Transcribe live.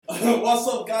What's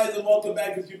up, guys, and welcome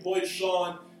back. It's your boy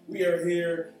Sean. We are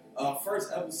here,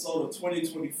 first episode of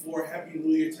 2024. Happy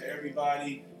New Year to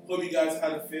everybody. Hope you guys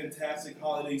had a fantastic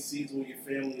holiday season with your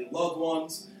family and loved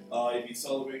ones. If you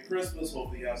celebrate Christmas,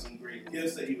 hopefully you have some great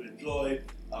gifts that you enjoyed.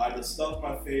 I just stuffed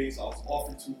my face. I was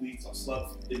off for 2 weeks. I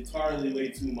slept entirely way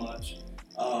too much.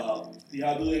 Do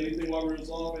y'all do anything while we was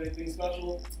off? Anything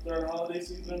special during the holiday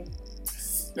season?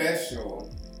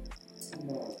 Special.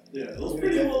 Yeah, it was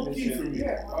pretty low key for me.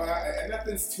 Yeah,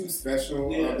 nothing's too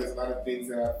special. Yeah. There's a lot of things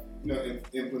that I've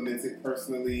implemented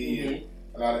personally, and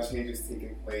a lot of changes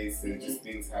taking place, and just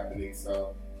things happening.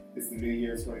 So it's the new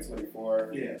year,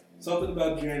 2024. Yeah, something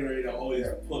about January that always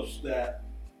push that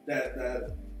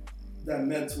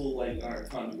mental like, all right,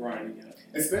 time to grind again.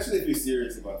 Especially if you're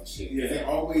serious about the shit. Yeah. It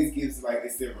always gives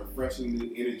it's that refreshing new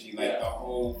energy, the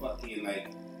whole fucking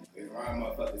there's a lot of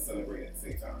motherfuckers celebrating at the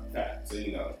same time. Facts. So I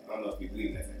don't know if you believe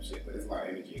in that type of shit, but there's a lot of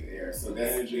energy in the air. So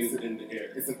that's Energy in the air.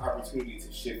 It's an opportunity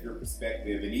to shift your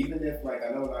perspective. And even if I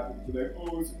know a lot of people be like,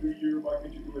 oh, it's a new year, why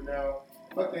can't you do it now?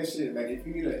 Fuck that shit. If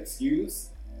you need an excuse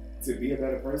to be a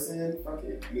better person, fuck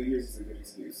it. New Year's is a good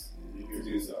excuse to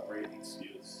do so. Great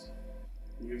excuse.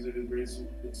 New Year's is a great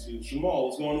excuse. Jamal,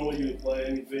 what's going on with you? Play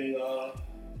anything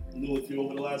new with you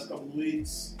over the last couple of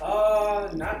weeks?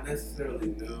 Not necessarily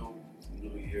new. It's a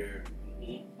new year.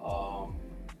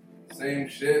 Same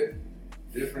shit,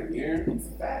 different year. It's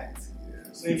a fact. Yeah.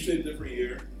 Same shit, different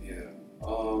year. Yeah.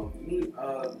 The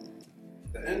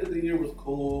end of the year was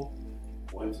cool.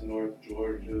 Went to North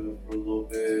Georgia for a little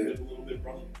bit. A little bit,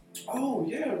 brother. Oh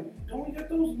yeah, don't we get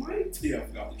those mics? Yeah, I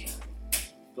forgot the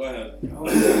charge. Go ahead.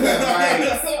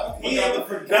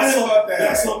 That's about that.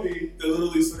 That's on me. They're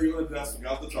literally sitting on the desk,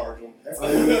 forgot to charge them. I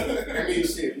mean,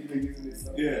 shit, you've been using this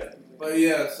stuff. Yeah. But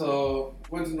yeah, so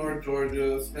went to North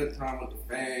Georgia, spent time with the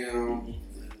fam.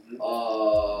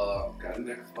 Got an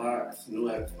Xbox, new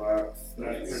Xbox.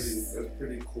 That's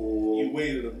pretty cool. You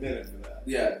waited a minute for that.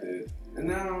 Yeah, I did. And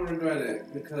now I don't regret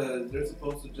it because they're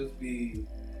supposed to just be.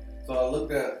 So I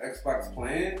looked at Xbox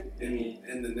plan,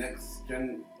 and the next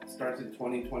gen starts in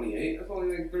 2028. That's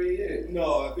only 3 years.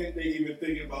 No, I think they even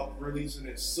thinking about releasing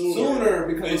it sooner. Sooner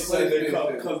because they said they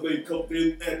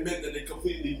PlayStation. admit that they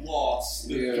completely lost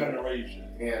this generation.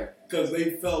 Yeah. Because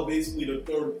they fell basically to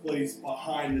third place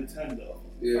behind Nintendo.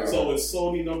 Yeah. So it's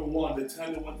Sony number 1,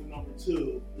 Nintendo went to number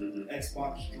 2,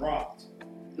 Xbox dropped.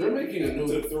 They're making a new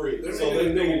to 3. They're so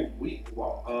making they a new think week.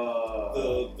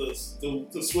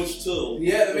 the Switch 2.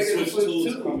 Yeah, they're the making Switch 2 2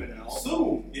 is coming out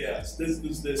soon. Yes,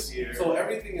 this year. So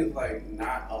everything is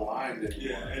not aligned anymore.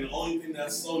 Yeah, and the only thing that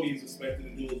Sony is expected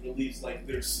to do is release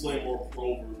their Slim or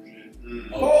Pro version.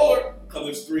 Polar! Because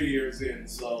it's 3 years in,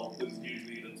 so this is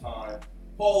usually the time.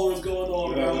 Polar is going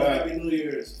on, bro. Happy New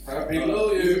Year's. Happy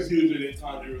New Year's. This is usually the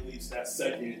time to release that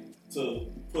second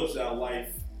to push that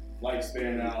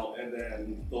lifespan out, and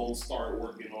then they'll start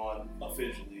working on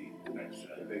officially the next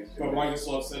gen. But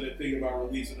Microsoft said they're thinking about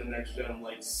releasing the next gen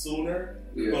sooner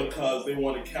because they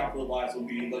want to capitalize on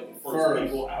being the first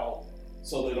people out,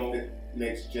 so they don't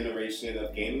next generation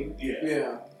of gaming.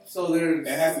 Yeah. So there's.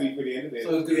 It has to be pretty innovative.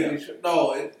 So it's gonna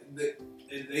be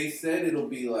they said it'll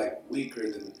be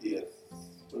weaker than the PS.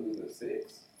 What is it?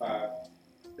 6? 5.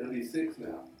 It'll be 6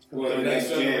 now. Well, the next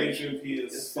generation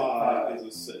PS5 is a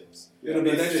 6. Yeah, the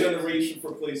next generation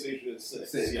for PlayStation is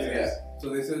 6. 6, yeah. So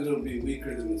they said it'll be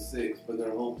weaker than the 6, but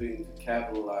they're hoping to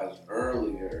capitalize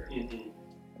earlier. Just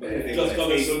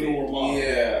because it's a newer model.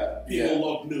 Yeah. People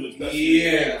love new, especially.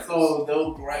 Yeah. So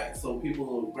people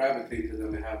will gravitate to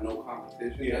them and have no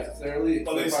competition necessarily.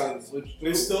 But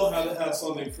they still have to have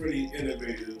something pretty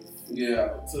innovative.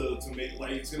 Yeah. To make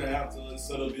it's gonna have to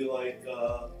instead of be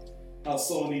how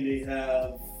Sony they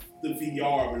have the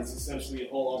VR, but it's essentially a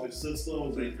whole other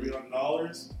system. It's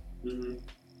 $300.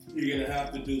 You're gonna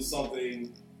have to do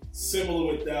something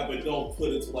similar with that, but don't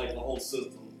put it to a whole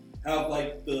system. Have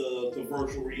the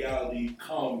virtual reality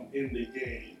come in the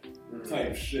game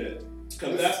type shit.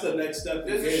 Because that's the next step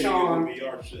in getting the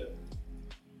VR shit.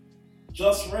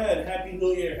 Just Red, Happy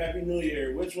New Year, Happy New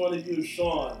Year. Which one of you is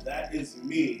Sean? That is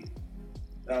me.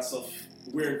 That's a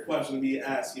weird question to be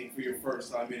asking for your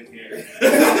first time in here.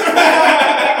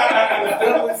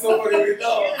 Definitely somebody we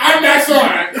know. I'm not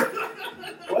Sean.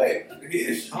 Wait, he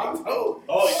is Sean Toad.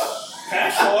 Oh,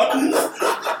 yeah. Sean.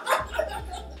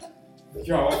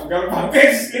 Yo, I forgot about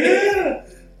this. Yeah.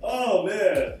 Oh,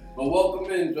 man. But welcome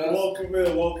in, Justin. Welcome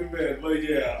in. But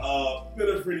yeah, been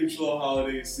a pretty chill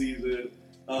holiday season.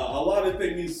 A lot of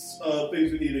things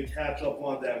we need to catch up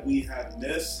on that we have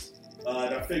missed.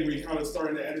 And I figure we kind of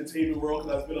started the entertainment world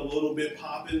because that's been a little bit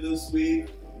popping this week.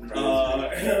 And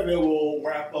then we'll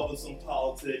wrap up with some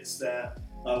politics that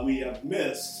we have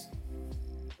missed.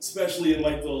 especially in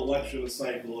like the election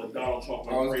cycle and Donald Trump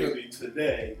went crazy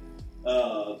today.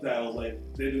 That was like,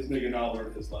 did this nigga not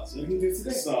learn his lesson?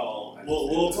 So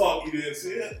we'll talk. You didn't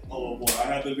see it? Oh boy, I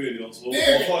have the video, so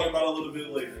we'll talk about it a little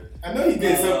bit later. I know he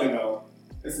did something though.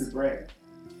 This is brand.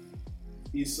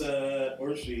 He said,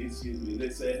 or she, excuse me, they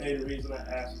said, hey, the reason I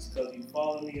asked is because you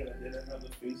followed me and I didn't have the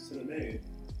face to the name.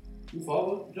 You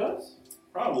follow Just?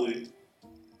 Probably.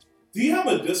 Do you have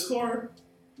a Discord?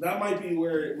 That might be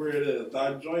where it is.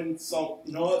 I joined some,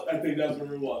 you know what? I think that's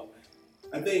where it was.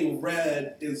 I think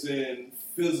Red is in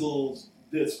Fizzle's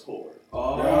Discord.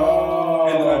 Oh.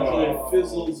 And then I joined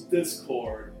Fizzle's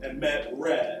Discord and met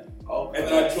Red. Okay. And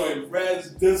then I joined Red's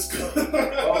Discord.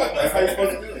 That's how you're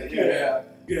supposed to do it.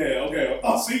 Yeah, okay.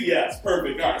 Oh, see, yes,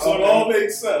 perfect. All right, so it all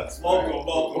makes sense. Welcome.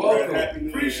 Red. Happy New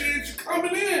Year. Appreciate you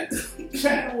coming in,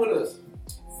 chatting with us.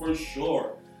 For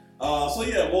sure. So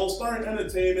yeah, we'll start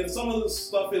entertainment. Some of the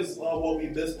stuff is what we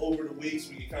missed over the week,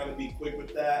 so we can kind of be quick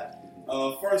with that.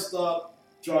 First up,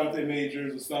 Jonathan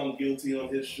Majors was found guilty on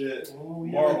his shit. Oh,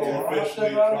 Marvel officially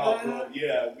dropped him.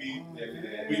 Yeah,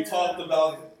 we talked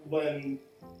about when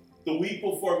the week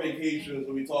before vacations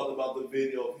when we talked about the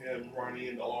video of him running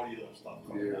and the audio and stuff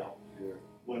coming out. Yeah.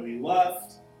 When we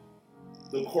left,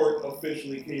 the court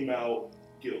officially came out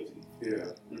guilty.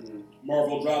 Yeah. Mm-hmm.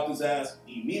 Marvel dropped his ass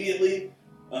immediately,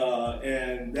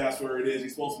 and that's where it is.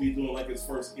 He's supposed to be doing like his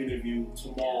first interview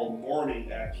tomorrow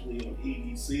morning, actually, on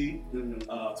ABC,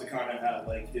 to kind of have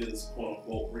like his quote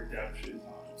unquote redemption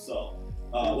time. So,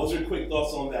 what's your quick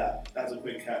thoughts on that as a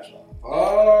quick catch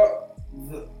up?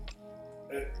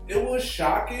 It was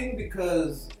shocking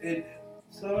because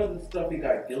some of the stuff he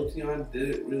got guilty on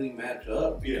didn't really match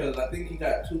up. Because I think he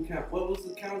got 2 counts. What was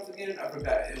the counts again? I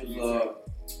forgot. It was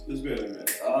it's been a minute.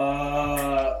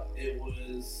 It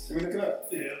was. Let me look it up.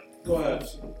 Yeah. Go ahead.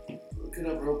 Look it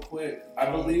up real quick. I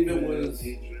believe it was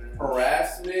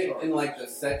harassment in like the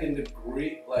 2nd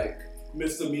degree, like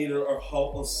misdemeanor or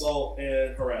assault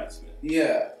and harassment.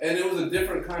 Yeah, and it was a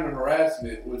different kind of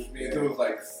harassment, which means it was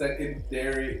like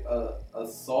secondary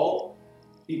assault.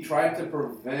 He tried to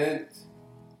prevent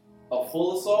a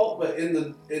full assault, but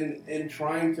in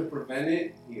trying to prevent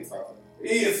it, he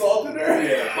assaulted her.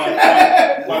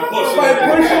 Yeah, by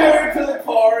pushing her into the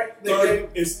car.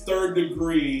 It's 3rd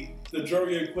degree. The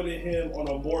jury acquitted him on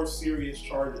a more serious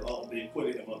charge. They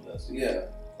acquitted him of this. Yeah.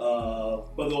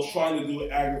 But they was trying to do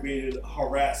aggravated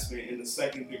harassment in the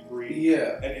 2nd degree.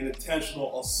 Yeah. And an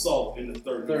intentional assault in the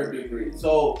 3rd degree.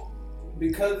 So,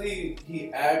 because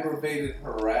he aggravated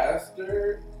harassed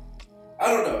her, I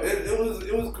don't know. It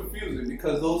was confusing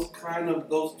because those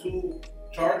 2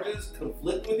 charges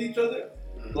conflict with each other.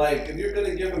 Mm-hmm. Like, if you're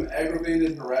gonna give him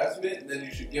aggravated harassment, then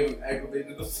you should give him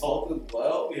aggravated assault as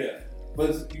well. Yeah.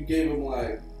 But you gave him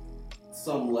like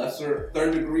some lesser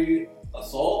 3rd degree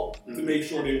assault to make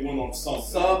sure they went on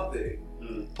something.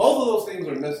 Mm-hmm. Both of those things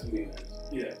are misdemeanors.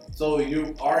 Yeah. So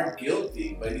you are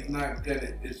guilty, but he's not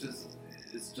gonna. It's just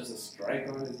a strike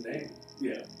on his name.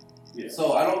 Yeah. Yeah.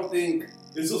 So I don't think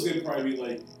it's just gonna probably be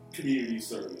like community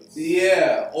service.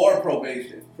 Yeah, or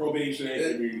probation. Probation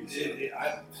and community service.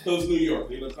 Because New York,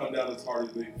 they're gonna come down as hard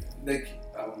as they.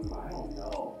 I don't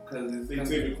know because they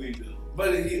typically do.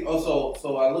 But he also,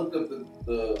 so I looked up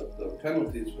the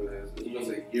penalties for this. It was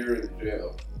a year in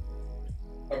jail,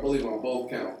 I believe, on both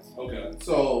counts. Okay.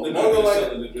 So more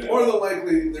than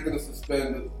likely, they're going to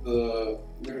suspend the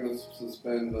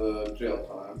jail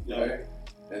time, right?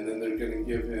 And then they're going to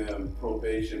give him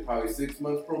probation, probably 6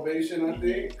 months probation, I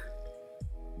think.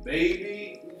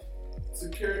 Maybe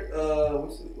secure.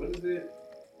 What is it?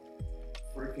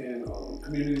 Freaking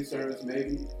community service,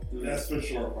 maybe. That's for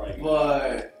sure, right?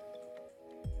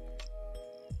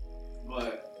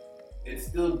 But it's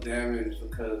still damaged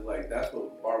because, like, that's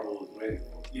what Marvel was waiting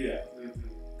for. Yeah.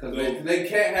 Because they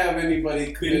can't have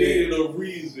anybody. They needed a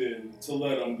reason to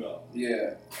let them go.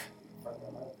 Yeah.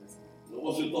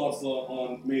 What's your thoughts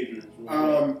on Majors?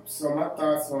 So my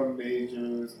thoughts on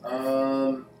Majors.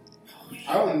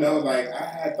 I don't know. Like, I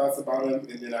had thoughts about him,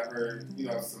 and then I heard,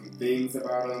 some things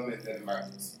about him, and then my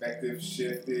perspective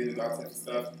shifted and all types of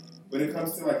stuff. When it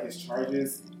comes to like his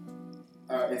charges,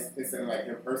 it's like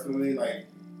him personally. Like,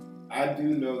 I do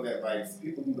know that like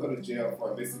people can go to jail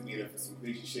for a misdemeanor for some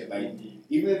crazy shit. Like,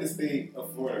 even in the state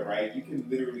of Florida, right, you can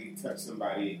literally touch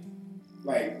somebody,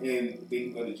 like, and they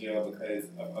can go to jail because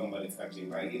of unwanted touching.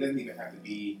 Like, it doesn't even have to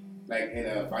be like in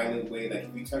a violent way. Like,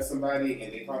 if you touch somebody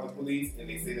and they call the police and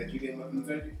they say that you didn't let them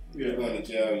touch you, you're going to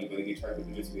jail. You're going to get charged with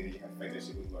misdemeanor. You have to fight that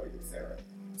shit with lawyers, etc.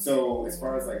 So as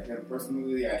far as like him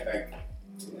personally, I think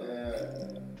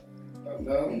I don't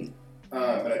know,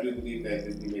 but I do believe that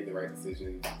Disney made the right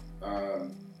decision.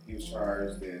 He was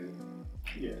charged, and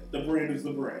Yeah, the brand is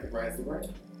the The brand. brand's the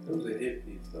brand. It was a hit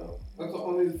piece, though. That's the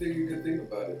only thing you can think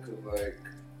about it, because, like,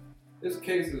 this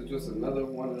case is just another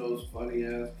one of those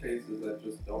funny-ass cases that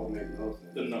just don't make no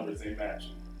sense. The numbers ain't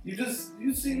matching. You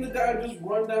seen the guy just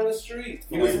run down the street.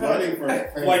 He was running for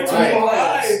his Like 2 life.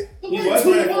 miles. He was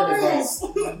running for his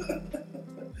life.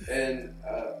 And,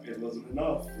 It wasn't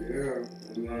enough. yeah.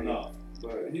 Not enough.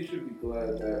 But he should be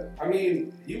glad that. I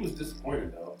mean, he was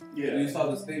disappointed though. Yeah. You saw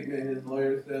the statement his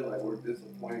lawyer said, like, we're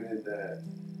disappointed that.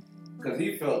 Because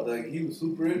he felt like he was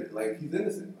super like he's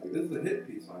innocent. Like, this is a hit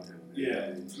piece on him.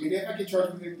 Yeah. I mean, if I get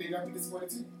charged with anything, I'd be disappointed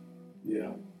too.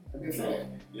 Yeah. I'd be sad.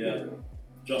 Yeah.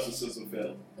 Justice system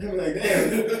failed. I'd be like, damn.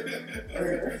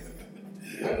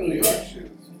 That New York shit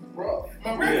is rough.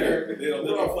 My Yeah. record. They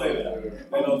don't play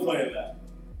that. They don't play that.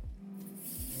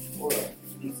 What?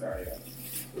 I'm sorry, y'all.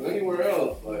 But anywhere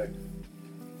else, like,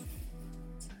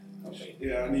 Okay.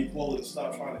 Yeah, I need Paula to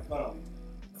stop trying to clown me.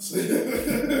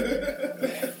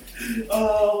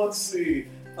 Let's see.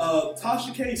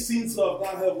 Tasha K seems to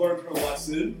not have learned her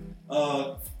lesson.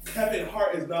 Kevin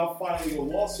Hart is now filing a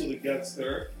lawsuit against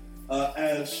her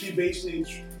as she basically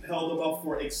held him up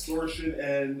for extortion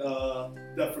and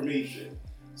defamation.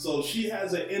 So she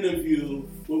has an interview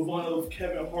with one of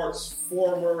Kevin Hart's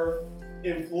former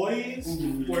employees,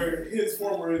 where his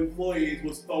former employees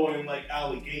was throwing like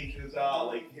allegations out,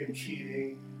 like him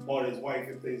cheating on his wife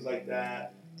and things like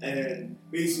that. And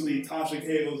basically, Tasha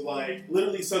K was like,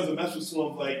 literally sends a message to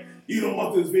him like, "You don't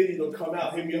want this video to come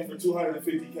out? Hit me up for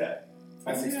 $250K."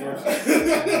 That's extortion.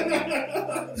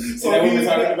 So what he's we're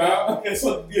talking about? And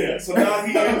so now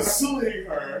he is suing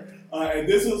her, and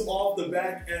this is off the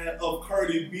back end of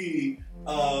Cardi B.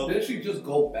 didn't she just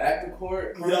go back to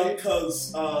court? Yeah,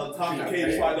 because Tasha not K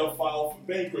paying. tried to file for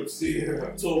bankruptcy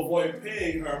Yeah. to avoid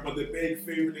paying her, but the bank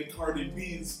favored in Cardi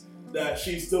B's that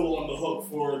she's still on the hook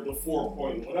for the 4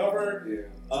 point whatever.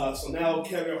 Yeah. So now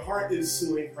Kevin Hart is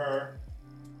suing her,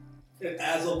 and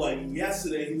as of like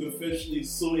yesterday, he's officially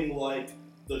suing like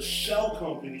the shell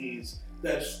companies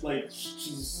that she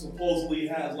supposedly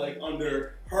has like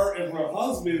under her and her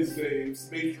husband's names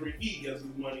to make sure he gets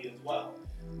his money as well.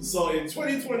 So in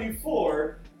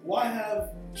 2024, why have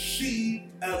she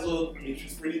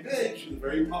she's pretty big, she's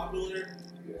very popular.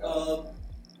 Yeah.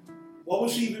 What would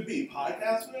she even be?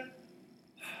 Podcaster?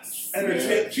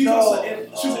 Yeah. She's No. also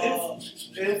influence?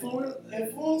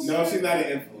 No, she's not an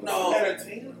influencer. No.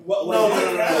 Entertainer? What No, what no,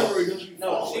 no, category does she No,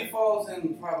 fall she in? falls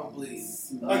in probably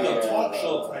Like a talk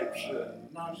show type shit.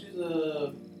 No, she's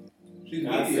media.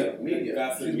 Gossip. Media.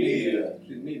 Gossip She's media.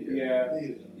 She's media. Yeah.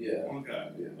 Yeah. Okay.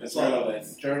 Yeah.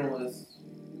 It's Journalist.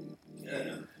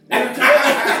 Yeah.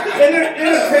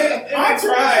 I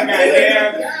tried,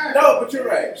 goddamn. No, but you're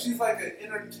right. She's like an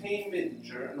entertainment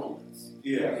journalist.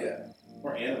 Yeah. Yeah.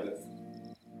 Or analyst.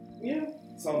 Yeah.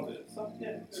 Something.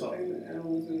 Entertainment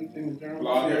analyst, entertainment journalist.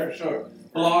 Blogger. Yeah, for sure.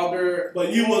 Blogger.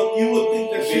 But you would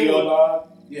think that she Video would. blog.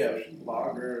 Yeah, she's a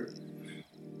blogger.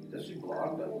 Does she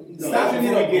blog though? Stop She before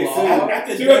need a we get blog.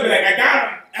 sued. She would be like, I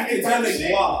got him. Academic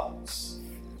Shit. blogs.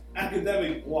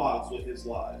 Academic blogs with his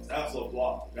lives. That's a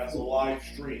blog. That's a live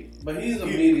stream. But he's a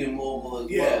media mogul as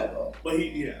Yeah. well, though. But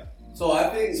So I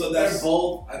think So they're that's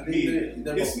both. I think media.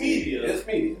 they're It's both media. It's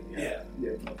media. yeah.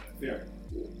 Yeah. Fair.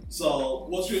 So,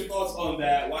 what's your thoughts on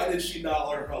that? Why did she not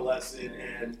learn her lesson?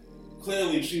 And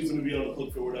clearly, she's going to be on the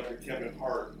hook for whatever Kevin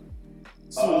Hart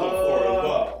sued her for as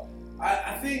well.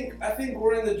 I think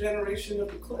we're in the generation of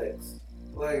the clicks.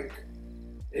 Like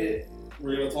it.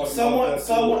 We're going to talk about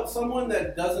that too. Someone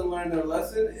that doesn't learn their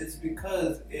lesson, it's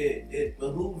because it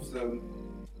behooves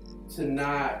them to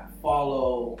not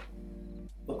follow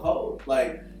the code.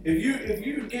 Like if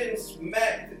you're getting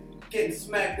smacked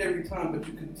every time, but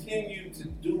you continue to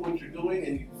do what you're doing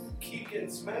and you keep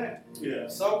getting smacked, Yeah.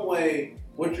 some way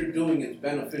what you're doing is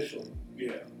beneficial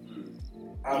Yeah.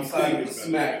 outside You of think the it's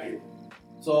smacking.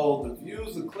 So the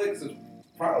views, the clicks is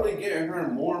probably getting her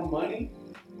more money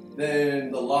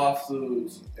than the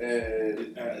lawsuits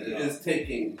is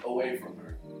taking away from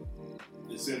her.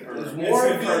 It's in her, There's it's more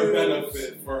in her views.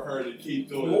 benefit for her to keep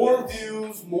doing More this.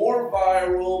 views, more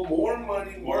viral, more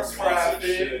money, more More traffic,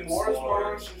 sponsorships, more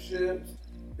more- sponsorships.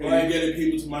 And you're getting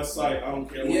people to my site. I don't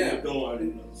care what Yeah. you're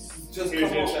doing. Just Here's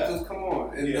come your on, check. just come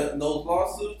on. And Yeah. those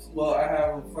lawsuits, well, I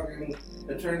have a fucking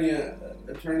attorney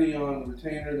on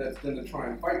retainer that's gonna try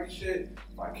and fight the shit.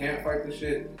 If I can't fight the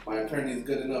shit, my attorney's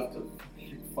good enough to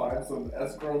find some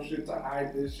escrow shit to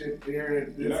hide this shit there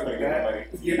and You're this not gonna and get that. money.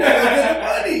 You're not gonna get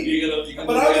money. You're gonna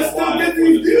But I'm gonna still get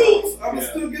these views. I'm gonna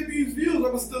still get these views. I'm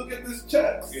gonna still get this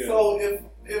checks. Yeah. So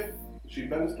if she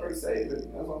better start saving,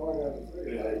 that's all I gotta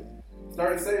say. Yeah. Like,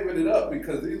 start saving it up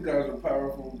because these guys are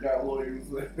powerful, got lawyers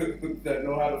that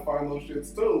know how to find those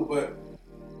shits too. But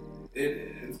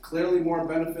it's clearly more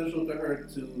beneficial to her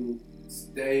to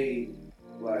stay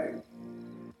like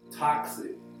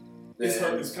toxic. It's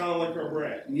kind of like her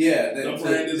brand. Yeah, the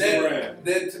brand is the brand.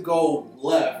 Then to go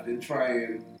left and try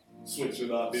and switch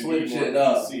it up.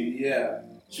 PC. Yeah.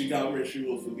 She got where she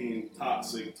was for being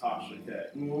toxic, Tasha K.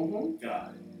 Mm-hmm.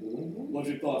 Got it. Mm-hmm. What's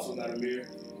your thoughts on that, Amir?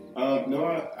 No,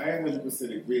 I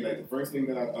 100% agree. Like, the first thing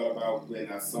that I thought about when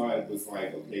I saw it was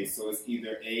like, okay, so it's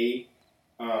either A,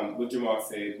 what Jamal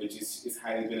said, which is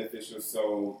highly beneficial,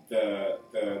 so the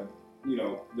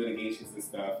litigations and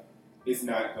stuff, it's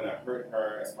not going to hurt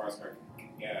her as far as her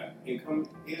income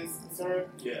is concerned.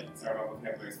 Yeah. Sorry, my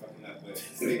vocabulary's fucking up, but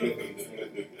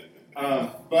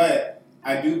but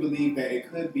I do believe that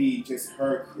it could be just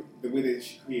her, the way that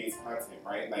she creates content,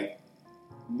 right? Like,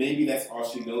 maybe that's all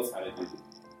she knows how to do.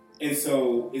 And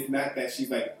so it's not that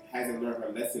she's like hasn't learned her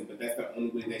lesson, but that's the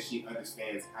only way that she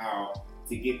understands how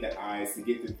to get the eyes, to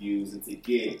get the views, and to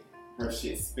get her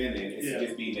shit spinning is to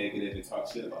just be negative and talk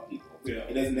shit about people. Yeah.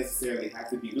 It doesn't necessarily have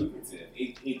to be lucrative.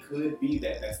 It could be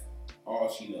that that's all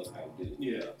she knows how to do.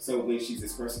 Yeah. So when she's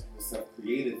expressing herself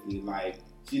creatively, like,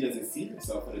 she doesn't see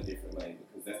herself in a different lane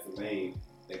because that's the lane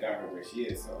that got her where she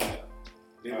is. So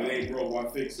if it ain't broke, why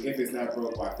fix it? If it's not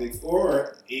broke, why fix it?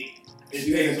 Or it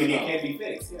can't be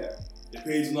fixed. Yeah. It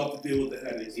pays enough to deal with the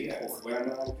headaches. Yeah, that's what I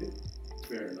know how to do.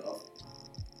 Fair enough.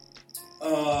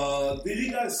 Did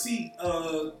you guys see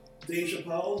Dave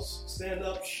Chappelle's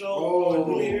stand-up show on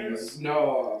New Year's?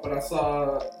 No, but I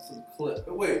saw some clip.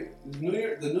 Wait,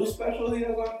 the new special he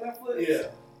has on Netflix? Yeah,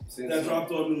 that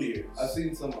dropped on New Year's. I've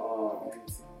seen some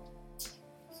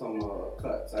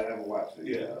cuts. I haven't watched it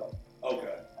yet.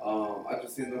 Okay. I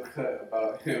just seen the cut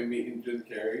about him meeting Jim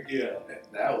Carrey. Yeah.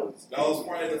 That was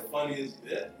probably the funniest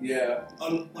bit. Yeah.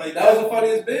 Like that was the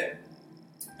funniest bit?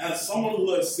 As someone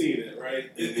who has seen it,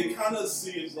 right, it kind of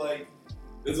seems like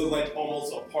this is like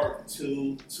almost a part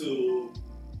 2 to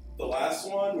the last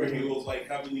one, where he was like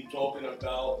heavily joking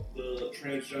about the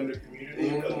transgender community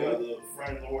because he had a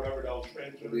friend or whatever that was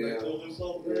transgender that killed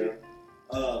himself. Right?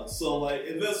 So like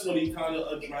in this one, he kind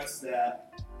of addressed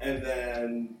that, and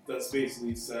then that's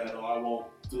basically said, "Oh, I won't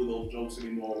do those jokes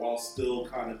anymore," while still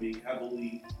kind of being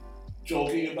heavily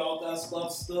joking about that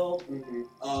stuff. Still,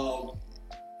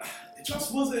 it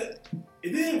just wasn't. It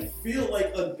didn't feel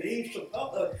like a Dave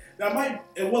Chappelle.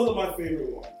 It wasn't my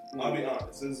favorite one. I'll be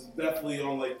honest. It's definitely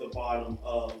on like the bottom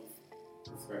of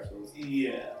specials.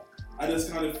 Yeah, I just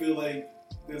kind of feel like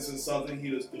this is something he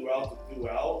just threw out. Throw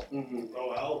out. I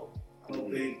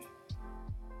don't think.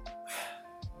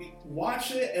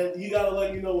 Watch it and you gotta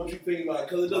let me know what you think about it,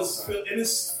 because it does feel, and it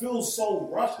feels so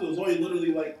rushed. It was only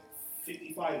literally like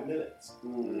 55 minutes.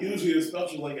 Usually a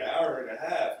special like an hour and a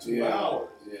half, 2 hours.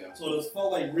 Yeah. So it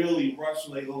felt like really rushed.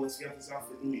 Like, oh, let's get this out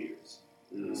for New Year's.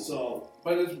 So,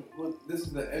 but this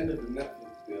is the end of the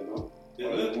Netflix deal, no?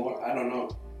 Yeah. More? I don't know.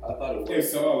 I thought it was. If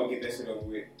so, I would get that shit over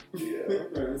with.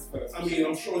 Yeah. I mean,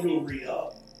 I'm sure he'll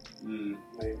re-up. Maybe,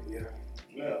 yeah.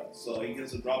 Yeah. So he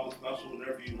gets to drop a special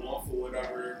whenever you want for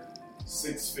whatever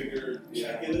 6-figure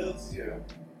check it is. Yeah.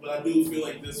 But I do feel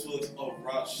like this was a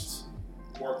rushed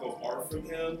work of art from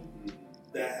him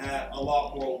that had a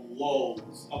lot more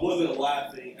lows. I wasn't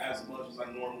laughing as much as I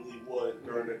normally would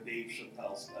during a Dave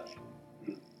Chappelle special.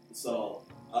 So,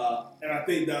 and I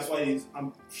think that's why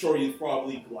I'm sure he's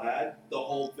probably glad the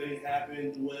whole thing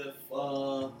happened with,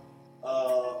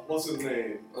 what's his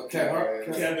name? Cat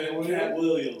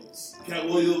Williams. Cat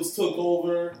Williams took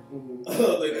over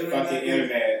the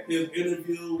internet. His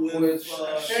interview with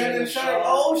Shannon Sharp.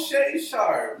 Oh, Shay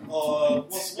Sharp.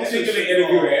 What's gonna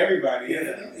interview everybody?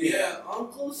 Yeah.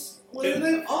 Uncle Squid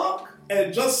and Unc.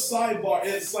 And just sidebar,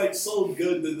 it's like so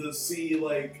good to see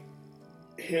like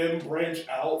him branch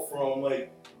out from like.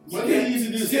 What did he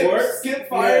used to do? Sports? Skip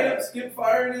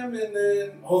fired him, and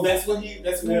then that's when he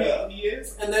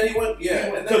is. And then he went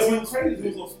because he was crazy. He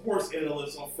was a sports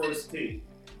analyst on First Take,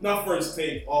 not First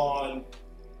Take on.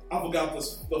 I forgot the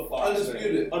Fox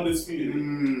Undisputed.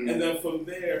 And then from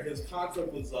there, his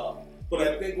contract was up. But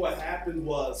I think what happened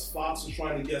was Fox was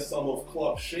trying to get some of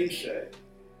Club Shay Shay.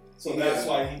 So that's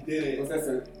why he did it. Was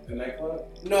that the nightclub?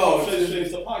 No, Shay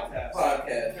Shay's the podcast.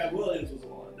 Cat Williams was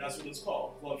on. That's what it's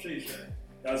called, Club Shay Shay.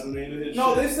 That's the name of his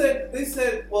show. No, they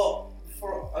said, well,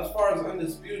 for as far as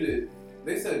Undisputed,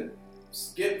 they said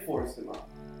Skip forced him out.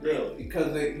 Really?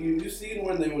 Because you seen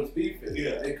when they was beefing.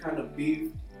 Yeah. They kind of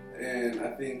beefed, and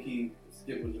I think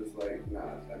Skip was just like,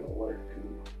 nah, it's not gonna work.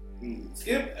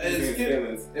 Skip he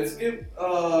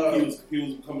was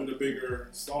becoming a bigger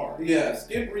star. Yeah,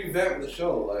 Skip revamped the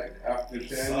show like after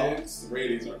Shannon. The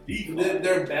ratings are deep.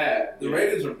 They're bad. The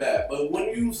ratings are bad. But when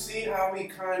you see how he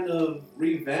kind of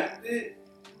revamped it,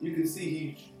 you can see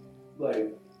he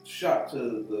like shot to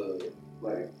the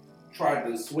tried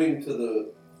to swing to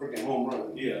the freaking home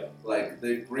run. Yeah. Like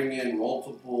they bring in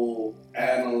multiple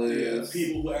analysts,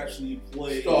 people who actually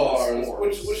play stars,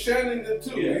 sports. which Shannon did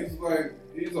too. Yeah.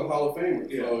 He's a Hall of Famer.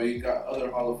 Yeah. So he got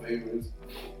other Hall of Famers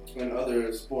and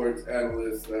other sports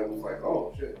analysts that was like,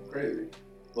 oh shit, crazy.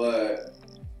 But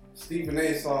Stephen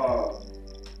A saw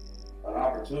an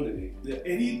opportunity. Yeah.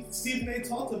 And Stephen A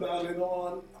talked about it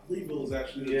on, I believe it was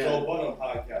actually the Joe Budden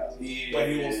podcast. Yeah. But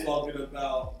he was talking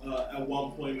about at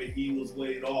one point when he was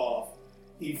laid off,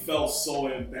 he felt so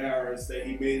embarrassed that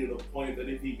he made it a point that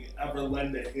if he could ever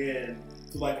lend a hand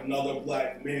to like another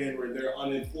black man where they're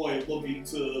unemployed looking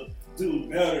to do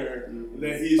better,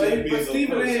 that he's going to be the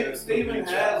person. Stephen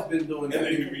has been doing that. And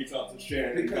then he reached out to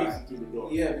Sharon and got him through the door.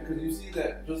 Yeah, because you see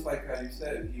that, just like how you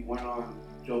said, he went on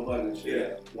Joe Budden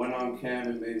shit, went on Cam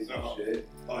and made some shit.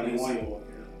 Oh, I didn't see him on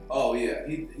Oh yeah,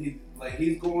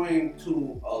 he's going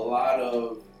to a lot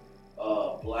of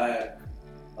black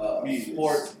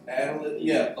sports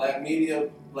analysts, black media,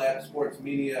 black sports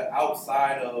media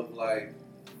outside of like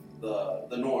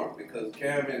the norm, because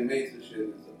Cam and Mason shit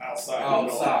is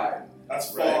outside.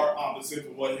 That's far opposite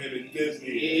from what him and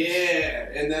Disney. Yeah,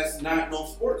 and that's not no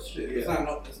sports shit. Yeah.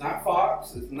 It's not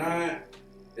Fox. It's not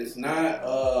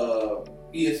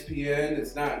ESPN.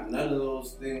 It's not none of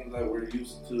those things that we're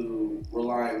used to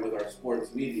relying with our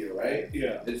sports media, right?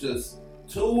 Yeah. It's just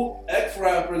two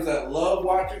ex-rappers that love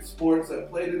watching sports, that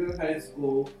played it in high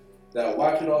school, that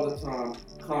watch it all the time,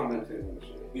 commenting and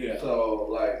shit. Yeah. So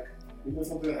like, you know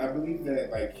something? I believe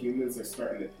that like humans are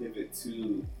starting to pivot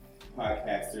to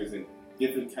podcasters and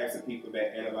different types of people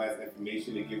that analyze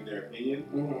information and give their opinion,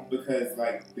 because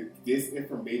like the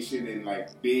disinformation and like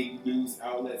big news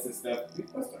outlets and stuff,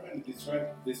 people are starting to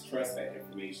distrust that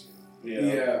information.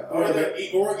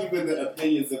 Or even the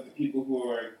opinions of the people who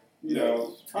are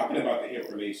talking about the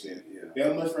information. Yeah.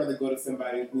 They'll much rather go to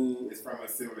somebody who is from a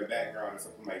similar background or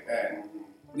something like that.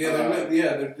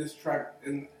 They're distracted,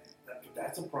 and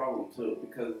that's a problem too,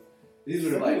 because these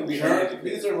are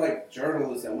like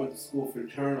journalists that went to school for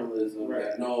journalism,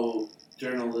 that know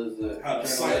journalism, how to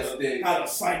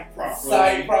cite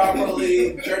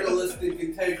properly, journalistic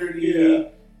integrity,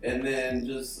 and then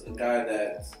just a guy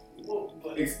that's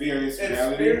experienced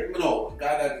reality. A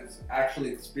guy that has actually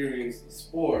experienced the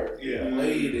sport,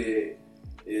 played it,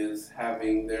 is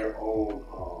having their own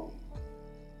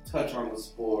touch on the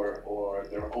sport or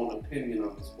their own opinion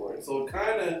on the sport. So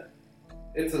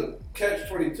it's a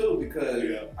catch-22, because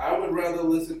I would rather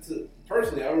listen to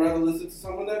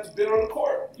someone that's been on the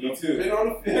court. Me too. Been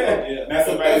on the field. Not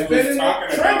somebody been in talking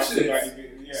the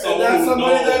trenches. So not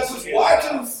somebody that's just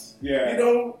watching,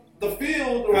 the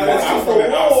field or watching the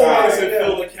wall. How does it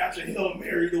feel to catch a Hail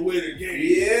Mary to win a game?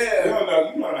 Yeah.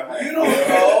 You don't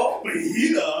know. But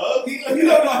he does. He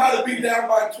don't know how to be down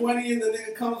by 20 and the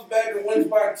nigga comes back and wins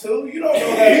by 2. You don't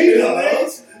know that. He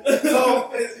does. So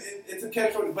it's a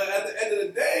catch-22. But at the end of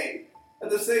the day, at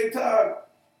the same time,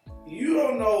 you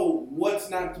don't know what's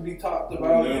not to be talked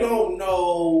about. No. You don't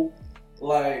know,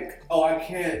 like, I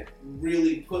can't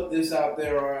really put this out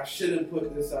there, or I shouldn't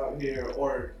put this out here,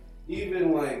 or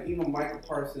even Michael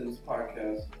Parsons'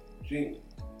 podcast,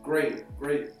 great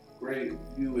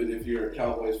view it if you're a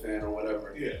Cowboys fan or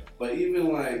whatever. Yeah. But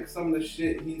even like some of the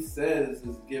shit he says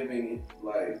is giving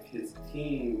like his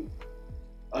team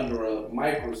under a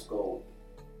microscope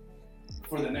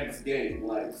for the next game.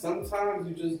 Like sometimes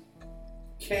you just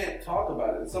can't talk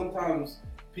about it. Sometimes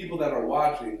people that are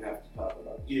watching have to talk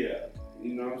about it. Yeah.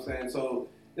 You know what I'm saying? So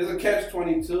there's a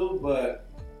catch-22, but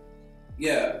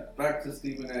yeah, back to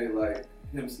Stephen A. Like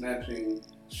him snatching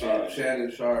Shannon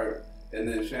Sharpe, and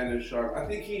then Shannon Sharpe. I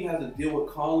think he has a deal with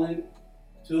Colin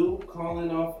too.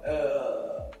 Colin off.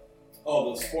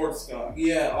 The sports guy.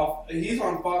 Yeah, he's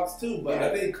on Fox too, but I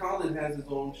think Colin has his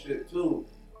own shit too.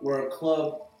 Where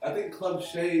I think Club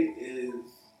Shay is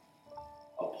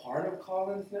a part of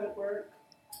Colin's network.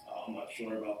 I'm not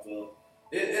sure about the.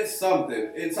 It's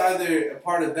something. It's either a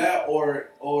part of that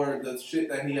or the shit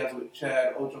that he has with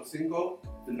Chad Ochocinco.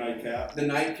 The nightcap. The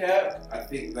nightcap. I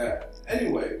think that.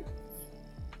 Anyway.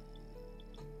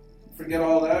 Forget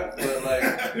all that, but like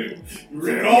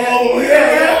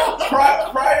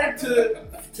prior to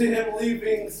him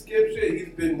leaving Skip shit,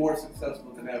 he's been more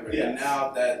successful than ever. Yes. And now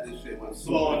that this shit went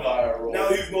super viral, now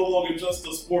he's no longer just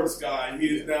a sports guy.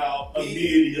 He's now a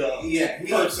media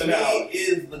personality. He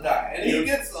is the guy, and he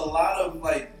gets a lot of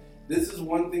like this is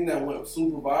one thing that went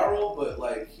super viral, but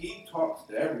like he talks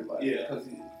to everybody. Yeah. Because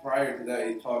prior to that,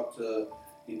 he talked to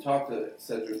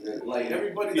Cedric and like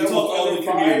everybody. He that talked was to all the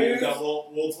under comedians fire. that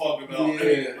we'll talk about. Yeah. I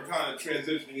mean, we're kind of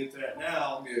transitioning into that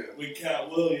now Yeah. with Cat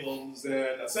Williams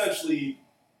and essentially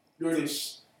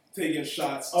taking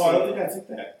shots. Oh, I don't think I took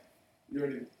that. You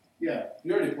already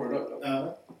Yeah. poured up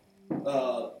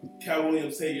though. Cat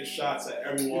Williams taking shots at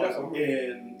everyone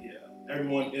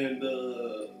in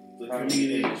the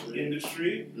comedic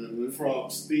industry, Mm-hmm. from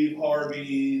Steve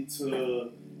Harvey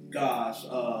to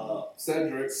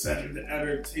Cedric. Cedric the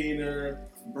Entertainer.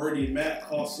 Bernie Mac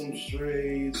caught some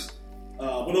strays.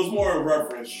 But it was more in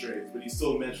reference strays, but he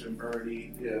still mentioned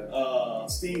Bernie. Yeah.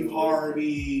 Steve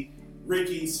Harvey,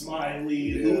 Ricky Smiley,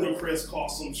 Yeah. Ludacris caught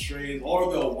some strays. All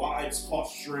their wives caught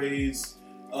strays.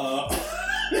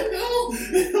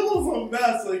 It was a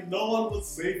mess. Like, no one was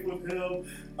safe with him.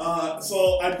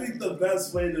 So I think the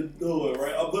best way to do it,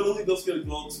 right? I'm literally just gonna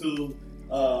go to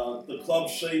the Club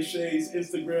Shay Shay's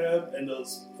Instagram and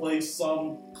just play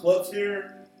some clips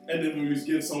here, and then we just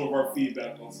give some of our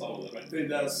feedback on some of them. I think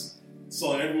that's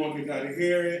so everyone can kind of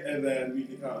hear it, and then we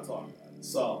can kind of talk about it.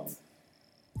 So,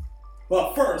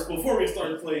 but first, before we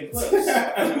start playing clips,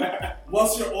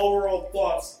 what's your overall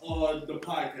thoughts on the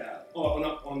podcast?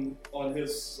 On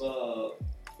his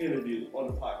interview on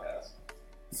the podcast?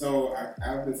 So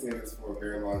I've been saying this for a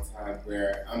very long time,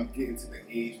 where I'm getting to the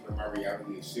age where my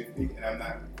reality is shifting, and I'm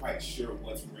not quite sure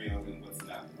what's real and what's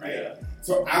not. Right. Yeah.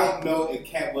 So I don't know if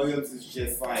Cat Williams is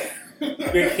just like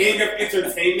the king of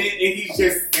entertainment, and he's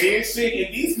just saying shit,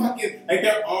 and these fucking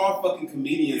they're all fucking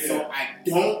comedians. Yeah. So I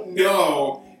don't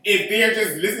know if they're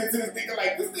just listening to this nigga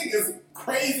like this thing is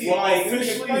crazy. Well, like, this nigga's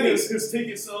officially, funny. his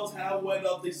ticket sales have went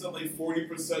up. They said like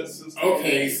 40% since.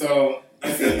 Okay, so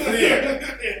it's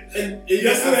clear. And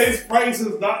Yesterday's price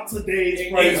is not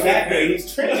today's price. Exactly,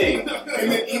 he's trending.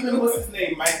 And then even what's his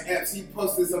name, Mike Epps, he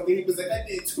posted something. He was like, I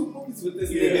did 2 movies with this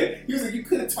nigga. He was like, you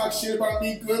couldn't talk shit about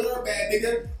me, good or bad,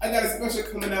 nigga. I got a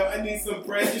special coming out. I need some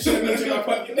press. You should have mentioned my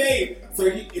fucking name. So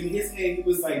he, in his head, he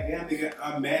was like, damn, nigga,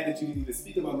 I'm mad that you didn't even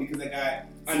speak about me because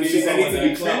I need to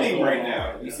be trending right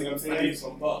now. You see what I'm saying? I need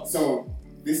some bucks. So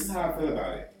this is how I feel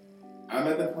about it. I'm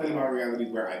at the point in my reality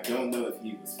where I don't know if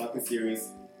he was fucking serious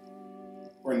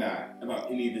or not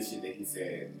about any of the shit that he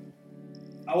said.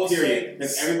 I will say, Period.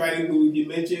 Because everybody who you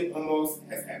mentioned almost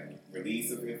has had a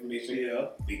release of information. yeah,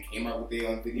 They came out with their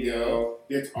own video.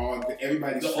 They're all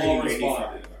everybody's They're trading all what he's responded.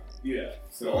 talking about. yeah.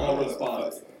 So All I don't know responded.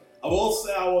 what the fuck. I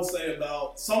will say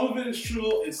about some of it is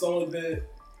true and some of it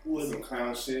Some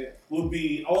clown shit. would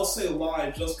be, I will say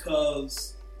live just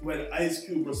because when Ice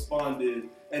Cube responded,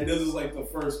 and this is like the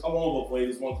first, I won't go play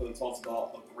this one because it talks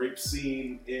about a grape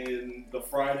scene in the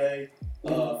Friday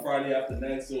After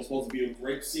Next. There was supposed to be a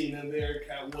grape scene in there,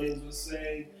 Cat Williams was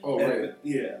saying. Oh, And- right.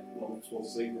 Yeah, well, we're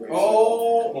supposed to say grape.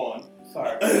 Oh. Come on.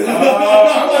 Sorry.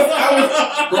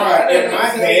 Bro, in my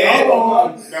head, Come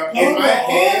on. in my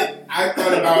head, I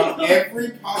thought about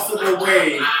every possible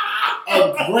way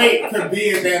a grape could be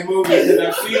in that movie because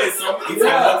I've seen it so many Yeah,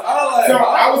 times. I So was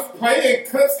like, I was playing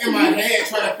clips in my head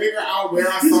trying to figure out where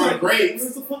I saw grapes.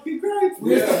 Where's the fucking grape?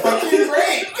 Where's the fucking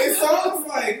grape? And so I was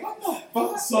like, what the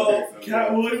fuck? So,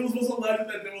 Cat Williams was alleged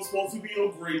that there was supposed to be a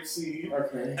grape scene.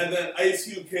 Okay. And then Ice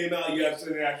Cube came out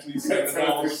yesterday and actually said that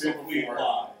that was a complete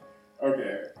lie.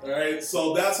 Okay. Alright,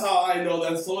 so that's how I know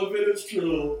that some of it is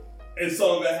true and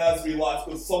some of it has to be lies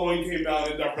because someone came out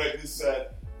and directly said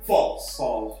false.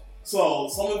 false. So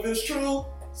some of it's true,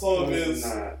 some of it's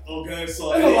not. okay.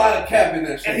 So There's a lot of cap in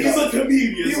that shit. and he's a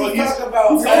comedian, He so was he's talking about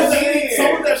some of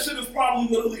that shit is probably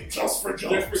literally just for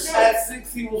jokes. at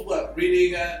 6 he was what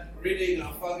reading a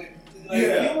fucking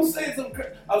Yeah. he was saying some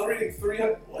I was reading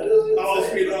 300 what is it? I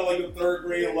was reading out like a third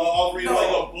grade level. I was reading like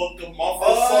a book of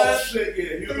Muffin some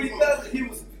shit. Yeah, 30,000 he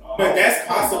was But that's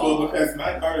possible because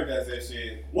my daughter does that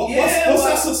shit. What's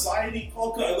that society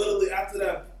called? 'Cause I literally after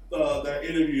that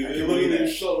interview, they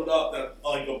literally showed up that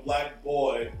like a black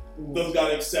boy just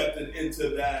got accepted into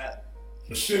that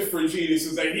shit for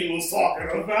geniuses that he was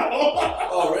talking about.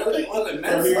 oh really? Was it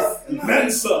Mensa?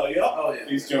 Mensa, yeah. Oh yeah.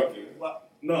 He's joking.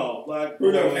 No, black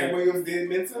Who knows? boy. Cat Williams did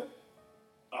Mensa?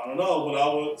 I don't know, but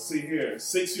I would see here.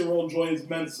 6-year-old joins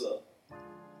Mensa.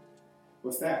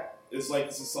 What's that? It's like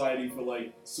a society for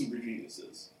like super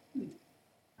geniuses.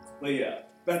 But yeah,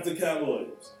 back to Cat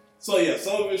Williams. So yeah,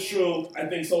 some of it's true. I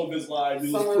think some of it's lies.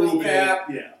 He was Some of it's proven. cap.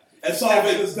 Yeah, and some of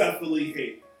it is definitely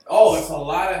hate. Oh, it's a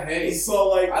lot of hate. So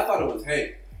like, I thought it was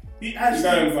hate. he I thought it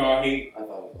actually. was all hate. I thought it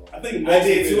was all I think I most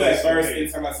did of it too at is first hate.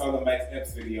 until I saw the Mike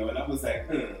Epps video, and I was like,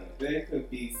 there could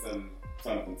be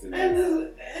something to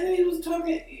that. and he was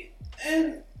talking,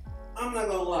 and I'm not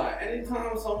gonna lie.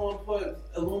 Anytime someone puts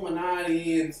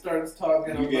Illuminati and starts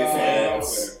talking You get about,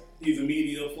 sad. He's a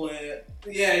media plant.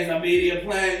 yeah, he's a media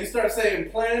plant. You start saying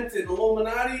plants and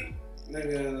Illuminati,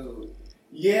 nigga.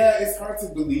 Yeah, it's hard to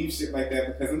believe shit like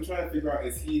that because I'm trying to figure out,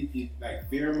 is he like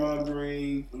fear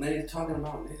mongering? And then he's talking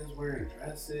about niggas wearing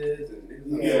dresses and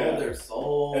niggas Yeah. sold their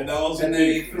soul. And that was And a then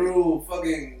he big thing. threw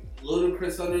fucking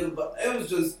Ludacris under the bus.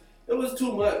 It was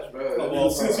too much, bro. Well,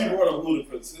 since you brought up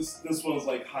Ludacris, this one's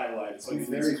like highlighted, so you He's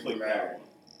need very to click that dramatic. one.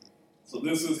 So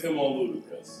this is him on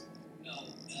Ludacris. No,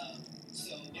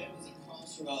 so there was a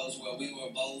crossroads where we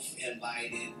were both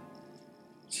invited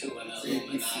to an See,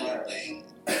 he's smart. Illuminati thing,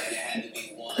 and it had to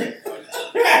be one or the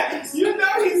other. You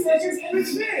know he's such a good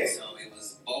shit. So it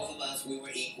was both of us, we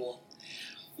were equal.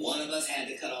 One of us had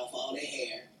to cut off all their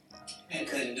hair and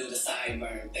couldn't do the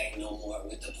sideburn thing no more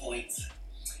with the points.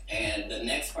 And the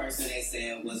next person they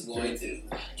said was going to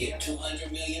get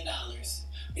 $200 million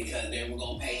because they were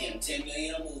going to pay him $10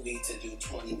 million a movie to do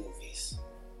 20 movies.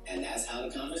 And that's how the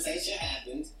conversation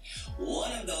happened.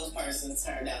 One of those persons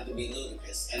turned out to be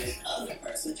Ludacris, and the other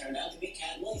person turned out to be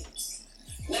Cat Williams.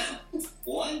 Now,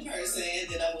 one person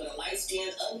ended up with a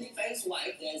light-skinned, ugly-faced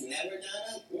wife that's never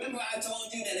done it. Remember I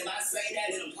told you that if I say that,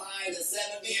 it applies to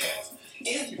 7 years?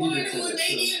 It's part of what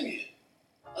they give you.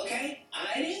 Okay? I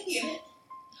didn't get it.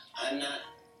 I'm not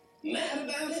mad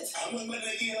about it. I'm going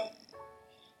to give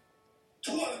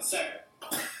to what, sir?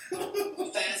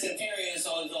 Fast and Furious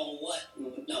on what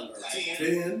number? Right?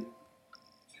 10.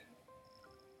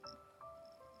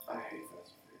 I hate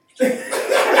Fast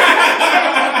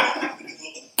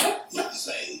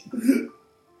Say.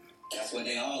 That's what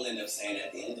they all end up saying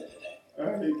at the end of the day. I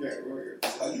hate Cat Williams.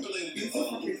 Are you related He's to a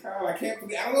fucking clown. I can't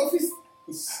believe. I don't know if he's.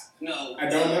 No. I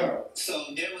don't know. So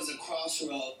there was a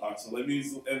crossroad. All right, so let me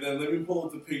pull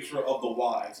up the picture of the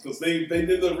wives because they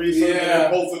did the research Yeah.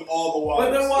 and they posted all the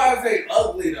wives. But then wives ain't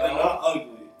ugly They're though. not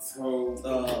ugly.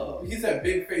 So He's that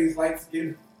big face, light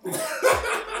skin.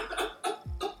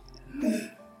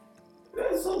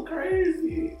 That's so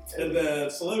crazy. And then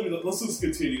so let's just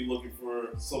continue looking for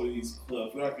some of these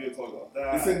clips. We're not going to talk about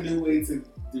it's that. a new way to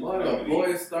do What a comedy.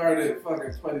 boy started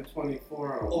fucking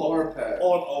 2024 on Warpath.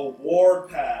 On a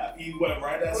warpath, he went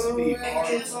right at Steve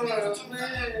Harvey. Most on comedians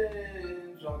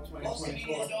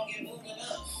 2024. don't get moved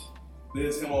enough.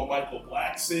 There's him on Michael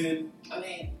Blackson. I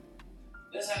mean,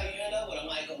 that's how you end up with a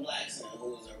Michael Blackson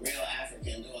who is a real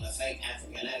African doing a fake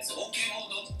African accent. Okay,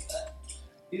 hold on.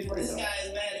 He's right This though. guy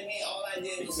is mad at me. All I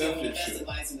did was give him the best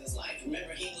advice in his life.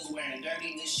 Remember, he was wearing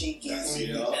dirty dashikis,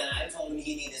 Yeah. and I told him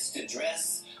he needed to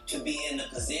dress to be in the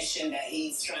position that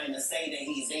he's trying to say that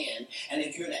he's in. And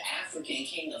if you're the African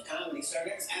king of comedy, sir,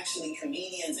 there's actually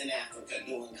comedians in Africa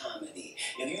doing comedy.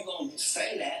 If you're gonna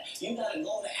say that, you gotta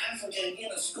go to Africa and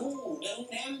get a school, dude.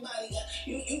 Everybody got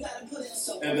you gotta put in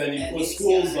some. And then you work. put these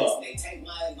schools guys, up. They take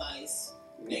my advice.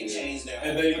 They change their.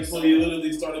 And whole then persona. he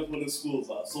literally started putting schools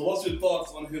up. So what's your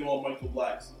thoughts on him on Michael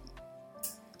Blackson?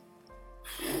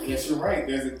 Yes, you're right.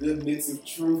 There's a good mix of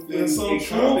truth There's some and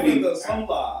truth comedy. and there's some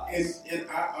lies. And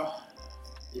I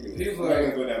He's we're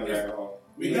like- gonna go down the rabbit hole.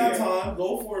 We got time.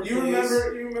 Go for it. You please.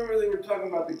 remember they were talking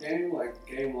about the game, like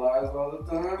game lies all the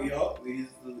time? Yup. He's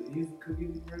the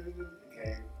comedic version of the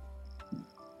game.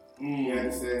 He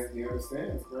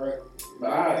understands, right? But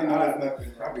Nobody knows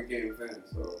nothing. I'm a game fan,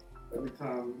 so every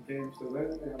time game says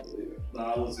anything, I believe it.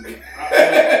 Nah, I wasn't.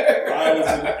 I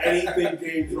wasn't. Anything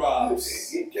game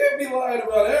drops. You can't be lying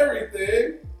about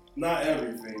everything. Not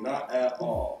everything. Not at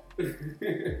all.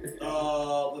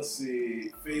 Let's see.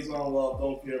 Faison Love.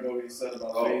 Don't care about what he said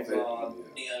about Faison.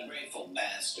 The ungrateful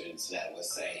bastards that were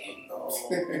saying. No.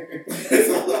 But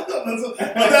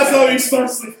that's how he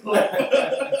starts the clip.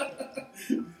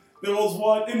 There was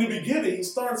one in the beginning. He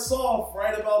starts off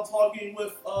right about talking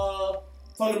about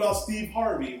Steve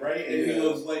Harvey, right? And he Yeah.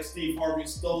 was like Steve Harvey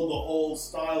stole the whole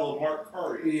style of Mark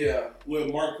Curry. Yeah.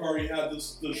 When Mark Curry had the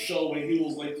show when he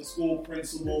was like the school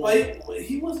principal. Like,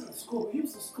 he wasn't a school, he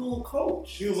was a school coach.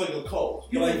 He was like a coach.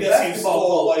 He But was I a guess he basketball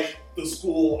stole coach. like the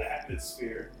school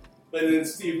atmosphere. But in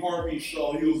Steve Harvey's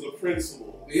show, he was the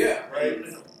principal, Yeah. right?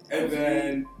 And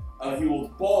then he was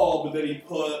bald, but then he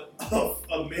put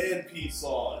a man piece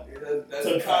on That's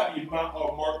to copy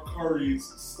Mark Curry's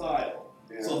style.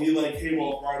 Yeah. So he like came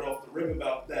off right off the rip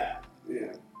about that.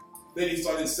 Yeah. Then he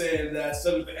started saying that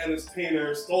Cedric the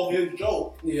Entertainer stole his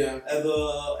joke Yeah. at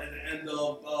the end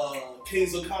of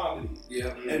Kings of Comedy.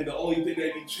 Yeah. And the only thing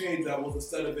that he changed that was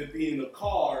instead of it being a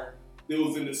car, it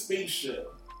was in the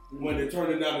spaceship. When they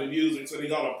turned it down to music, so they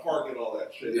got a park and all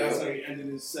that shit. That's Yeah. how he ended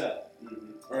his set.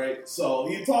 Mm-hmm. Right? So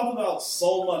he talked about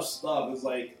so much stuff. It's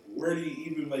like, where do you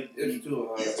even like? It's too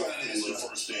hard. Your finance your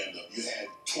first stand up. You had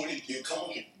 20, you come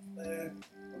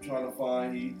I'm trying to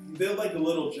find. He did like a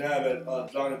little jab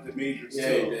at Jonathan Majors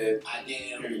Yeah, too. he did. I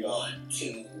didn't want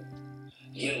to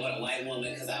get with a white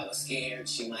woman because I was scared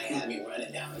she might have me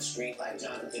running down the street like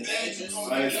Jonathan Majors.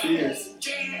 Minus fears.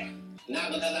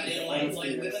 Not because I didn't like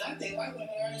white women. I think white women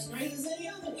are as great as any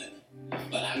other women.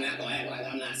 But I'm not going to act like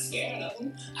I'm not scared of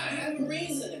them. I have a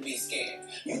reason to be scared.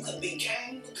 You could be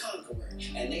Kang the Conqueror,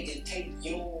 and they could take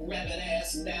your rabbit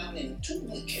ass down in 2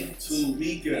 weekends. 2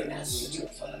 weekends. And that's the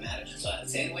truth of the matter. So I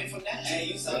stayed away from that. Hey,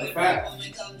 you saw That's that a fact. white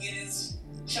woman come get his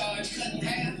charge cut in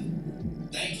half?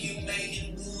 Thank you,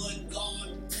 Megan Good.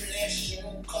 God bless you.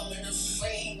 Coming to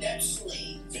save that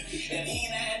slave. If he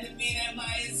had to be there by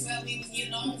himself, he was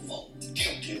getting awful.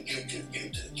 Guilty.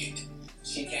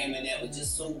 She came in there was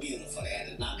just so beautiful. They had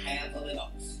to knock half of it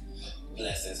off.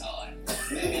 Bless his heart.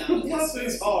 Maybe I'm Bless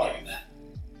his heart. That.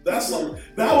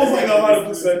 That was like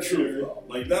 100% true.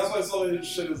 Like that's why some of this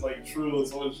shit is like true and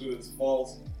some of this shit is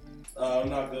false. I'm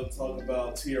not gonna talk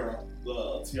about Tiara.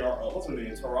 What's her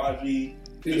name? Taraji.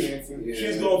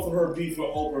 She's going through her beef with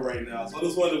Oprah right now, so I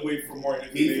just wanted to wait for more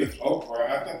Beef information. with Oprah.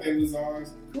 I thought they was on.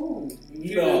 Cool.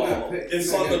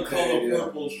 It's on the Color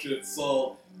Purple shit.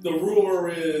 So the rumor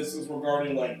is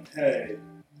regarding like pay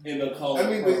in the Color. I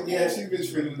mean, Purple. but yeah, she's been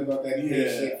tweeting about that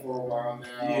shit for a while now.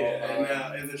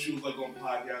 Yeah, and then she was like on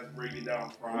podcasts breaking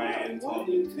down crying and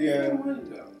talking. Yeah.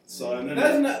 So and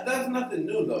then That's nothing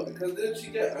new though, because didn't she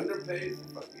get underpaid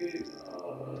for fucking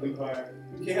Empire.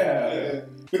 Yeah.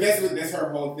 But that's her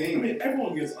whole I thing. mean,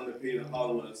 everyone gets underpaid in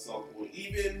Hollywood at some point.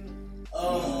 Even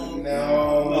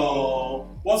no.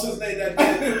 What's his name? That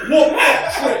did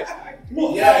Patrick.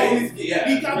 He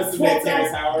got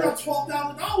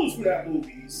 $12,000 for that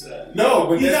movie. He said. No,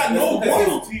 but he got no that's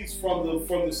royalties from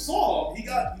the song. He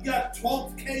got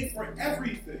 $12K for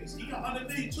everything. So he got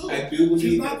underpaid too. I do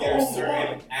She's believe not that there the are only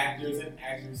certain one. actors and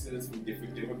actresses from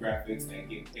different demographics that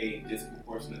get paid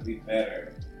disproportionately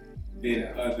better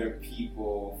than other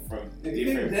people from You think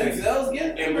different places. Denzel's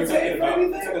getting And we're underpaid for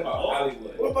talking anything? about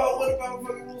Hollywood. What about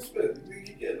fucking Will Smith? You think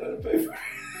he getting underpaid for?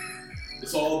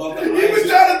 It's all about the He was eyes.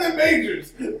 Jonathan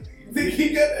Majors. You think he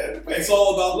got underpaid? It's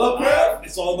all about Lovecraft.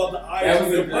 It's all about the eyes. That of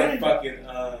was the a good brain. fucking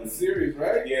Series,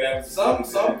 right? yeah, that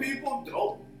was Some people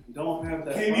don't have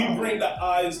that. Can you problem. bring the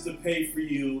eyes to pay for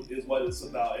you is what it's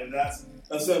about, and that's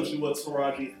essentially what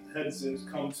Taraji Henson's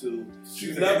come to.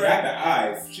 She's never had the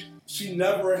eyes. She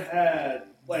never had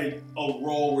like a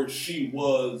role where she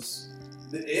was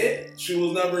It? She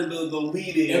was never the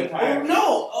leading. Empire.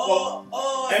 Empire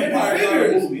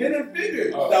Hidden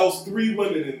Figures. Oh. That was 3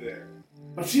 women in there.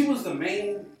 But she was the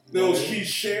main. No, she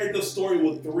shared the story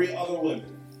with 3 other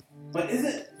women. But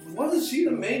wasn't she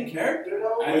the main character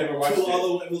though? I never watched 2 it.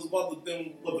 other. It was about the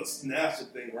thing with the snatcher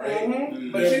thing, right?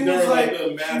 Mhm. But They- she they was were like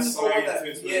the mad she was the one that-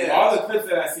 scientist. yeah. All the clips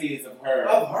that I see is of her.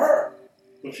 Of her.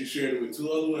 But she shared it with 2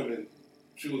 other women.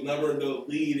 She was never the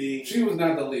leading. She was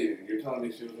not the leader. You're telling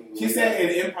me she was. She said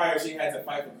in Empire she had to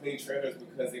fight for clean trailers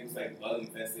because it was like bug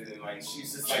infested and like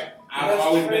she's just like I've That's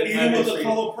always true. been Even with the underrated.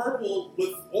 Color Purple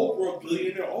with Oprah,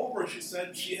 billionaire Oprah, she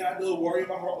said she had to worry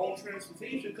about her own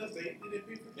transportation because they didn't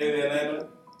pay for In Atlanta,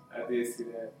 I did see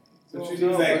that. So Well, she no,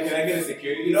 was like, but "Can I get a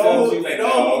security?" You detail? know, She was like,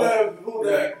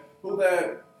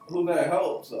 who "No." that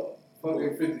helps though?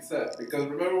 Fucking 50 Cent. Because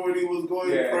remember when he was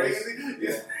going Yeah. crazy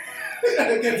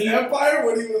against Empire?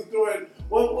 When he was doing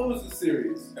what was the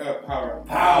series? Power.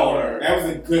 Power. That was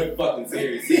a good fucking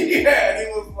series. Yeah, and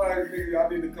he was like, "Nigga, y'all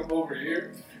need to come over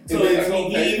here." So So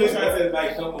then he was trying to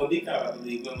like help Monique out of the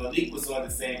league, but Monique was on the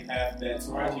same path that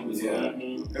Taraji was Yeah.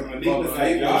 on. Because Monique was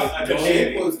like, y'all Monique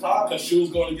understand. was talking, because she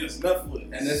was going against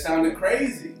Netflix. and it sounded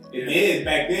crazy It did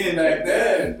back then. back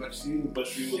then, but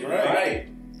she was right.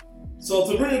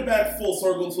 So to bring it back full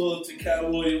circle to Cat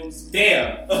Williams,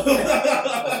 Damn.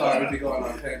 Sorry to go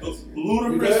on tangents.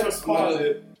 Ludacris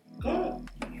responded.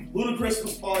 Ludacris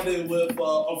responded with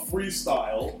a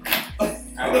freestyle.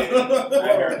 I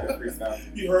heard the freestyle.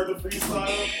 You heard the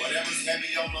freestyle? Whatever's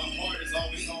heavy on my heart is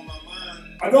always on my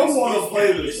mind. I don't want to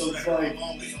play this, so it's like, I'm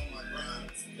always on my grind.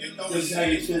 this is how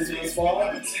you choose to respond?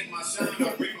 Let me take my shine,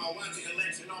 I bring my wine to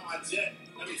collection on my jet.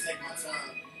 Let me take my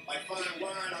time. Like fine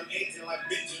wine, I'm aging like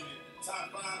Benjamin.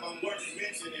 Top 5, I'm worth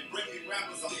mentioning. Bring me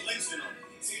rappers, I'm lynching them.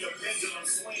 See the pendulum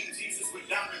swing, Jesus with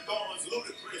diamond thorns.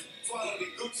 Ludacris, swallowed the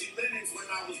Gucci linens when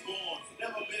I was born.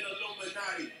 Never been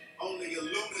Illuminati, only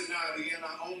Illuminati. And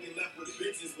I only left with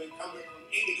bitches when coming from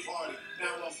any party.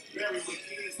 Now I'm married with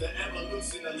kids, the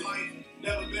evolution of life.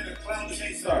 Never been a clown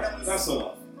chaser. Sorry, that's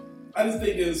enough. I just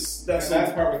think That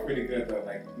last part was pretty good though.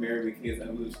 Like Married with Kids,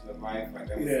 Evolution of Life. Like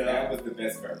that was the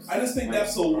best verse. I just think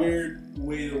that's a weird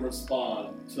way to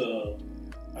respond to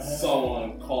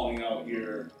someone calling out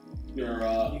your your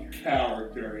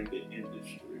character in the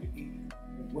industry.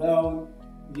 Well,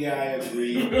 yeah, I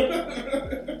agree.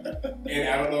 And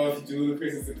I don't know if Ludacris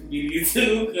is a comedian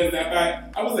too, because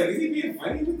I was like, is he being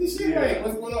funny with this shit? Yeah. Like,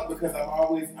 what's going on? Because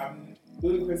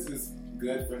Ludacris is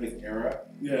good for his era.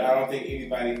 But I Yeah. don't think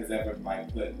anybody has ever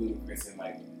like put Ludacris in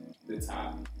like the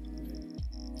top.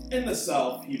 In the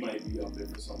South, he might be up there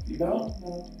for some people.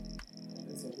 No.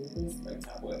 It's a Ludacris like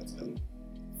top what?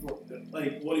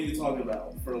 Like, what are you talking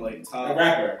about? For like A top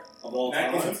rapper, of all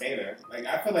not time? entertainer. Like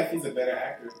I feel like he's a better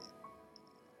actor.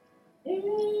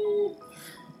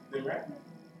 The rapper.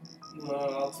 No,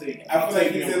 I'll take. I feel like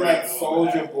him he's in like rapping over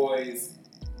Soldier that. Boys.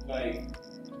 Like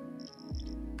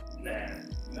Nah,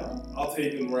 no. I'll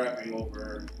take him rapping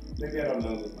over. Maybe I don't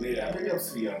know. Maybe I'm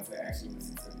too young to actually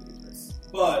listen to Ludacris.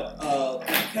 But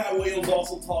Cat Williams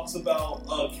also talks about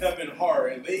Kevin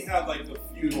Hart, and they had like a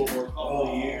feud over a couple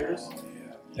of years.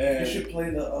 You And should play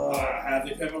the I have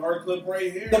the Kevin Hart clip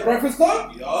right here. The Breakfast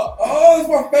Club. Yup. Oh, it's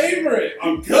my favorite.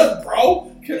 I'm good,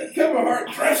 bro. Kevin Hart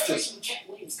dressed That's us. where Cat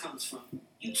Williams comes from.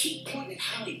 You keep pointing at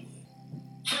Hollywood.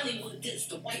 Hollywood this,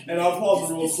 the white. And I'll pause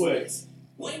it real this, quick. this.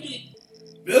 When do you,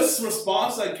 This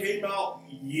response that came out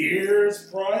years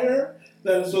prior,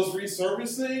 that is just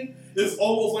resurfacing, is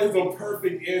almost like the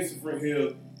perfect answer for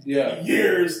him. Yeah.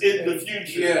 Years in the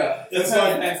future. Yeah. It's That's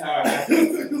how it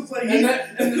happens. it's like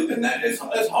And that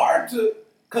it's hard to,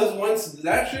 because once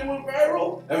that shit went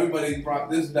viral, everybody brought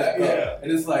this back Yeah. up.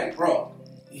 And it's like, bro,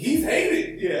 he's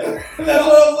hated. yeah. That's what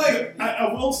I was like.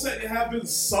 I will say there have been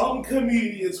some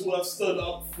comedians who have stood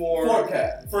up for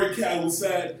Forecast. Cat, who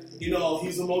said, you know,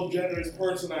 he's the most generous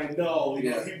person I know. You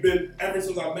know, Yeah. he's been, ever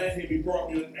since I met him, he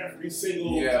brought me on every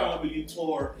single Yeah. comedy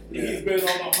tour. Yeah. He's been on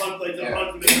the hunt like Yeah.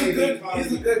 150 comedy.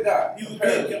 He's a good guy. He's a good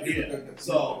Apparently, guy, he's a yeah. good guy.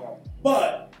 So,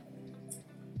 but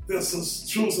this is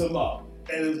chews him up.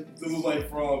 And this is like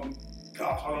from,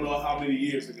 gosh, I don't know how many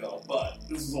years ago, but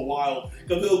this is a while.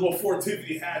 Because it was before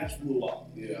Tiffany Haddish blew up.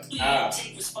 Yeah. you Ah,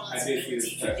 take I responsibility did see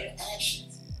this for clip. your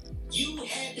actions? You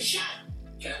had the shot.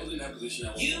 Cat was in that position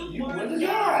at one You point. You were were the the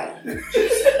guy. guy.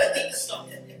 You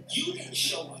started. You didn't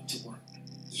show up to work.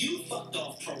 You fucked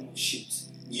off promo shoots.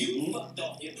 You fucked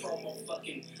off your promo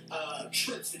fucking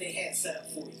trips that they had set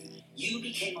up for you. You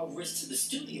became a risk to the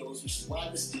studios, which is why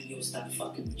the studios stopped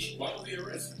fucking with you. Why was he a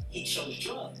risk? He chose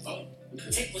drugs. Oh.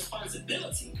 Take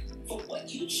responsibility for what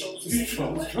you chose. You Say,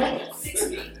 chose "What? I drugs." got 6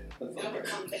 feet. Never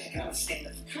come back and stand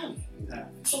up for comedy. Yeah.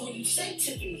 So when you say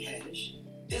Tiffany Haddish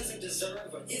doesn't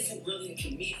deserve or isn't really a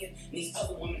comedian, and these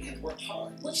other women have worked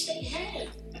hard, which they have.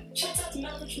 Shout out to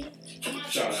Melody Camacho.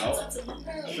 Shout out. Shout out to Lou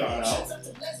Pearl. Shout out. Shout out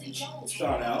to Leslie Jones.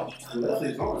 Shout out.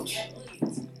 Leslie Jones. Cat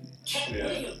Williams. Cat Yeah.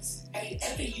 Williams. Have you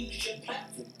ever used your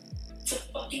platform to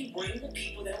fucking bring the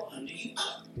people that were under you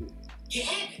up? You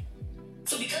haven't.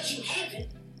 So because you haven't,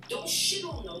 don't shit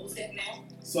on those that now.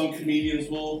 Some comedians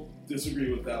will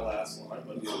disagree with that last line,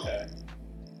 but it's okay.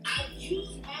 I've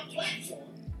used my platform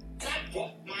and I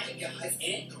brought my guys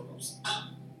and girls up.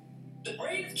 The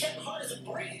brand of Kevin Hart is a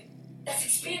brand that's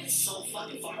expanded so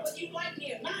fucking far, whether you like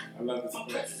me or not. I love this My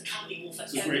clip. presence in comedy will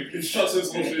It's forever. great. It shuts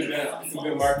his whole shit down. It's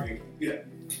good marketing. Yeah,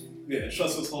 it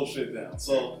shuts this whole shit down.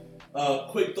 So,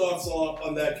 quick thoughts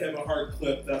on that Kevin Hart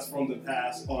clip that's from the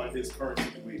past on his current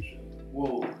situation.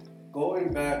 Well,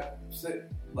 going back,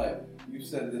 like you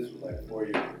said, this was like 4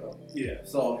 years ago. Yeah.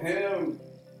 So him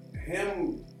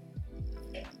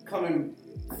coming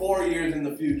 4 years in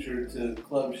the future to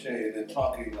Club Shade and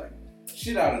talking like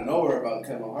shit out of nowhere about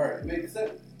Kevin Hart, it makes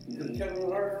sense because Kevin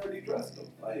Hart already dressed him.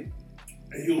 Like,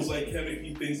 And he was like,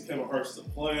 he thinks Kevin Hart's the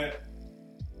plant.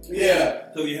 yeah,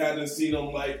 Because he hadn't seen him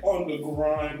like on the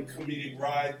grind, comedic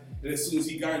ride. And as soon as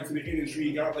he got into the industry,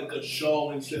 he got like a show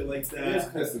and shit like It's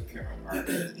that. because of Kevin Hart.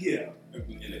 Yeah.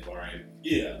 In the grind.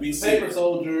 Yeah. We see. Paper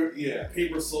Soldier. Yeah,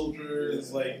 Paper Soldier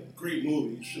is like great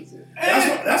movie. You should see it.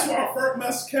 That's why I first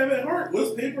met Kevin Hart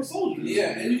was Paper Soldier.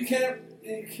 Yeah, and you can't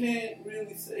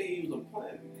really say he was a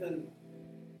plant because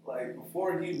like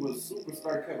before he was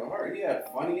superstar Kevin Hart, he had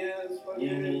funny ass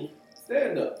fucking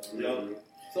stand up. Yup.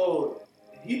 So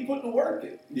he put the work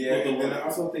in. Yeah, Well, the and then one- I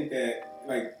also think that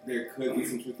like there could be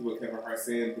some truth to what Kevin Hart's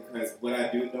saying because what I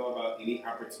do know about any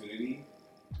opportunity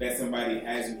that somebody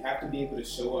has, you have to be able to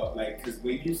show up. Like, because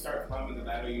when you start climbing the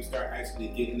ladder, you start actually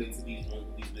getting into these rooms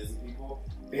with these business people.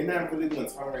 They're not really going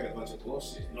to tolerate a bunch of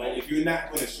bullshit. No. Like, if you're not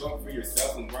going to show up for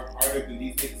yourself and work harder than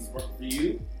these niggas is working for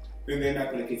you, then they're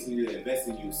not going to continue to invest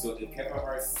in you. So if Kevin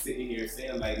Hart's sitting here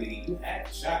saying like, "Nigga, you had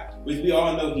the shot," which we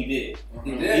all know he did.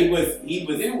 He He did. was He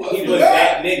was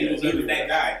that the nigga. He was that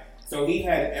guy. So he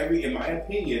had in my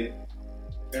opinion,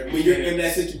 when you're in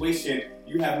that situation,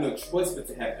 you have no choice but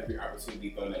to have every opportunity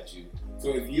thrown at you.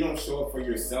 So if you don't show up for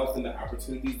yourself and the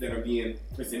opportunities that are being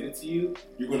presented to you,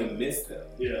 you're gonna miss them.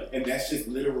 Yeah. And that's just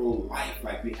literal life.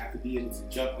 Like, we have to be able to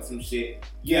jump on some shit.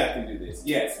 Yeah, I can do this.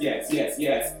 Yes, yes, yes,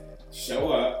 yes.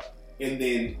 Show up, and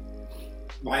then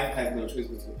life has no choice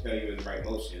but to propel you in the right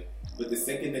motion. But the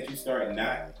second that you start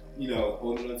not,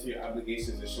 holding on to your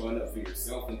obligations and showing up for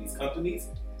yourself in these companies,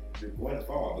 you're going to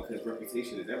fall, because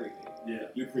reputation is everything. Yeah.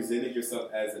 You presented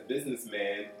yourself as a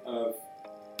businessman of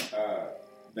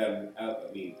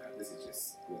this is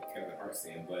just what Kevin Hart's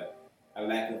saying, but a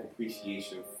lack of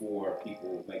appreciation for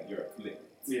people, like your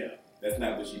commitments. Yeah. That's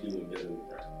not what you do in building the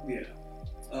brand. Yeah.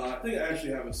 I think I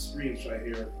actually have a screenshot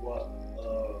here of what.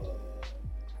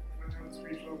 I have a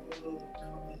screenshot of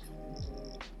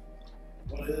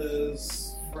what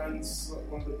his friends,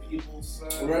 one of the people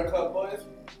said. Red Cup Boys?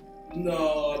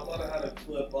 No, I thought I had a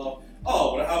clip of.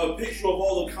 Oh, but I have a picture of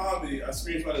all the comedy. I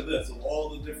screenshotted this of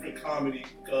all the different comedy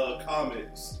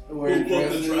comics who put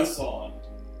the dress on,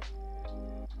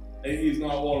 and he's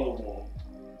not one of them.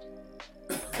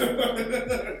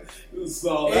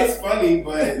 So It's funny,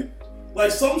 but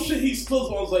like some shit he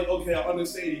still on. Like, okay, I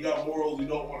understand you got morals you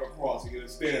don't want to cross. You're gonna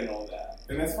stand on that,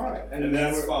 and that's fine. and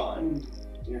that's fine.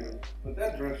 Yeah, but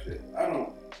that dress shit, I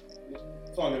don't.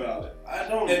 Talk about it. I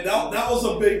don't. And that was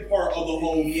a big part of the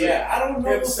whole thing. Yeah, I don't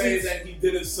know. Him saying that he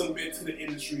didn't submit to the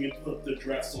industry and put the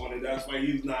dress on, and that's why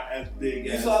he's not as big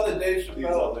You as. saw the Dave these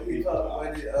Chappelle. other You people. saw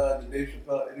the Dave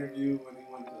Chappelle interview when he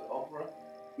went to Oprah.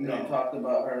 And No. he talked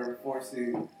about her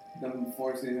forcing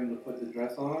him to put the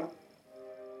dress on.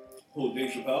 Who,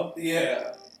 Dave Chappelle?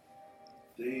 Yeah.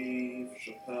 Dave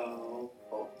Chappelle.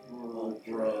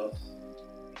 Dress.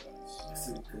 That's a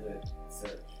good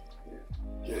search.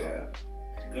 Yeah.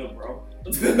 Good, bro.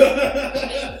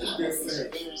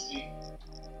 Conspiracy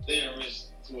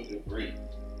theorists to a degree.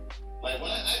 Like,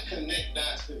 when I connect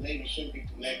dots that maybe shouldn't be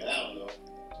connected, I don't know.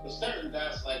 But certain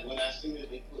dots, like when I see that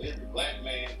they put every black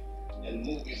man in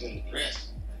movies in the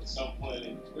dress at some point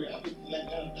in the career, I'll be connecting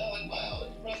down. I'm like, wow,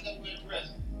 this brother got wear a dress.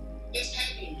 It's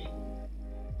happening to me.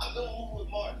 I'm doing a movie with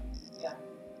Martin. Yeah.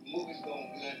 The movie's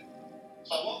going good.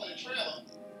 So I walk in the trailer.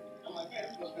 I'm like, man,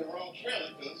 this must be the wrong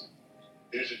trailer, because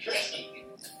there's a dress in me.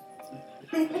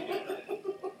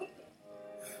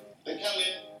 They come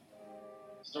in.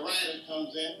 The writer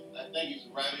comes in. I think he's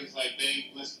the writer. He's like, Dave,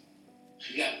 listen,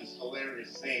 you got this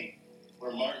hilarious scene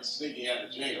where Martin's sneaking out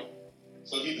of jail.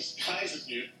 So he disguises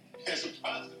you as a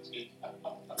prostitute.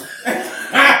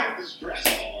 With this dress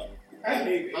on. I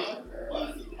hate it. Huh?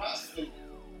 What? The prostitute?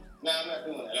 No, I'm not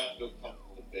doing that. I don't feel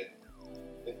comfortable with that.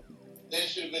 That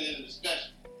should have been in the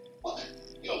discussion. What?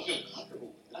 You don't feel comfortable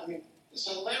with it? I mean, it's a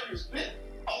hilarious bit.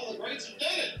 All the greats have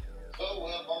done it. So,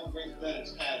 well, all the greats have done it.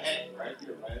 It's kind of hacky right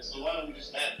here, right? So why don't we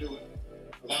just not do it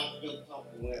without feeling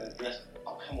comfortable wearing a dress?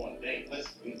 Oh, come on, Dave.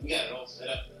 Listen, we got it all set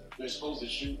up. We're supposed to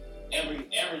shoot. Every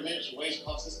minute your waist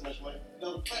costs this much money.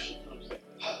 No pressure comes in.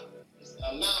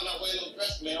 I'm not wearing no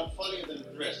dress, man. I'm funnier than the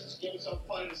dress. Just give me something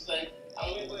funny to say. I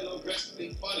don't even wear no dress to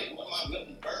be funny. What am I,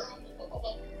 Milton Berle?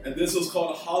 And this was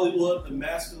called Hollywood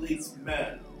Emasculates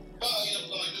Men. Oh,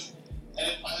 like this. And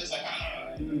then finally it's like,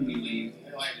 he leaves. And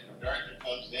then like the director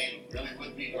comes in, it really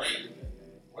would be great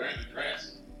wearing the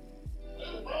dress.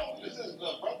 Well, bro, this is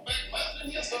Brokeback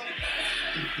Mountain or something.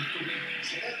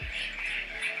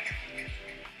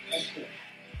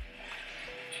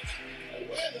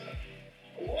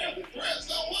 Wear the dress.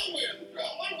 I want to wear the dress. I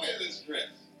want to wear this dress.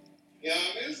 You know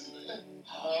what I mean?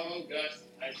 Oh gosh,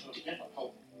 it's so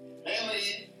difficult.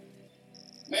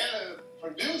 Man, the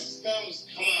producer comes,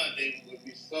 come on, David, would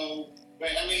be so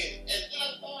great. I mean, and then I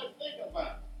started thinking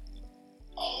about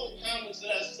all the comments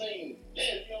that I've seen.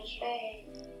 Yeah, strong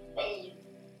brothers.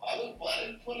 Why did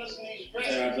they put us in these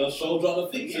dresses? And I just showed y'all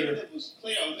the The picture. minute it was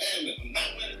clear, I'm adamant. I'm not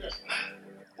wearing the dress. I'm not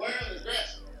wearing the dress.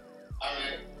 All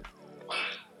right,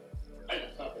 fine. I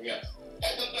got something else.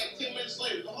 And then like 10 minutes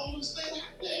later, the homeless thing.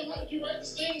 Damn, how did you write the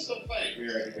scene so fast? We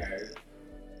already got it.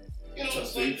 You know what I'm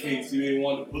Just in saying? case you didn't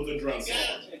want to put the You dress on.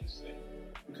 gotta take a stand.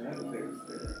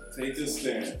 Take a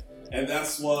stand. And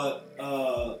that's what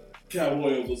Cat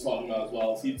Williams was talking about as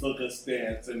well. He took a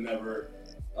stance and never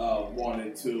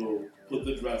wanted to put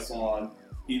the dress on.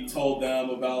 He told them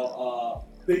about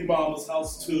Big Mama's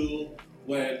House 2,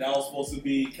 when that was supposed to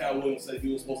be, Cat Williams said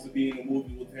he was supposed to be in a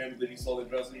movie with him, then he saw the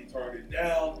dress and he turned it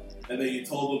down. And then he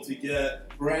told him to get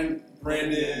Brandon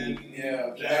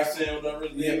Jackson, whatever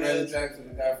his name Brandon is. Jackson,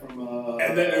 the guy from.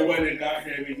 And then they went and got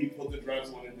him and he put the dress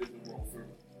on and did the role for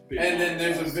Big And then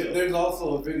Mama's House 2. there's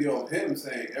also a video of him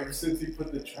saying, ever since he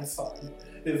put the dress on,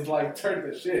 his life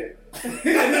turned to shit. And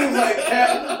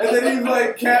then he's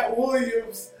like, Cat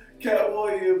Williams Cat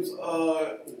Williams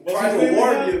What's tried his to name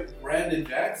warn again? you. Brandon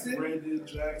Jackson? Brandon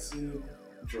Jackson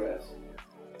Dress.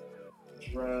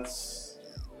 dress.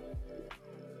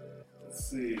 Let's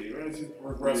see. When did you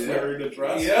regress wearing the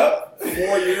dress? Yep. 4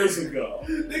 years ago.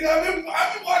 Nigga, I've been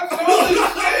watching all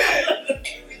this shit.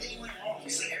 Everything went wrong. You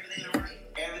see, everything went right.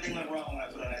 Everything went wrong when I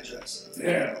put on that dress.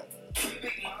 Damn.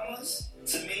 Big Mamas,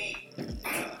 to me, I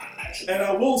actually. And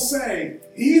I will say,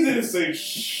 he didn't say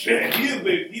shit. He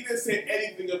didn't say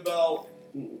anything about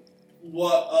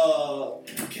what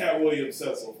Cat Williams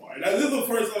said so far. Now, this is the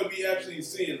first time we actually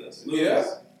seeing this. Yeah.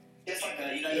 It's like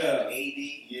you have AD,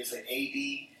 you say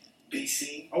AD,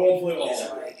 BC. I won't play It's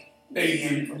all. like AD,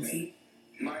 BM for me.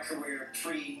 My career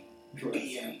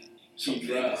pre-BM. So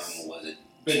Dress. was it?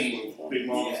 Big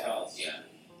Mama's Yeah. house. Yeah.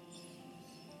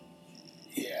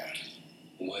 Yeah.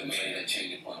 What made that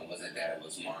changing point? Was it that it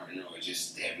was Martin, or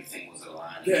just everything was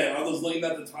aligned? Yeah, I was looking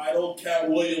at the title. Cat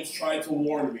Williams tried to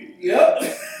warn me. Yep.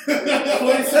 That's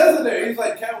what he says in there. He's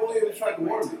like, Cat Williams tried to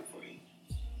warn me.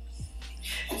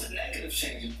 It was a negative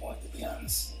changing point, to be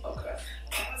honest. Okay.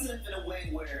 Positive in a way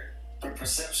where the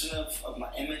perception of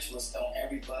my image was on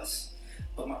every bus,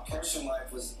 but my personal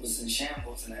life was in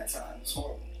shambles in that time. It was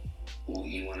horrible. Well,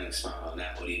 you want to expound on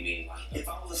that? What do you mean? If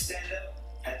I was a stand-up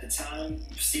at the time,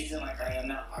 seasoned like I am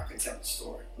now, I could tell the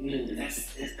story. That's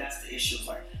the issue. It's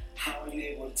like, how are you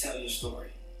able to tell your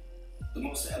story? The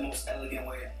most elegant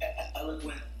way,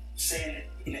 eloquent, saying it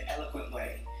in an eloquent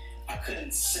way. I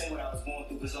couldn't say what I was going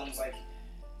through because it was almost like,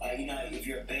 you know, if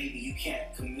you're a baby, you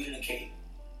can't communicate.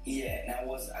 Yeah, and I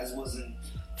wasn't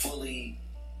fully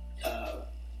a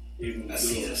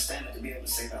seasoned stand-up to be able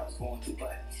to say what I was going through.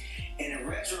 But in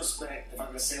retrospect, if I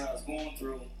could say what I was going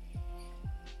through,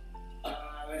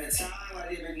 at the time I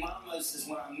did Big Mamas is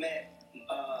when I met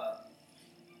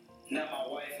not my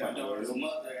wife, my daughter's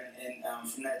mother, and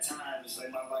from that time, it's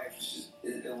like my life was just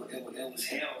it was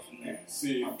hell from there.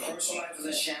 See, My personal life was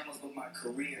in shambles, but my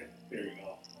career, there you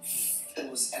go. it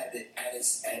was at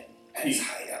its height,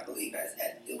 I believe.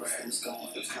 It was going.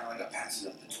 It was kind of like a passing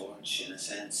of the torch in a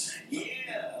sense.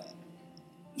 Yeah,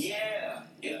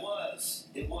 it was.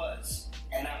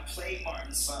 And I played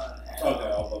Martin's son. And Okay,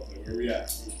 I'll love it. Where we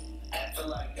at? I feel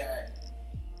like that.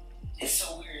 It's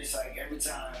so weird. It's like every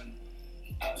time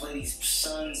I play these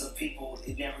sons of people,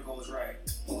 it never goes right.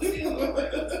 It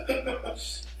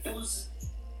was,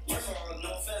 first of all,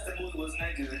 no offense, that movie wasn't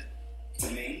that good to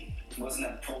me. It wasn't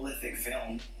a prolific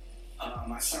film.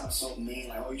 I sound so mean,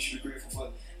 like, oh, you should be grateful for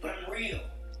it. But I'm real.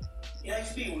 You know, I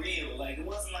should be real. Like, it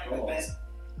wasn't like the best.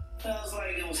 It was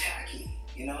like, it was hacky.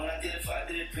 You know, and I did it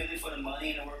purely for the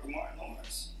money and the work with Martin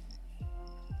Lawrence.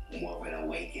 More of an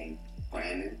awakened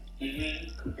Brandon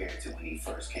compared to when he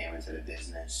first came into the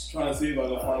business. Trying to see if I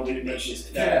can finally make this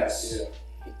Yes. Yeah.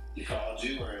 He called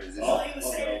you, or is it? All he was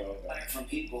okay, saying, okay. like from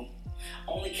people,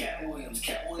 only Cat Williams.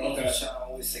 Cat Williams was trying to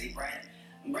always say, Brandon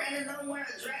don't wear a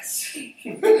dress.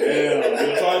 Damn,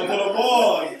 you're trying to put them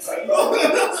on. He was really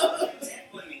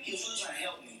trying to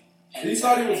help me. And He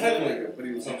thought he was headlinger, but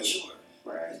he was I'm something. sure.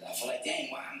 Right. I feel like, dang,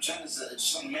 why I'm trying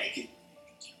to make it.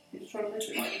 He was trying to make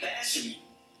Why it. you bashing me?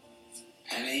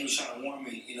 And then he was trying to warn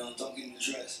me, you know, don't get in the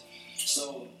dress.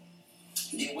 So,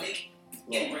 the wake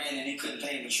and Brandon, he couldn't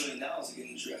pay him $1 trillion to get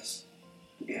in the dress.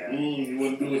 Yeah. You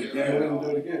wouldn't do it He again. wouldn't do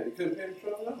it again. He couldn't pay him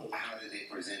 $12. How did they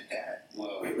present that?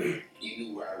 Well, you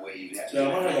knew right away you had to.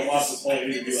 Yeah, I had to watch this whole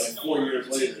interview like 4 years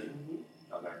later.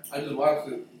 Okay. I just watched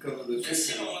it because of this This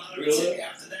picture. scene on Really?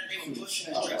 After that, they were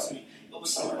pushing and dressing me. There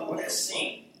was something about that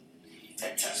scene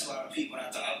that touched a lot of people, and I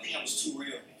think I was too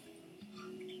real.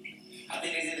 I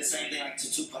think they did the same thing like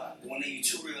to Tupac. When they were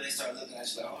too real, they started looking at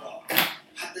you like, hold on,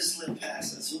 how'd this slip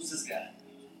past us? Who's this guy?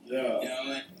 Yeah. You know what I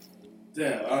mean?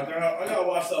 Damn, I gotta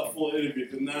watch that full interview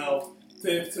because now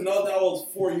to know that was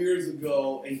 4 years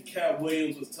ago and Cat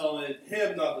Williams was telling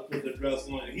him not to put the dress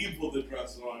on and he put the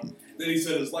dress on. Then he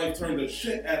said his life turned to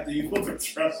shit after he put the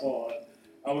dress on.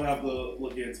 I'm gonna have to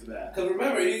look into that. Because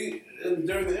remember,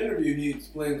 during the interview, he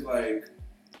explains like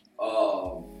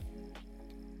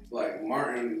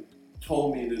Martin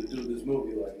told me to do this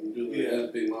movie, like do it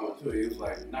as Big Mama too. He was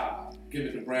like, nah, give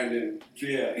it to Brandon.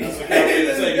 Yeah, that's what Cat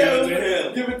Williams said. Give it to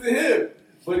him. Give it to him.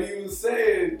 But he was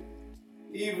saying,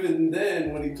 even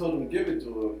then, when he told him to give it to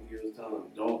him, he was telling him,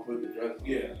 don't put the dress on.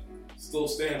 Yeah, still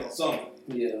stand on something.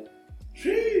 Yeah.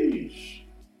 Sheesh.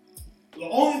 The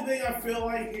only thing I feel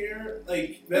like here,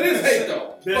 like It is hate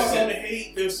though. There's Fuck some it.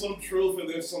 hate, there's some truth, and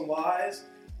there's some lies.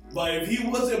 But if he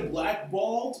wasn't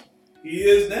blackballed, he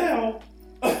is now.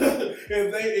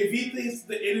 If he thinks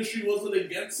the industry wasn't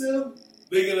against him,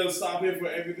 they're gonna stop him for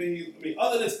everything.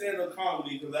 Other than stand-up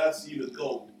comedy, because that's you to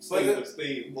go state to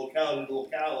state, locality to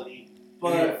locality.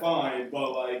 But you're fine.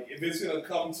 But like, if if it's gonna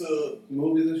come to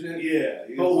movies and shit.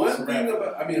 yeah. But one thing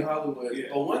about Hollywood. Yeah.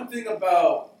 But one thing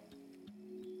about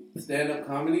stand-up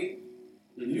comedy,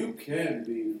 you can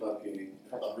be fucking.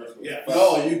 Yeah.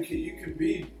 No, you can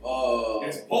be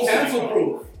It's supposed to be cancel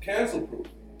proof. Cancel proof.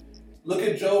 Look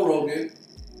at Joe Rogan.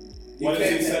 Why does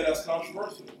he say that's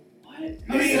controversial? What?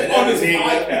 I mean, on his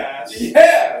podcast.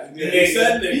 Yeah. He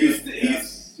said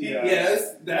nigga.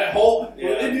 Yes, that whole when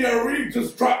India Reed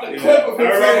just dropped a Yeah. clip of him I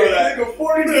remember saying that. nigga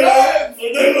 40 times,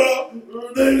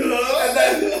 Nigga.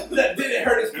 and that didn't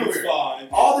hurt his It's career. fine.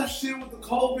 All the shit with the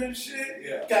COVID shit,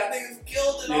 Yeah. got niggas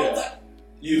killed and all that.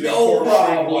 Using No for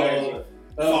problem.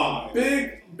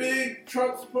 Fine. Big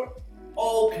truck support.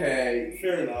 Okay,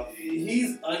 Fair enough.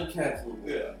 he's uncancelable.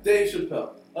 Yeah. Dave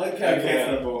Chappelle,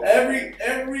 uncancelable.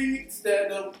 Every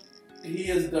stand-up he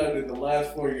has done in the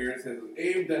last 4 years has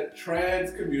aimed at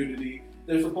trans community.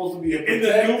 They're supposed to be a In the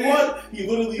protected. new one, he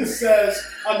literally says,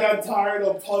 "I got tired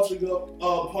of punching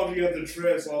at the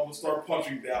trans, so I'm gonna start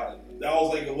punching down." That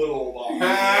was like a little.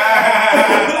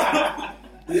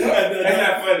 That's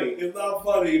not funny. It's not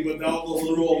funny, but that was a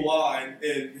literal line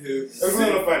in his. It was a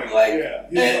little funny. Like,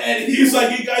 Yeah, he's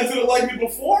like, "You guys didn't like me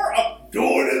before. I'm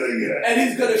doing it again." and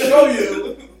he's gonna show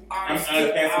you. I'm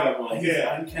uncancelable. He's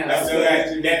Yeah. That's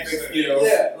uncancelable. that skill.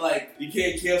 Yeah, like You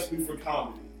can't cancel me for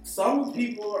comedy. some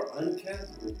people are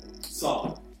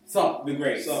uncancelable. Some. The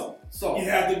great. Some. You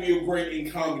have to be a great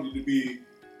in comedy to be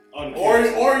Or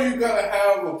uncancelable. you gotta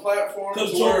have a platform.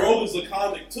 Because to Joe where- Rogan's a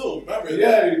comic too. Remember?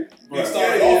 Yeah, He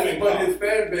started off in but comedy. his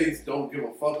fan base don't give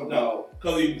a fuck about.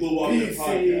 Because he blew up his PC.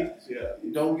 podcast.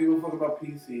 Yeah. Don't give a fuck about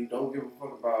PC. Don't give a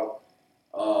fuck about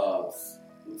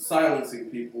silencing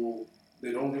people.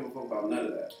 They don't give a fuck about none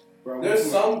of that. Bro, There's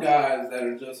some guys that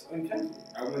are just uncancelable.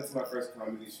 I went to my first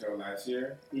comedy show last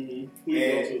year. Mm-hmm. Who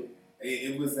you go to?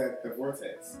 It was at the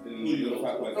Vortex. In Who you Little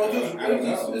go to? Park. No, I don't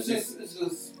know. it's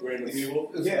just Random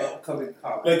people. it's Yeah. upcoming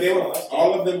comedy. But they were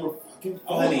all of them were fucking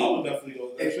I funny. would definitely go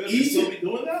to that And shit. each- You still be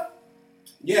doing that?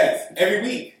 Yes, every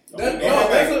week. That- They no, have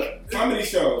that's like comedy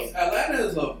shows. Atlanta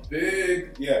is a big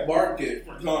Yeah. market.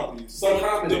 For comedy. Some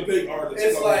comedy. of the big artists.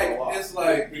 It's come like- out a lot. it's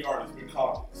like- big artists, big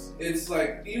comics. It's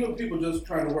like even people just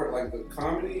trying to work like the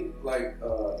comedy, like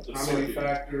The Comedy circuit.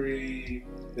 Factory.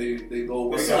 They go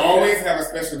work. They always have a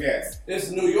special guest.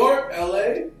 It's New York,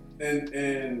 LA, and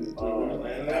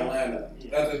Atlanta.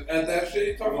 Atlanta. At that shit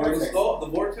you talking about, the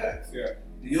Vortex. Yeah.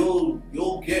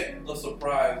 You'll get a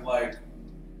surprise like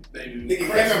maybe Nigga,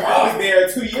 Kevin Hart was there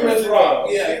 2 years Chris ago. Rock.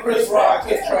 Yeah, Chris Rock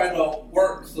is yeah. trying to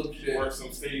work some shit. Work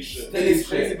some stage shit. And it's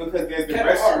crazy because there's the Kevin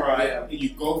restaurant Hart, yeah. and you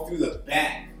go through the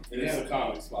back. And it's a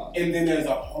comic spot. And then there's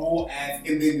a whole ass,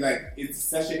 and then like it's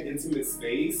such an intimate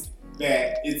space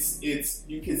that it's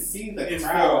you can see the It's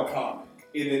crowd for a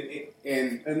comic.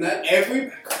 and And that every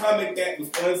comic that was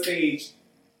on stage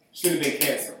should have been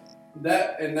canceled. They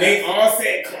that's all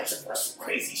said controversial,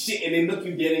 crazy shit, and they look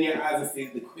you dead in your eyes and say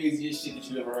the craziest shit that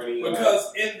you ever heard in your life.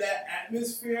 Because in that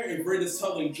atmosphere, if Red is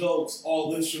telling jokes,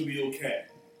 all this should be okay.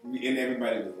 And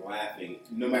everybody was laughing,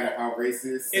 no matter how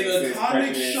racist. In a sexist, comic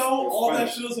prejudiced, show, it was all funny.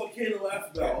 that shit is okay to laugh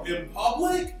about. In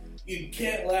public, you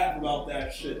can't laugh about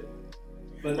that shit.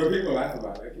 But people laugh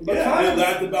about it. But Yeah, comedy- they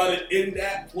laughed about it in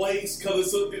that place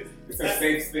because It's a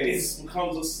safe space. it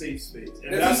becomes a safe space.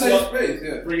 And it's a that's safe what, space.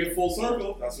 Yeah. bring it full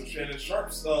circle, that's what Shannon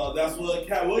Sharp's, that's what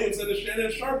Cat Williams said to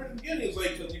Shannon Sharp in the beginning. It's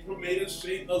like, because you made a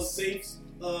safe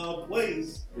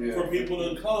place Yeah. for people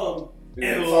to come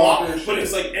and It's lie. all But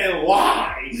it's like, and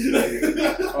lie.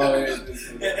 Oh,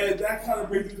 yeah. And that kind of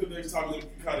brings me to the next time that we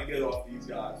can kind of get off these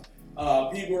guys.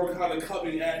 People are kind of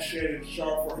coming at Shannon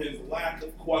Sharp for his lack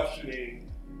of questioning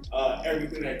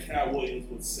everything that Cat Williams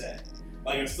would say.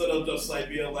 Like, instead of just like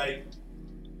being like,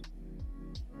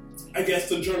 I guess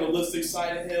the journalistic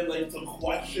side of him, like to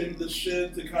question the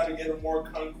shit to kind of get a more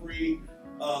concrete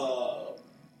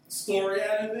story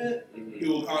out of it, he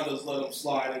will kind of just let him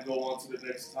slide and go on to the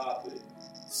next topic.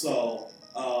 So,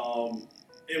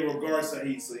 in regards to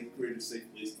he created a safe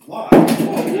place to lie,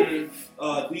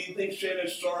 do you think Shannon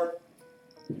Sharp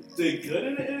did good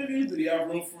in the interview? Did he have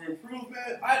room for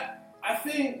improvement? I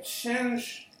think Shannon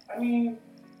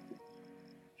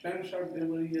Sharp did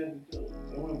what he had to do.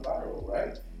 It went viral,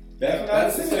 right? That's what I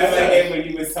was That's- saying. That's like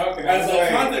when you was talking. I As was a like,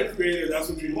 content creator, that's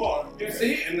what you want. You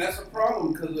see, and that's a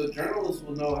problem because the journalist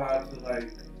will know how to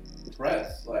like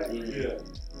press, like. Yeah.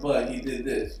 But he did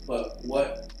this. But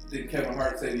what did Kevin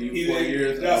Hart say to you He 4 didn't-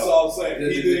 years ago? That's all I'm saying.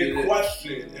 He Did- didn't did-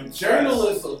 question and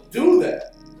Journalists will do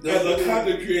that. As a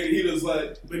content creator, he was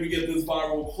like, let me get this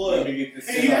viral clip. let me get this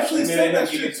And he shit out. actually And then said let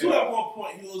that me shit get too it out. at one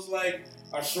point. He was like,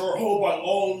 I sure hope I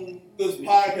own this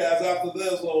podcast after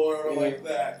this or whatever like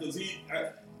that. Because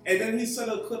And then he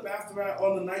sent a clip after that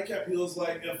on the nightcap. He was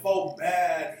like, it felt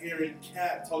bad hearing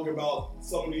Cat talk about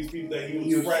some of these people that he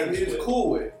was friends with. He was cool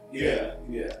with. Yeah.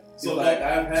 So like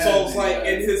I've had. So it's like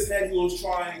in his head, he was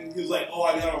like, oh,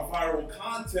 I got a viral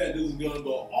content. This is gonna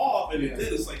go off, and it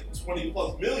did. It's like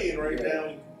 20+ million right now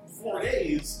in 4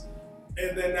 days.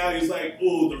 And then now he's like,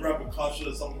 oh, the repercussion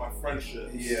of some of my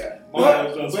friendships. Yeah.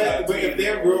 But if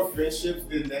they're real friendships,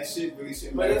 then that shit really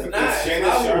shouldn't matter. But it's not.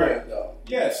 Shannon Sharp, though.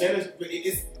 Yeah, Shannon.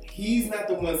 He's not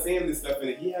the one saying this stuff,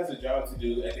 and he has a job to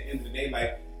do. At the end of the day,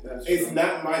 like, it's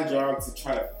not my job to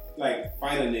try to like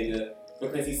fight a nigga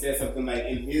because he said something like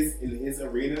in his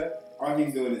arena. All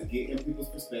he's doing is getting people's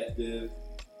perspective,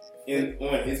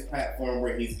 on his platform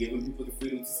where he's giving people the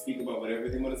freedom to speak about whatever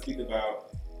they want to speak about.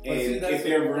 And if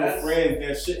they're real friends,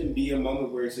 there shouldn't be a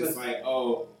moment where it's just like,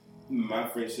 oh, my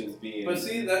friendship's being. But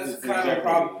see, that's kind of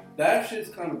problem. That shit's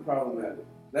kind of problematic.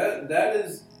 That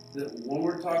is when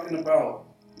we're talking about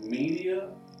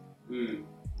media and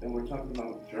we're talking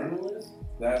about journalists.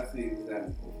 That's the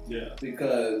example. Yeah.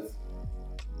 Because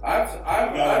I've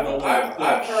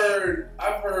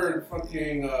heard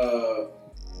fucking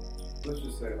let's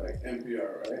just say like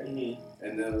NPR, right? Mm-hmm.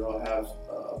 And then they'll have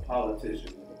a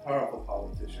politician. Powerful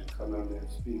politician come out there and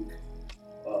speak,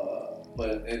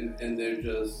 but they're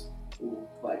just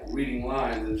like reading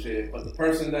lines and shit. But the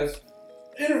person that's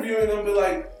interviewing them be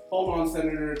like, "Hold on,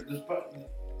 Senator.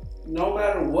 No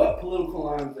matter what political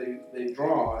lines they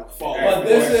draw on, but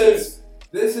this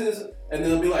is," and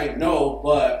they'll be like, "No,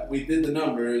 but we did the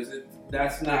numbers.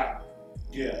 That's not."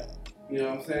 Yeah. You know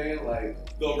what I'm saying?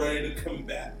 Like, they're ready to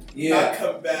combat. Yeah. Not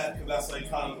combat, because that's like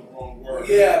kind of the wrong word.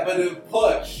 Yeah, but it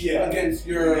push against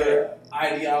your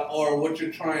idea or what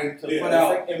you're trying to put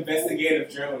out. It's like investigative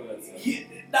journalism.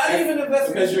 Not even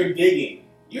investigative. Because you're digging.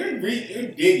 You're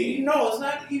digging. No, it's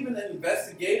not even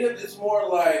investigative. It's more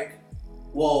like,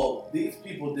 well, these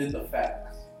people did the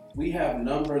facts. We have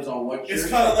numbers on what you're... It's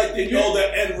kind of like they know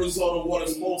the end result of what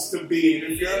it's supposed to be.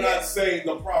 And if you're not saying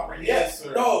the proper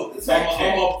answer, no, it's I'm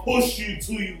going to push you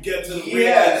till you get to the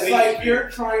realization it's like you're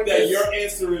trying that your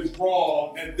answer is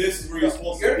wrong and this is where you're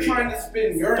supposed to be. You're trying to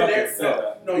spin your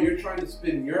narrative. No, you're trying to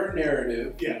spin your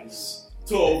narrative. Yes.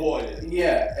 To avoid it.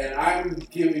 Yeah, and I'm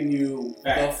giving you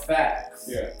the facts.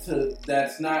 Yeah.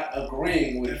 That's not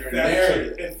agreeing with your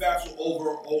narrative. If that's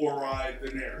what override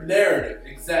the narrative. Narrative,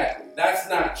 exactly. That's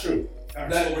not true.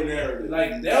 That's over narrative.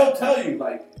 Like, they'll tell you,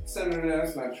 like, Senator,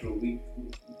 that's not true.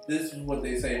 This is what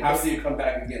they say. How do you come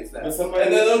back against that? And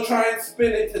then they'll try and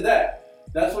spin it to that.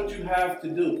 That's what you have to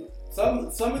do. Some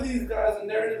of these guys in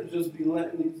narrative just be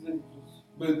letting these niggas.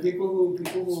 But people who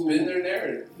spin their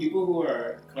narrative, people who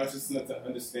are conscious enough to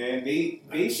understand,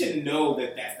 they should know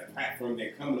that that's the platform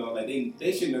they're coming on. Like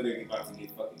they should know they're about to get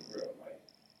fucking grilled. Like,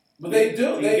 but they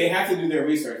do. They have to do their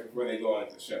research before they go on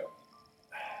the show.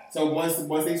 So once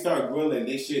they start grilling,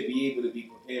 they should be able to be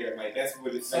prepared. Like that's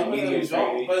where the some of them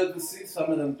don't. But see,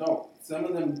 some of them don't. Some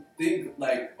of them think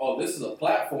like, oh, this is a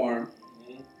platform,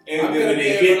 and then when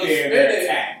they get there, they're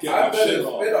attacked. I'm gonna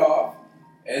spit off.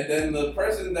 And then the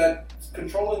person that's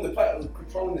controlling the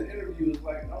interview is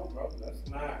like, no, bro, that's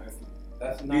not.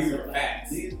 These are facts.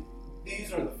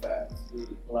 These are the facts.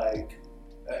 Like,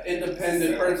 an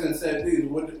independent person said, "Please,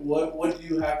 what do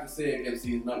you have to say against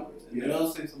these numbers?" And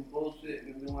they'll say some bullshit,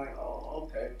 and they're like, "Oh,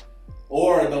 okay."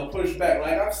 Or they'll push back.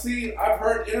 Like I've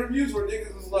heard interviews where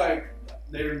niggas is like,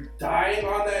 they're dying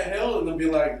on that hill, and they'll be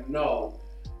like, No,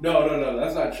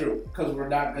 that's not true. Because we're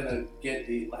not gonna get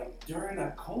like during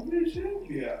that COVID shit.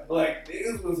 Yeah. Like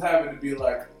niggas was having to be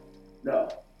like, no,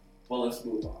 well let's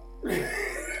move on.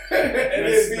 And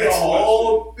it'd be a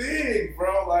whole thing,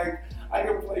 bro. Like I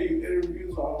can play you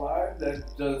interviews online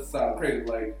that just sound crazy.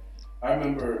 Like I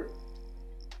remember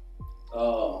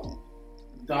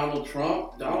Donald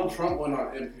Trump went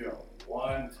on NPR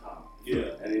one time.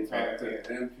 Yeah, and he talked to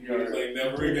NPR. He was like,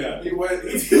 never again. He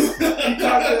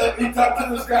talked to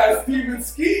this guy, Steven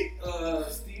Skeet,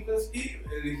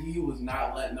 and he was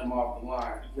not letting them off the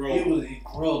line. He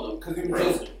grilled them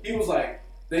because he was like,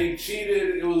 they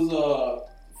cheated. It was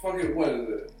fucking what is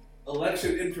it?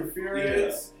 Election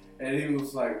interference, and he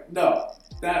was like, no,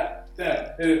 that.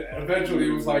 And eventually,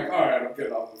 he was like, all right, I'm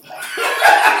getting off the line.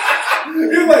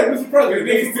 He was like, Mr. President,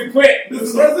 he needs to quit.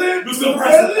 Mr.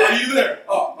 President, are you there?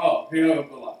 Oh, he hung up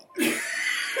the line.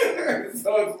 So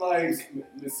it's like,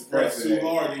 Mr. President.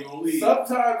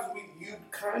 Sometimes you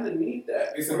kind of need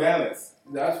that. It's a balance.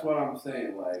 That's what I'm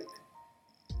saying. Like,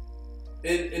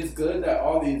 it's good that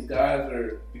all these guys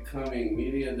are becoming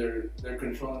media. They're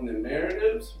controlling their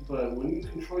narratives, but when you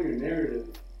control your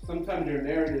narrative sometimes your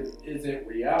narrative isn't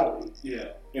reality. Yeah.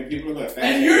 And people are like,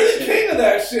 And you're the king of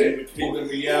that shit. The king of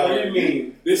What reality. do you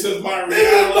mean? This is my reality.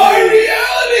 This is my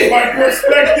reality. My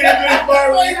perspective is my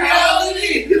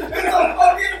reality. It's a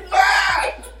fucking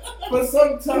fact. But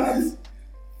sometimes,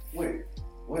 wait,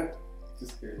 what?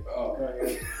 Just kidding. Oh,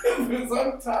 but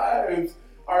sometimes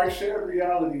our shared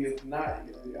reality is not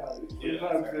your reality.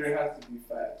 Sometimes there has to be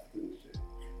facts to the shit.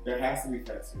 There has to be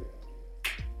facts to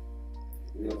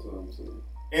reality. That's what I'm saying.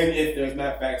 And if there's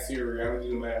not facts to your reality,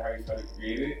 no matter how you try to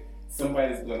create it,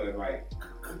 somebody's gonna like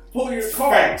Pull your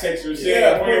card. fact check your shit.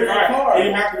 Yeah, pull your card. card. And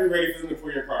you have to be ready for them to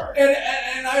pull your card.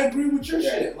 And I agree with your Yeah.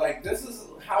 shit. Like, this is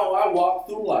how I walk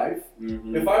through life.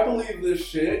 Mm-hmm. If I believe this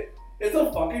shit, it's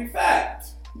a fucking fact.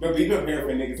 But be prepared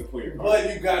for niggas to pull your card.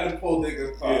 But you gotta pull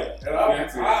niggas' card. Yeah. And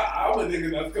That's it. I'm a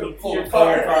nigga that's gonna pull Your a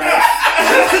card. card.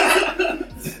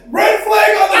 Red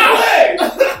flag on the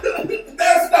flag!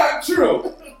 That's not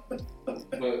true.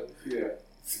 But, yeah.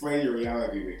 Explain your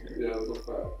reality, nigga. Yeah, that's a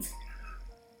fact.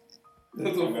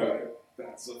 That's a fact.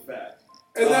 That's a fact.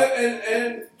 And that,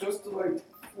 and just to like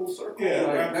full circle, Yeah,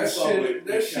 like wrap that this up shit, with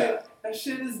that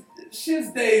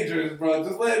shit's dangerous, bro.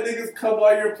 Just let niggas come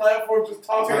on your platform just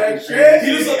talking that Talking shit.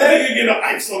 He just let that nigga get an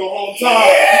ice on the whole time.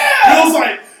 Yeah! He was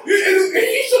like, and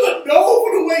he should have known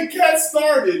from the way Cat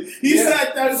started. He Yeah.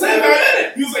 sat down and 7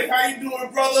 minutes. he was like, how you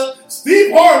doing, brother?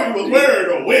 Steve Harvey was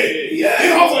wearing a wig. Yeah.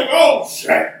 And I was like, oh,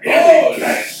 shit. Oh,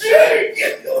 shit.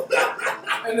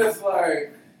 And it's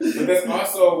like, But that's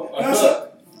also a That's hook.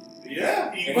 Yeah.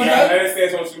 If He you But gotta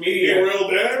understand social he media,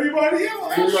 reeled in everybody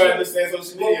else. you gotta understand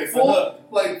social media. It's a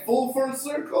hook. full first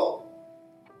circle.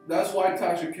 That's why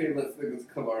Tasha K lets niggas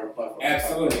come on her platform.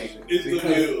 Absolutely. It's the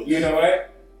Because- view. You know what?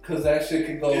 Because that shit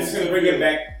can go. It's gonna bring it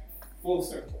back full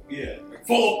circle. Yeah.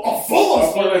 Full of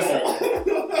circle.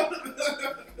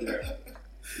 Yeah.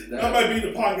 That might be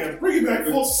the podcast. Bring it back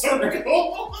full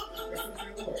circle.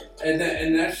 And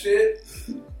that shit,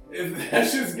 if that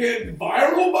shit's getting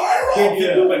viral, Keep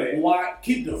Yeah. doing it. why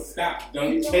keep doing it? Stop.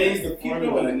 Don't Keep change doing the it. Keep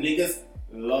formula. doing Niggas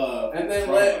love And then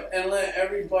drama. let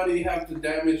everybody have the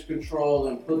damage control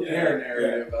and put their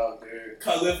narrative out there.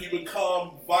 Because if you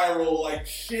become viral like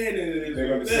Shannon is They're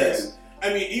gonna with say this,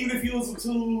 I mean, even if you listen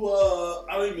to,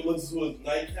 I don't even listen to his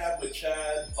Nightcap with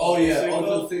Chad. Oh yeah, Cinco.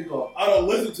 Uncle Cinco. I don't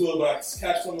listen to it, but I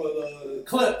catch some of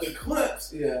the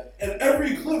clips. Yeah. And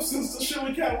every clip since the shit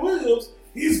with Cat Williams,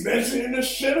 he's mentioning this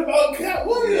shit about Cat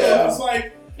Williams. Yeah. It's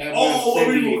like, That oh, was when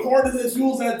we shady. recorded this, you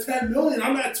was at 10 million.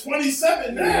 I'm at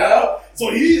 27 now. Yeah. So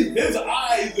his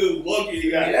eyes is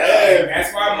looking at Yeah,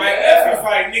 that's why Mike F was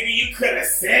like, nigga, you could have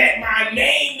said my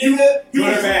name, nigga. He Good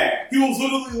was- or bad? He was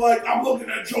literally like, I'm looking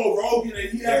at Joe Rogan, and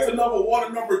he has the number 1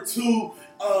 and number 2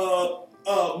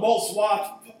 most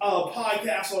watched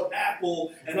podcasts on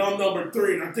Apple, and I'm number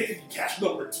 3, and I think he can catch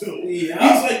number 2. Yeah.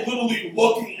 He's like literally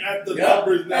looking at the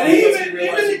numbers now. And because he even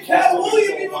realized he Cat posted Williams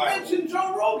it so even viral. mentioned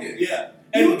Joe Rogan. Yeah.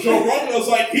 And Joe Rogan was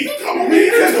like, he can come over He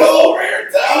here can too. come over here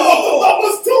too. I love the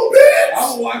numbers too, bitch. I'm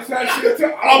gonna watch that shit too. You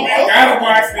gotta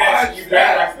watch that. You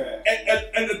gotta watch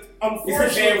that. And It's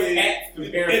unfortunately, a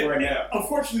prepare for it now.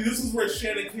 unfortunately, this is where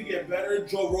Shannon can get better.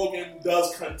 Joe Rogan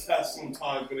does contest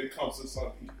sometimes when it comes to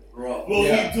some people. Bro, Will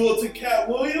yeah. he do it to Cat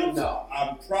Williams? No.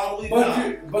 I'm probably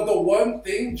not. But the one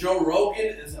thing Joe Rogan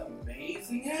is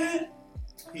amazing at,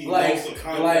 He like- knows the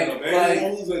content of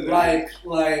anyone who's in there.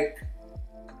 like,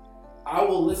 I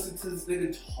will listen to this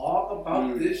nigga talk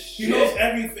about this He shit. knows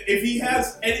everything. If he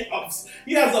has any,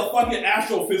 he has a fucking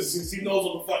astrophysicist. He knows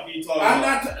what the fuck he's talking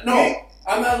about.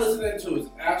 I'm not listening to his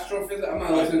astrophysics. I'm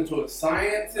not listening to his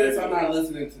scientists. I'm not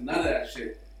listening to none of that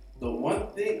shit.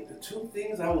 The two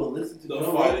things I will listen to. The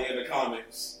Joe fighting in the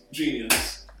comics,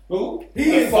 genius. Who? He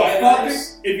The is a fucking.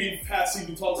 fighters, if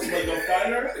he talks like a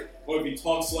fighter, or if he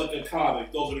talks like a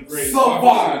comic, those are the greatest. Savant.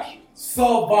 conversations.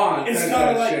 Savant. It's says kind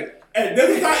of that like, shit. and this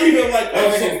is not even like,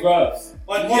 Those are his gloves.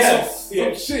 like Yes, yeah.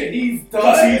 some shit he's Because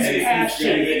done. he's and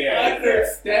passionate. He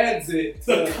understands it.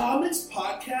 The comics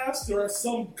podcast, there are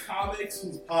some comics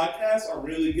whose podcasts are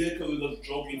really good because they're just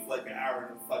joking for like an hour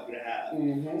and a fucking half.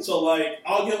 Mm-hmm. So like,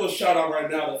 I'll give a shout out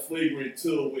right now to Flagrant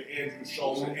 2 with Andrew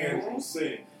Schultz and Mhm. Andrew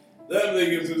Singh. Them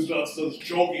niggas is just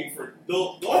joking for,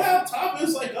 they'll have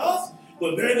topics like us,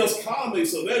 but they're just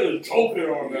comics, so they're just joking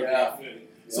on Yeah. everything.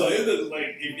 So it is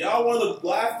like, if y'all want to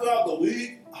laugh throughout the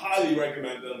week, highly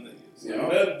recommend them niggas.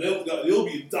 Yeah. You'll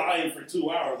be dying for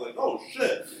 2 hours, like, oh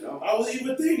shit. You know? I wasn't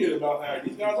even thinking about that.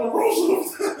 These guys are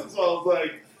roasting them. So I was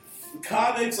like,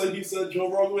 comics, like you said, Joe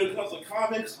Rogan, when it comes to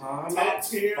comics, top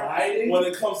tier. Fighting. When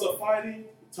it comes to fighting,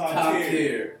 Top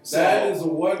tier. So, That is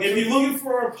one. If you're looking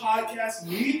for a podcast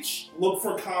niche, look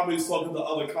for comics talking to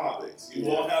other comics. You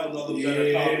won't have another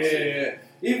better conversation.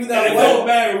 Even And that it don't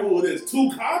matter who it is.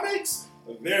 Two comics,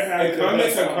 they're having The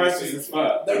comics are conscious as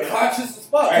fuck. they're conscious as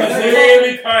fuck. They're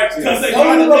really conscious. Because they Those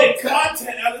gotta are make the-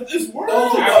 content out of this world.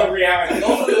 Those are Out of reality.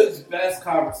 Those are his best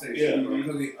conversations Yeah.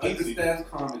 because he understands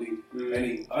comedy and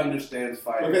he understands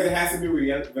fighting. Because it has to be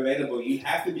relatable. You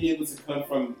have to be able to come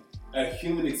from a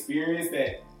human experience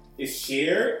that is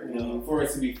shared for it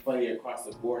to be funny across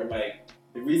the board. Like,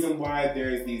 the reason why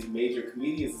there's these major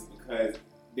comedians is because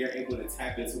they're able to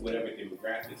tap into whatever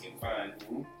demographic and find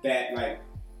that, like,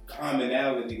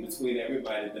 commonality between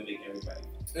everybody to make everybody.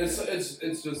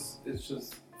 It's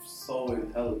just so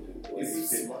intelligent. Like,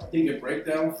 It's smart. he can break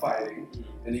down fighting,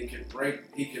 and he can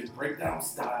break down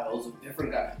styles of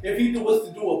different guys. If he was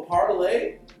to do a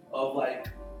parlay of like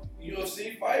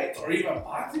UFC fights or even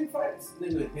boxing fights,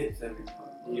 nigga hits every time.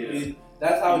 Yeah.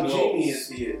 That's how He knows. genius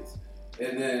he is.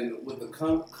 And then with the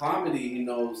comedy, he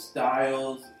knows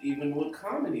styles. Even with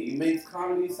comedy, he makes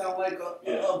comedy sound like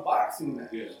a boxing match.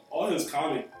 Yeah. All his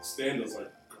comic stand-ups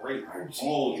are great.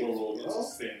 All of Joe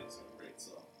Rogan's stand-ups are great.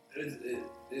 So,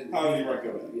 highly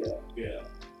recommend. Yeah.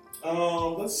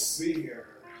 Let's see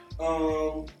here.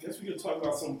 Guess we could talk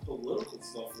about some political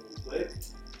stuff real quick.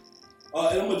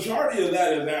 And the majority of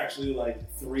that is actually like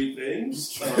three things.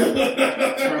 Trump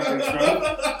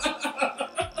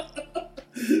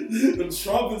and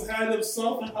Trump has had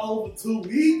himself a hell of a 2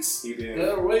 weeks. He did.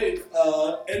 Yeah, wait.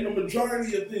 And the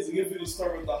majority of things, I guess we can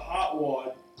start with the hot one.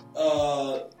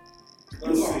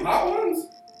 Let's see. Hot ones?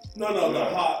 No, the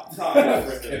hot topic.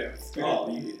 Oh,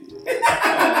 you idiot.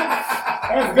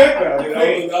 That was good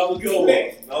though. That was a good one.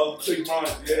 That was a quick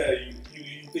mind. Yeah,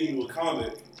 you think you were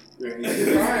comic.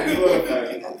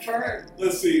 I'm trying.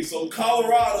 Let's see. So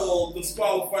Colorado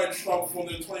disqualified Trump from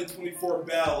the 2024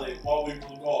 ballot while we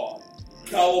were gone.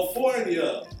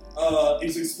 California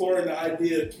is exploring the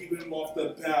idea of keeping him off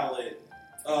the ballot.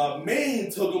 Maine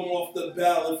took him off the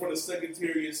ballot for the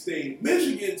Secretary of State.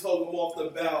 Michigan took him off the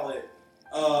ballot.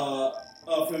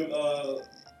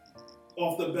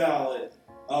 Off the ballot.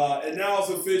 And now it's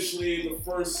officially the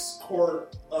first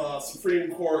court,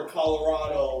 Supreme Court,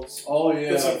 Colorado's. Oh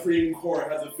yeah. The Supreme Court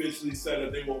has officially said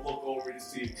that they will look over to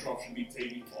see if Trump should be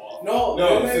taken off. No,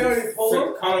 they already pulled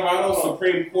him. Colorado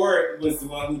Supreme Court was the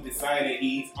one who decided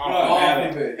he's off the Off ballot.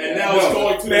 of it. And now it's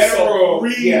going to federal, the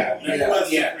Supreme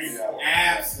U.S. yeah, Supreme yeah. Court.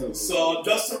 Absolutely. So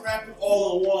just to wrap it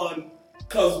all in one,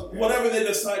 because whatever they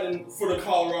decide for the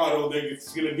Colorado thing,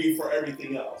 it's going to be for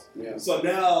everything else. Yeah. So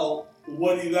now,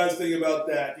 what do you guys think about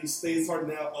that? These states are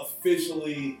now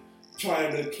officially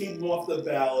trying to keep him off the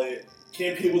ballot.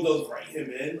 Can people just write him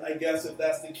in, I guess, if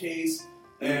that's the case?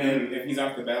 And if he's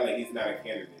off the ballot, he's not a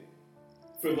candidate.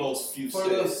 For those few For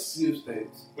states. those few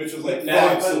states. Which is like Now,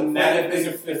 five so now far.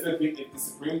 if the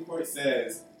Supreme Court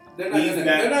says They're not He's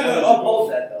gonna not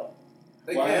uphold that though.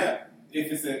 They why can't. not?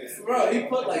 If it's a Bro, he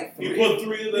put like three. You put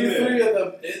three of them in. Three of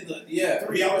them in the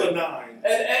Three out of nine.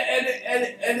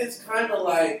 And it's kind of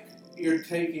like you're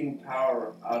taking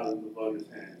power out of the voters'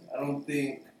 hands. I don't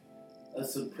think a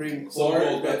Supreme So Court. it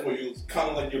goes back where you kind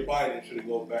of like your Biden should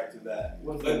go back to that.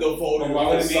 What's Let that? the voters why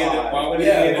would it be in the, decide. why would it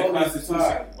Yeah, be in the voters Constitution?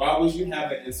 decide. Why would you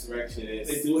have an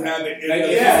insurrectionist? They do have it in Like,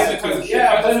 the yeah, the Constitution,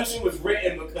 yeah, the Constitution was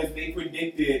written because they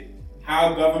predicted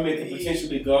how government could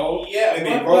potentially go, Yeah, and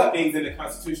they but- wrote things in the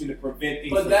Constitution to prevent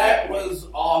things But from that happening. was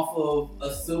off of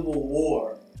a civil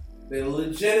war. They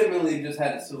legitimately just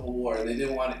had a civil war. And they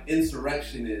didn't want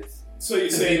insurrectionists. So you're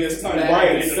saying this time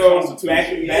Right, in the so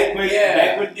Constitution. back when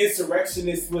Yeah.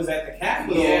 insurrectionists was at the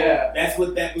Capitol, Yeah. that's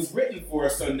what that was written for.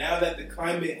 So now that the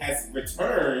climate has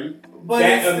returned, But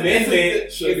that it's- amendment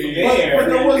it's- should is be there. But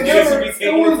there was It never, should be there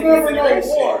taken was into never no consideration.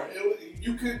 war.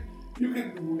 You could.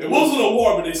 It wasn't a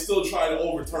war, but they still tried to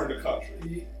overturn the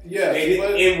country. Yeah, They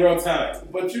did in real time.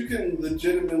 but you can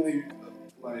legitimately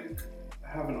like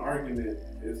have an argument.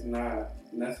 It's not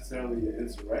necessarily an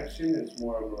insurrection. It's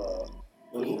more of a.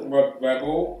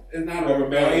 Rebel. It's not A a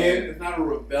rebellion? It's not a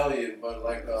rebellion, but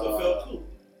like It's a failed coup.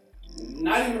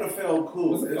 not even a failed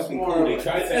coup. What's a It's fucking more. coup? They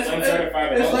tried to it's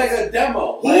uncertify it's votes. like a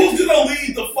demo. Who's gonna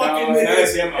lead the fucking No, it's not a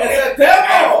niggas? demo. It's a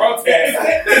demo. Protest.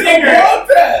 It's a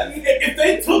protest. If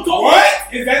they took over,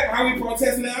 What? Is that how we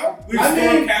protest now? We I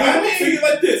storm mean, Capitol? figure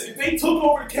like this: if they took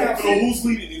over the Capitol, who's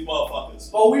leading these motherfuckers?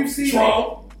 But we've seen.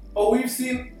 Trump. But we've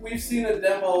seen a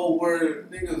demo where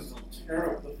niggas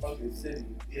tear up the fucking city.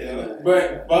 Yeah. But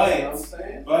You know what I'm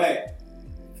saying?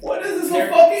 What is this Tear-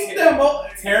 a fucking demo?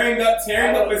 tearing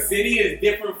up a city is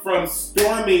different from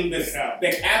storming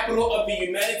the capital of the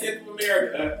United States of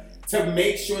America to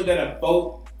make sure that a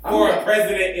vote for a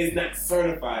president is not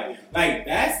certified. Like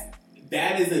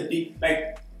that is a deep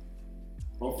like.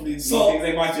 Hopefully, these things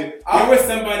they watching. There was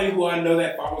somebody who I know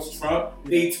that follows Trump.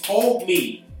 They told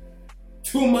me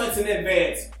 2 months in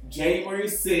advance, January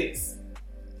 6th,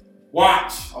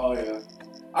 watch. Oh yeah.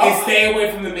 And stay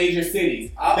away from the major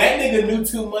cities. That nigga knew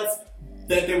 2 months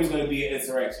that there was going to be an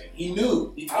insurrection. He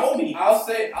knew. He told me.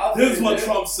 This is what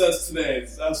Trump says today.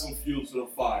 That's some fuel to the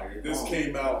fire. This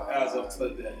came out as of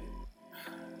today.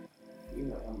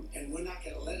 And we're not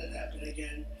going to let it happen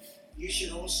again. You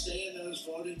should all stay in those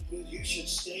voting booths. You should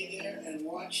stay there and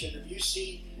watch it. If you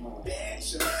see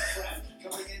bags of crap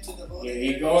coming into the voting booth,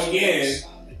 here you go again.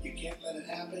 Stop it. You can't let it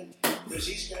happen because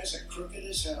these guys are crooked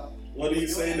as hell. What do you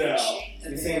say now?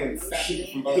 He's saying stop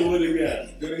it from Do it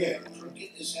again. Do it again. They're crooked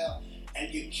as hell.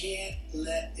 And you can't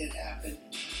let it happen.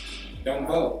 Don't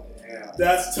vote. Yeah.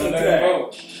 That's Don't today. let him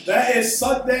vote. That is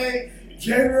Sunday,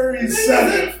 January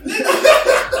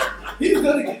 7th. He's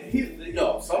gonna get.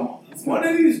 One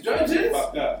of these judges.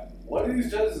 Fucked up. One of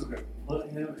these judges is gonna put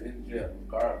him in jail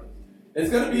regardless. It's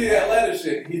gonna be the Atlanta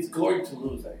shit. He's going to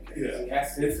lose that case. Yeah.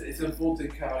 Yes. It's in Fulton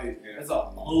County. It's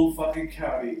a blue fucking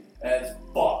county as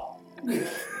fuck.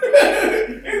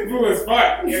 It's blue as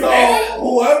fuck. So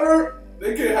whoever,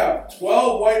 they could have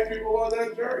 12 white people on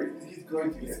that jury. He's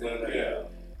going to get that. Yeah.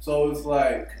 So it's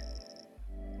like,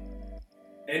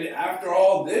 and after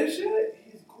all this shit,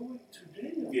 he's going to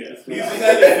jail. Yeah. He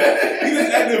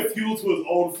just added fuel to his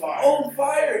own fire. On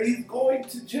fire, he's going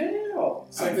to jail.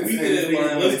 So we did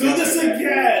it. Let's do this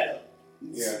again.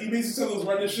 Yeah. He basically said, let's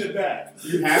run this shit back.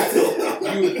 You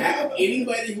have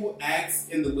anybody who acts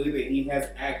in the way that he has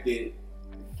acted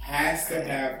has to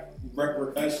have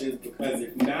repercussions, because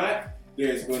if not,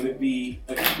 there's going to be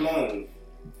a clone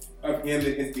of him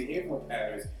and his behavioral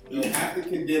patterns. You have to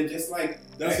condemn, just like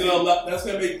That's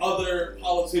gonna make other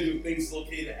politicians think it's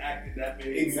okay to act in that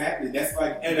way. exactly. That's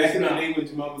like And back it's in the not. day when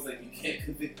Jamal was like, you can't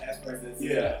convict past presidents.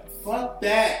 Yeah. Fuck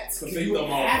that. Convict You them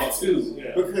have motherfuckers. to,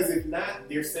 Yeah. because if not,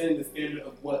 they're setting the standard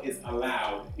of what is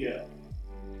allowed. Yeah.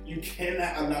 You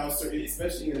cannot allow certain,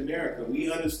 especially in America.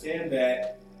 We understand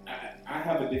that. I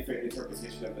have a different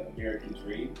interpretation of the American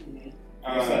dream.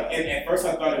 And at first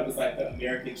I thought it was like the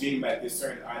American dream, like this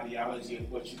certain ideology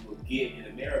of what you will get in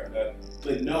America.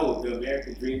 But no, the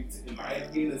American dream, in my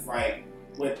opinion, is like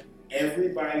what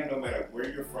everybody, no matter where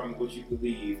you're from, what you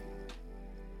believe,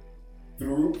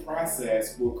 through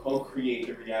process will co-create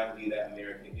the reality that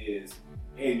America is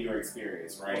in your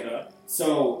experience, right? Okay.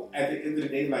 So at the end of the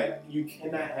day, like, you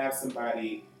cannot have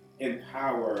somebody in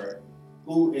power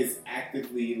who is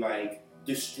actively like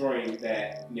destroying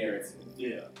that narrative.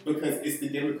 Yeah. Because it's the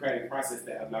democratic process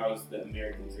that allows the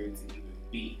American dream to even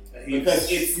be. He's, Because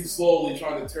he's slowly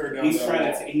trying to tear down He's that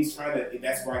trying wall. to,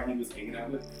 that's why he was hanging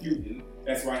out with Putin.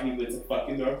 That's why he went to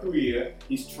fucking North Korea.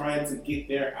 He's trying to get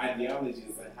their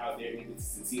ideologies and how they're able to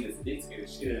succeed as a dictator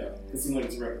shit. Yeah. Because he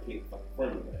wanted to replicate the fucking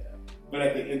formula. But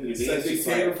at the end of the day, Said it's just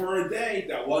dictator like, for a day.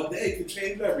 That one day could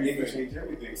change it everything. can change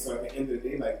everything. So at the end of the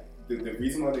day, like, the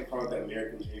reason why they call it the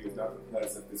American dream is not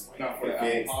because of this white Not for the apple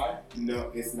advance. pie.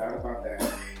 No, it's not about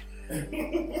that.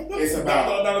 It's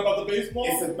about- not about the baseball.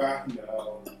 It's about,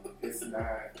 no, it's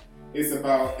not. It's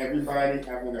about everybody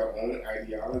having their own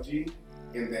ideology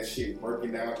and that shit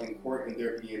working out in court and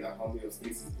there being a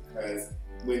homeostasis, because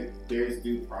when there's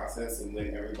due process and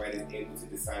when everybody's able to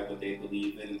decide what they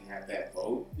believe in and have that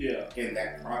vote Yeah. in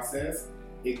that process,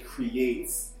 it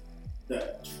creates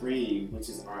the dream, which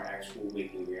is our actual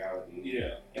waking reality.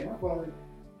 Yeah. Am I going?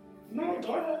 No,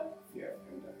 go ahead. Yeah,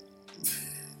 I'm done.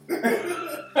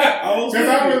 I was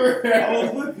with you. I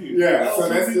was with you. Yeah, I so was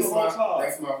that's with you just the whole time.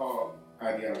 that's my whole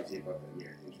ideology about the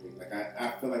American dream. Like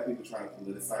I feel like people try to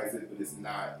politicize it, but it's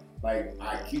not. Like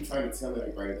I keep trying to tell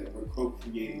everybody that we're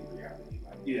co-creating reality.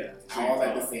 Like Yeah. all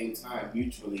at the same time,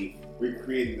 mutually, we're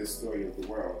creating the story of the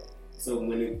world. So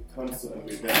when it comes to the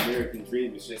American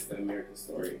dream, it's just the American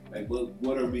story. Like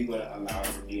what are we going to allow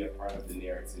to be a part of the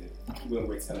narrative when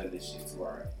we're telling this shit to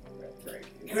our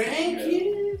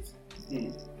grandkids?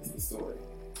 It's the story.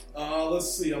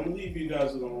 Let's see. I'm gonna leave you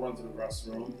guys. We're gonna run to the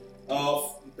restroom.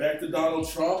 Back to Donald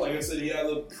Trump. Like I said, he had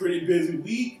a pretty busy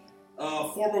week.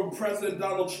 Former President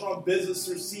Donald Trump business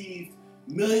received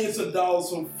millions of dollars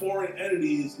from foreign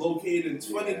entities located in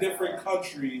 20 different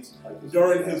countries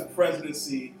during his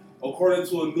presidency, according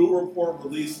to a new report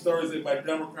released Thursday by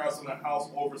Democrats on the House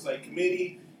Oversight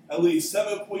Committee. At least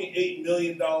 $7.8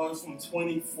 million from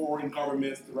 20 foreign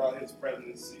governments throughout his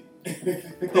presidency.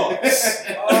 Thoughts?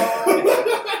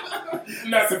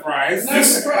 Not surprised.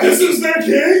 This is their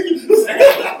king.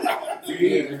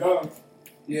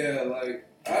 Yeah, like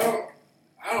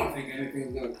I don't think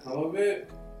anything's gonna come of it,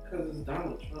 because it's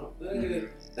Donald Trump.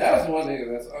 That's one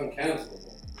nigga that's uncancelable.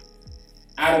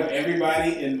 Out of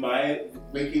everybody in my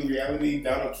waking reality,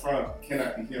 Donald Trump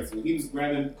cannot be canceled. He was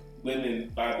grabbing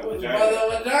women by the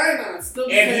vagina.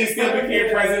 And he still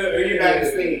became president of the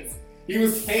United States. He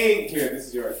was paying, here, this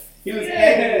is yours. He was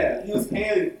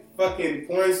paying fucking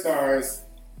porn stars.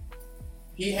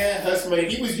 He had hush money.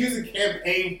 He was using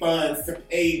campaign funds to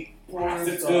pay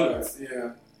prostitutes.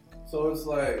 Yeah. So it's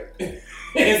like,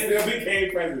 and still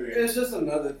became president. It's just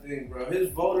another thing, bro.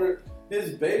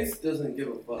 His base doesn't give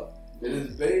a fuck. And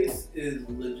his base is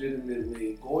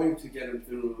legitimately going to get him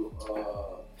through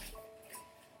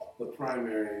the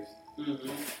primaries.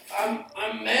 Mm-hmm.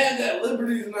 I'm mad that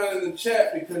Liberty's not in the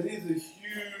chat because he's a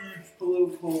huge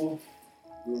political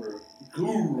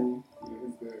guru.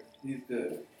 He's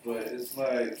good. But it's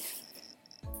like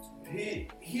he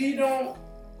don't,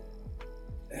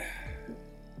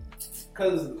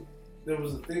 because there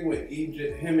was a thing with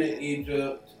him in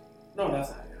Egypt. No,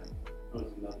 that's not him. That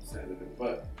was another senator.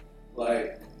 But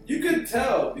like you could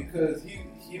tell because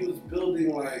he was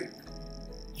building like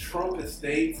Trump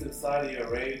estates in Saudi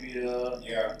Arabia.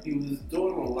 Yeah. He was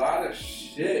doing a lot of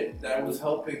shit that was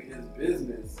helping his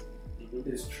business,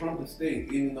 his Trump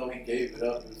estate, even though he gave it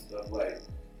up and stuff. Like,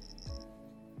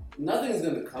 nothing's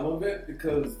gonna come of it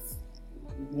because,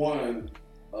 one,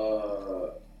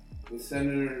 the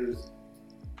senators,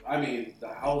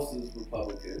 the House is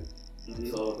Republican,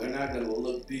 so they're not gonna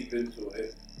look deep into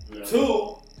it. Yeah.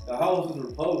 Two, the House is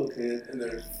Republican, and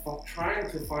they're trying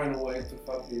to find a way to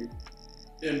fucking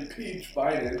impeach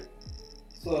Biden.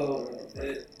 So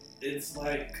it's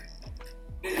like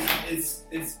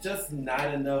it's just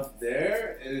not enough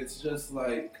there, and it's just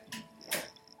like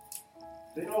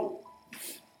it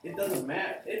doesn't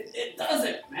matter. It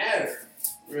doesn't matter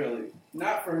really.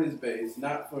 Not for his base,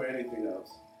 not for anything else.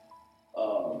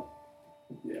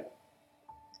 Yeah.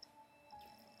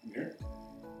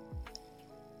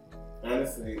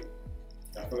 Honestly,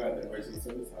 I forgot that version of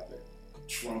this topic.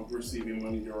 Trump receiving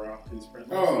money during his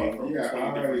presidency from 20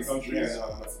 different countries. Yeah,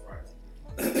 I'm not surprised.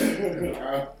 I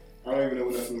don't even know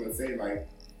what else I'm going to say. Like,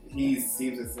 he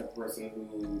seems as a person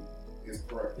who is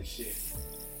corrupt as shit.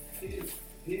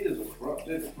 He is a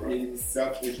corrupted, bro. His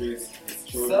self-interest, his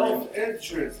children.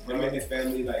 Self-interest, bro. Him and his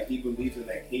family, like, he believes in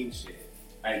that king shit.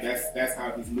 Like, that's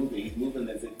how he's moving. He's moving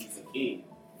as if he's a king.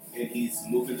 And he's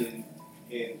moving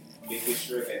in making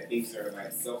sure that things are,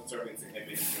 like, self-serving to him and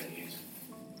his lineage.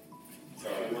 So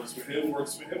it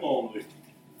works for him only.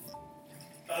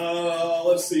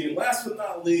 Let's see. Last but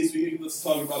not least, let's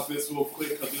talk about this real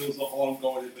quick because it was an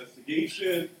ongoing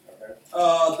investigation. Okay.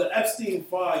 The Epstein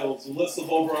files, a list of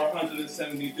over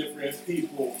 170 different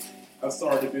people, have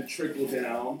started to trickle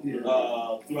down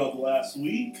throughout the last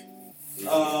week.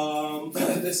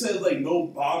 They said like no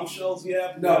bombshells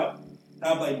yet. No.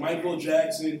 Have like Michael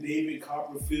Jackson, David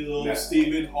Copperfield,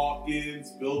 Stephen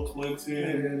Hawkins, Bill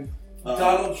Clinton.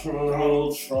 Donald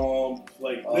Trump,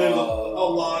 like there's a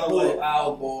lot of like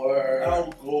Al Gore.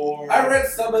 I read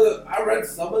some of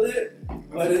it,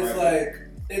 but it's like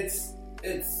it's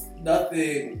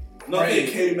nothing. Nothing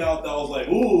came out that was like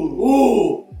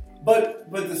ooh. But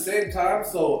at the same time,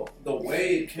 so the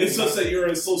way it came it's just that you're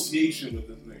in association with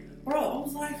this nigga. Bro, I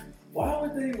was like, why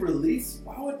would they?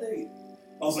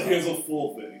 I was like, here's a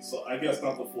full thing. So I guess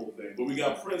not the full thing, but we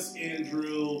got Prince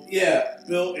Andrew. Yeah,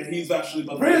 Bill, and he's actually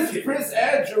about Prince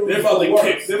Andrew. They're about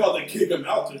to kick him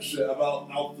out and shit out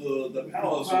the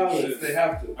palace. And shit. They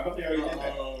have to. I don't think I already did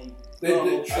that.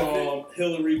 Donald Trump,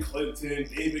 Hillary Clinton,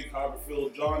 David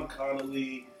Copperfield, John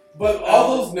Connolly. But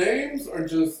all those names are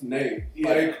just names.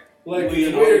 Yeah. Like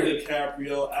Leonardo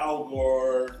DiCaprio, Al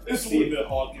Gore, Stephen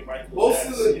Hawking, Michael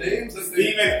Jackson. Most of the names that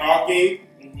Stephen Hawking.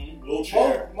 Most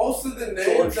of the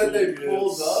names that they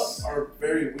pulled up are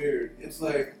very weird. It's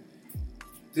like,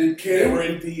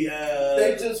 Cameron Diaz.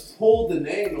 They just pulled the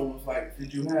name and was like,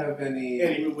 did you have any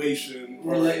relation?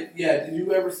 Or like, did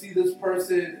you ever see this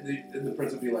person? And the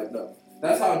person would be like, no.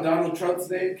 That's how Donald Trump's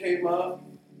name came up.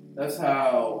 That's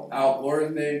how Al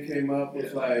Gore's name came up.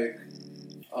 It's like,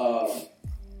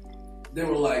 they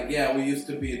were like, we used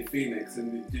to be in Phoenix.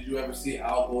 And did you ever see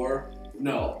Al Gore?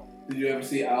 No. Did you ever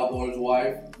see Al Gore's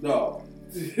wife? No.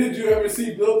 Did you ever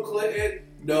see Bill Clinton?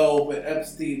 No, but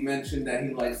Epstein mentioned that he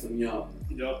likes them young.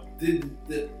 Yep. It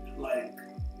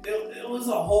was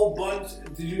a whole bunch.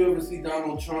 Did you ever see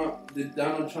Donald Trump? Did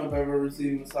Donald Trump ever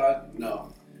receive massage?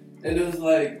 No. And it was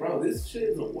like, bro, this shit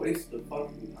is a waste of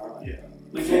fucking time. Yeah.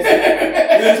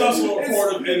 There's also a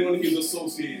report of anyone he's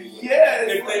associated with. Yeah.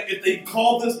 If they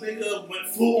called this nigga,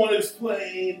 flew on his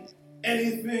plane,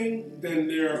 anything, then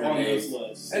they're on this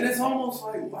list. And it's almost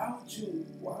like, why would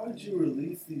you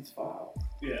release these files?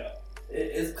 Yeah.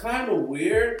 it's kind of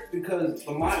weird because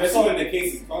especially when the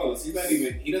case is closed, he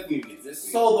doesn't even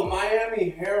exist. So the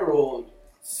Miami Herald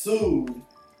sued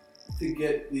to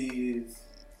get the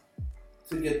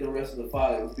rest of the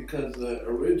filings because the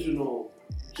original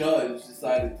judge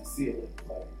decided to seal it.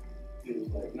 Like he was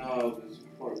like, no, there's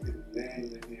important people's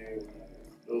names in here.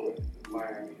 Do it. The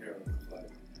Miami Herald was like,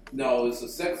 no, it's a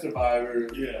sex survivor.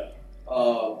 Yeah.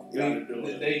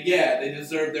 They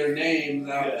deserve their names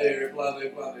out there, blah blah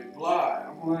blah blah.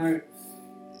 I'm like,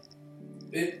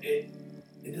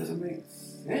 it doesn't make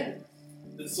sense.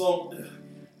 It's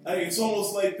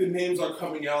almost like the names are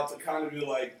coming out to kind of be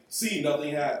like, see,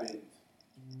 nothing happened.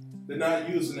 They're not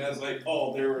using it as like,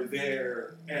 oh, they were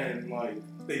there and like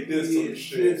they did some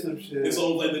shit. It's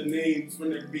almost like the names when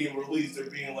they're being released, they're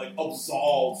being like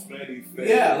absolved from anything.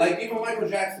 Yeah, like even Michael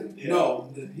Jackson. Yeah.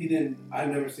 No, he didn't. I've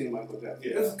never seen Michael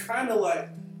Jackson. Yeah. It's kind of like,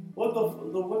 what the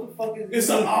fuck is? It's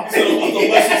the opposite of what the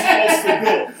list is supposed to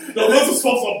do. The list is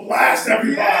supposed to blast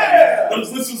everybody. Yeah. The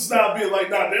list is not being like,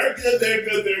 nah, they're good.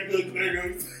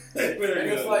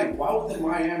 And it's like, why would the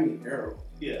Miami Herald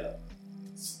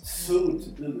sue to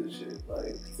do this shit?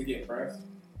 Like to get press.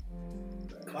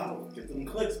 Clout, get them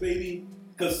clicks, baby.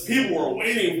 Because people were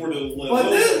waiting for the list.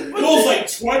 But it was like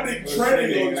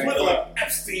trending on Twitter, like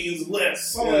Epstein's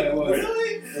list. So Yeah, I'm like,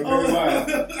 really? It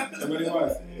really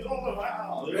was. Oh,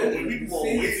 wow. People were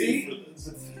waiting for this.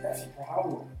 That's the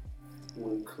problem.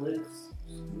 When clicks,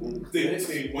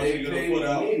 They want you to put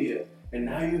out media, and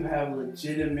now you have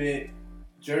legitimate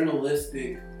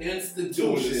journalistic doing the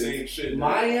institutions. same shit.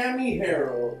 Miami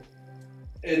Herald,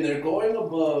 and they're going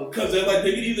above. Because they're like,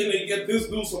 they can either get this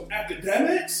news from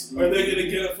academics, or they're going to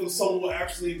get it from someone who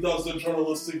actually does the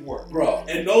journalistic work. Bro.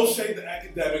 And no shade to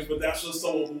academics, but that's just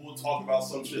someone who will talk about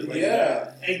some shit like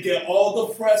that. And get all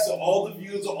the press and all the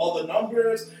views and all the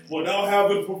numbers without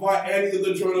having to provide any of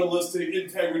the journalistic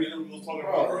integrity that we were talking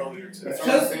about earlier today.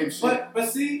 But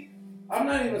see, I'm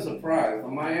not even surprised. The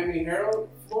Miami Herald,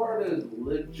 Florida is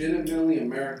legitimately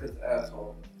America's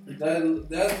asshole.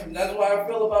 That's why I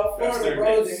feel about Florida,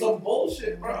 bro. It's some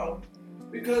bullshit, bro.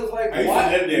 Because like,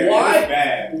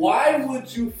 why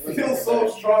would you feel so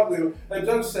strongly? A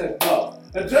judge said no.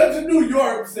 A judge in New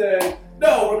York said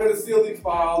no. We're gonna seal these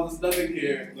files. There's nothing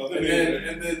here.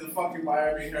 And then the fucking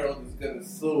Miami Herald is gonna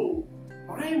sue.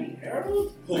 Miami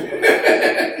Herald?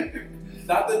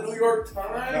 Not the New York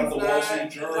Times. Not the Wall Street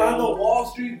Journal. Not the Wall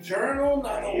Street Journal.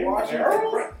 Not the Washington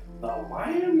Herald. Press. The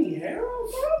Miami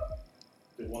Herald, bro.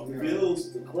 They want the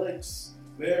views, the clicks.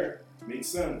 There. Makes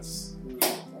sense.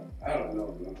 I don't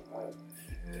know, man.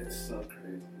 It's so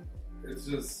crazy. It's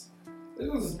just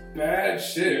bad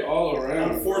shit all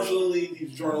around. Unfortunately,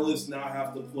 these journalists now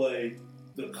have to play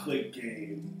the click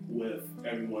game with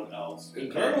everyone else.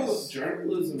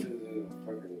 Journalism is in a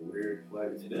fucking weird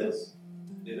place. It is.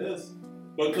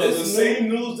 Because the same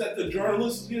news that the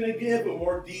journalist is going to give with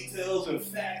more details and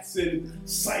facts and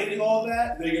citing all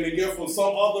that, they're going to get from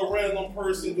some other random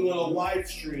person doing a live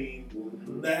stream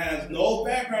that has no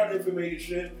background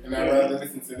information. And I'd rather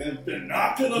listen to them. They're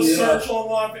not going to search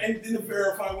online for anything to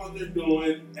verify what they're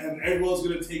doing, and everyone's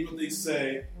going to take what they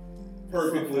say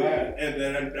perfectly, and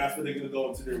then that's what they're going to go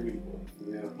into their week with.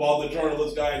 Yeah. While the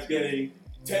journalist guy is getting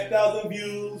 10,000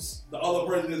 views, the other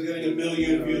person is getting 1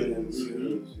 million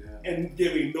views. And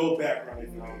giving no background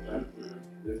information.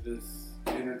 They're just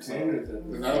entertainers.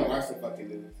 Because I don't watch the fucking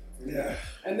news. Yeah.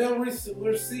 And then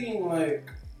we're seeing like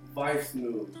Vice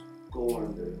News go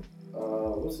under.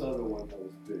 What's the other one that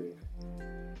was big?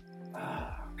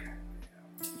 Okay.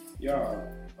 Y'all.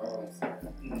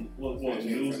 What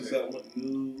news? Is that what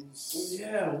news?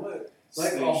 Yeah, what?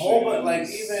 Like a whole bunch, like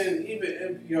even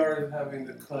NPR is having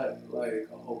to cut like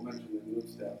a whole bunch of the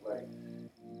news staff. Like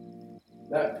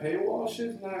that paywall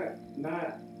shit's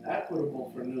not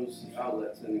equitable for news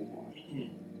outlets anymore.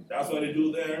 That's why they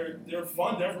do their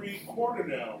fund every quarter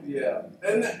now. Yeah,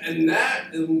 and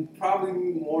that is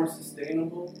probably more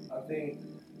sustainable. I think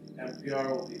NPR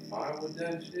will be fine with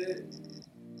that shit.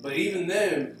 But even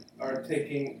them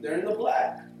they're in the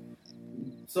black.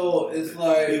 So it's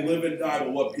like they live and die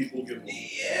with what people give them.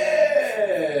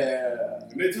 Yeah.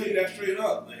 And they tell you that straight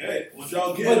up. Like, hey, what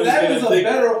y'all get? But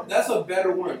that's a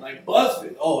better one. Like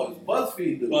BuzzFeed. Oh, it's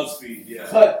BuzzFeed news. BuzzFeed, yeah.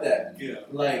 Cut that. Yeah.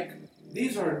 Like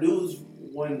these are news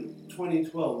when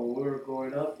 2012 when we were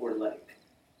growing up were like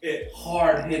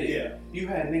hard hitting. Yeah. You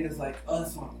had niggas like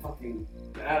us on fucking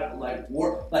like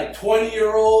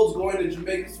 20-year-olds going to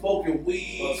Jamaica smoking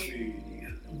weed. BuzzFeed.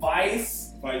 Vice.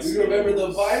 You remember the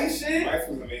Vice shit? Vice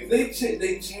was amazing.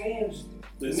 They changed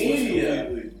media,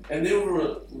 and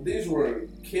these were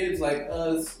kids like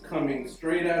us coming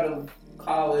straight out of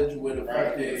college with a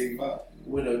Right, fucking fuck.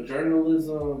 with a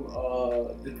journalism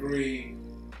degree.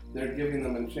 They're giving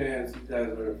them a chance. You guys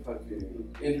are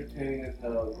fucking entertaining as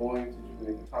hell, going to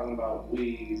Jamaica, talking about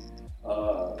weed,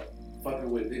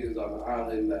 fucking with niggas on the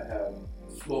island that have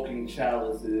smoking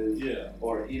chalices,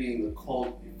 or eating the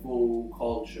food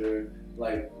culture.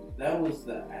 Like, that was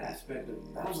the aspect of,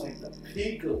 that was like the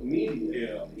peak of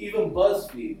media. Even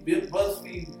BuzzFeed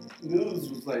News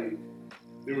was like,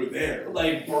 they were there.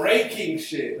 Like breaking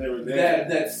shit. They were there.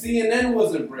 That CNN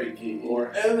wasn't breaking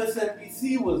or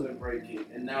MSNBC wasn't breaking,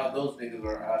 and now those niggas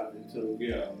are out of it too.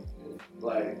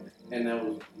 Like, and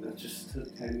that just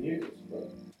took 10 years, bro.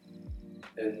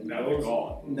 And now they're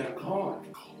gone. They're gone.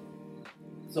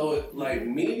 So like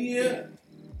media,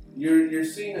 you're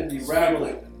seeing a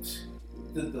derailment.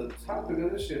 The topic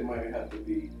of this shit might have to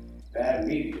be bad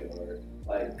media or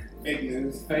like Fake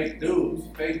news. Fake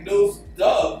news,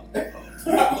 dub.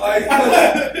 Like,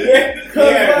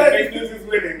 fake news is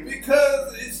winning.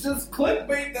 Because it's just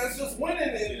clickbait that's just winning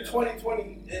in 2020,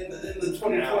 in the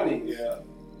 2020s.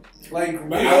 Like,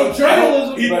 real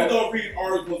journalism. People don't read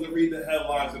articles and read the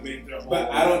headlines and make their whole.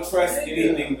 But I don't trust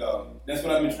anything though. That's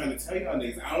what I've been trying to tell y'all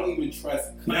niggas. I don't even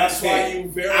trust. That's why you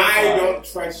verify. I don't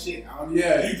trust shit. You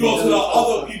go to the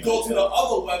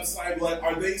other website. Like,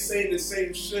 are they saying the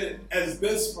same shit as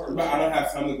this person? But I don't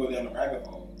have time to go down the rabbit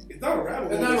hole. It's not a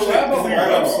rabbit hole. It's not a rabbit hole.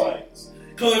 Websites.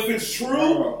 Because if it's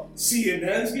true,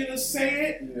 CNN's gonna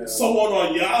say it. Someone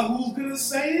on Yahoo's gonna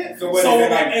say it. So what someone is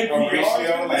it, like, on a NPR's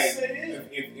ratio? gonna Like, say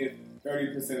it. if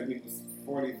 30% of people,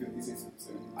 40, 50, 60%.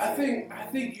 I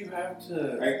think you have to.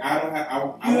 Like, I don't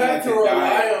have. You have to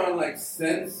rely on like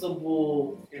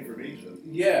sensible information.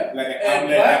 Like an and outlet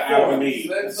that I platforms,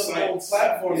 believe. sensible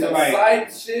platforms, So, and like,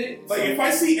 site shit. Like, if I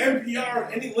see NPR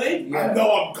on any link, I know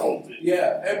I'm golden.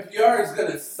 NPR is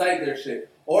gonna cite their shit,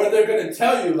 or they're gonna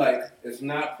tell you like it's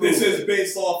not proven. This is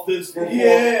based off this report.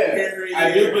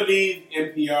 I do believe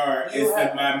NPR is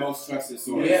my most trusted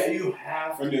source. You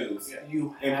have for news.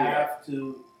 You have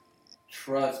to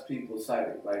trust people's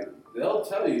citing. Like, they'll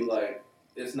tell you like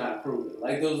it's not proven.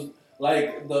 Like those,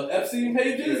 like the Epstein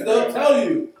pages, they'll tell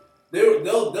you.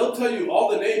 They'll tell you all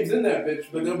the names in that bitch,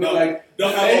 but they'll be like they'll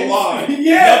have a line.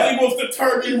 Nothing was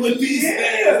determined with these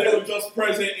names. They were just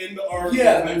present in the article.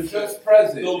 They're just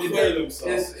present. They'll clear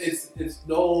themselves. It's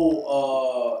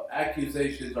no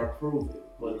accusations are proven,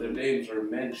 but their names are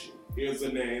mentioned. Here's the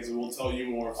names, and we'll tell you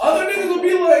more. Other niggas will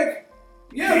be like,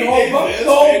 the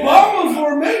Obamas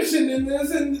were mentioned in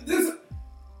this, and this.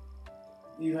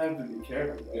 You have to be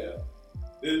careful.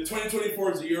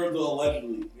 2024 is the year of the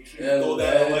allegedly. Make sure you throw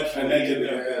that allegedly in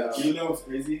there. You know what's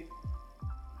crazy?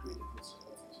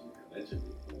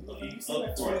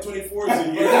 2024 is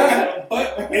the year,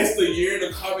 but it's the year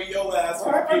to cover your ass.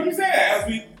 Why you say that? As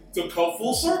we to come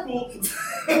full circle. It's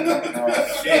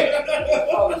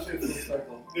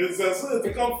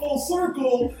to come full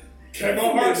circle. Kevin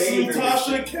Hart sued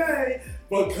Tasha K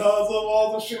because of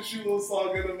all the shit she was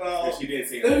talking about. She did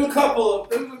say There's a couple of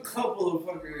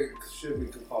fucking shit we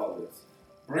could call this.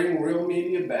 Bring real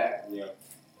media back.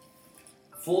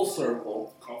 Full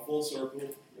circle. Come full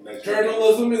circle.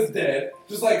 Journalism is dead,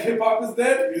 just like hip hop is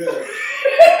dead.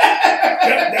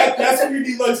 That's when you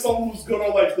need like someone who's good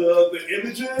on like the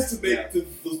images to make to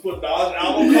put Nas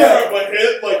album cover, but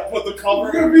hit like put the cover.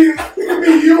 It's gonna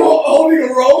be you holding a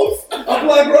rose. I'm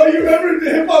like, bro, you remember the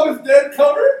hip hop is dead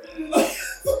cover?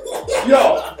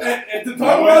 Yo, and to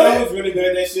talk about it was really good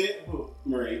at that shit.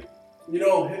 Marie. You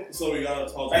know, so we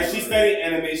gotta talk. Like, she studied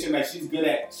animation. Like, she's good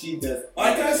at. She does.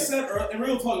 Like I said earlier, and we're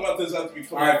gonna talk about this after we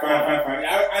come. Alright, fine.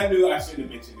 I knew I should have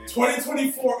mentioned it.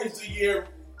 2024 is the year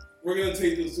we're gonna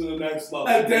take this to the next level.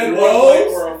 A dead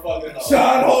rose? Fucking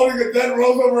John holding a dead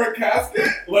rose over a casket?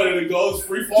 Letting it go, it's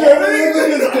free fall.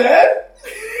 Journalism is dead?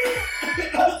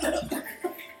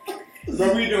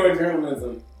 But we doing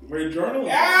journalism. We're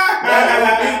journalism.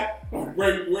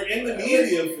 We're in the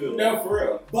media field. No, for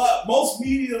real. But most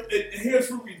media, here's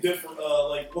where we differ.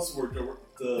 Like, what's the word?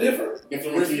 Different.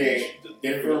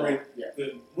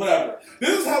 Whatever.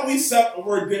 This is how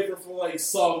we're different from like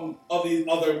some of these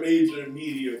other major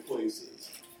media places.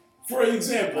 For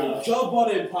example, Joe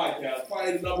Budden podcast,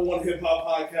 probably the #1 hip hop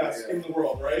podcast in the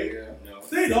world, right? No.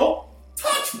 They don't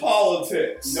touch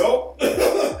politics. Nope.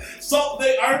 So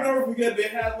I never forget, they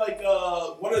had like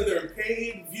one of their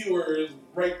paid viewers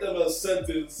write them a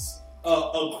sentence,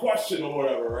 a question or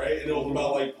whatever, right? And it was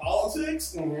about like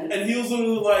politics, and he was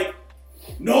literally like,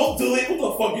 "No, delete. What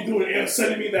the fuck you doing? And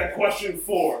sending me that question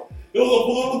for?" It was a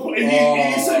political, and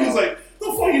he said he was like,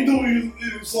 "The fuck you doing?"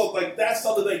 So like that's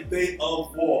something like they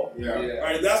avoid. Yeah.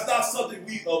 Right? That's not something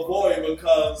we avoid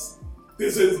because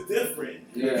This is different.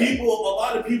 Yeah. A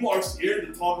lot of people are scared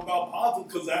to talk about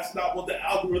politics because that's not what the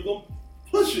algorithm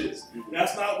pushes.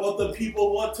 That's not what the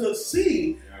people want to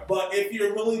see. Yeah. But if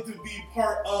you're willing to be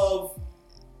part of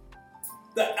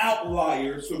the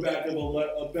outliers, for lack of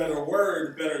a better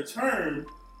word, better term,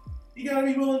 you gotta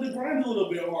be willing to grind a little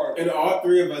bit harder. And all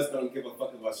three of us don't give a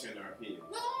fuck about sharing our opinion.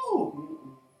 No.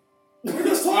 We're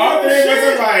just All talking three of about us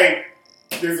shit. are like,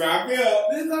 this is how I feel.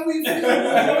 This is how we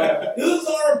feel. This is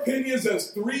our opinions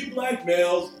as 3 black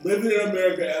males living in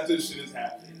America as this shit is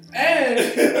happening.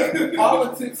 And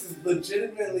politics is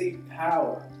legitimately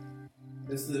power.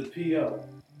 This is a PO.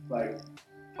 Like,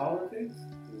 politics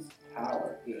is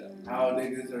power. Yeah. How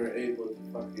niggas are able to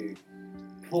fucking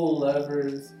pull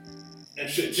levers. And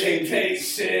shit Change changes.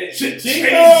 shit. Shit Shit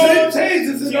changes.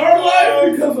 changes in our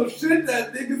life because of shit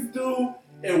that niggas do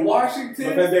in Washington.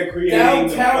 Because they're creating Downtown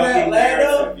the fucking Atlanta.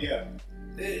 narrative. Yeah.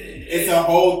 It's It's a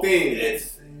whole thing.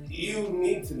 you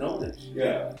need to know this shit.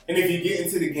 Yeah. And if you get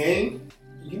into the game,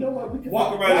 you know what? We can Why,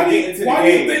 walk around and get into the why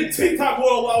do you game. think TikTok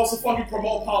will allow us to fucking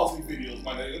promote policy videos,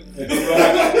 my nigga?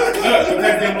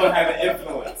 Because they will have an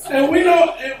influence. And we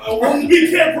know,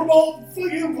 We can't promote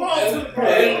fucking politics.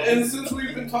 and since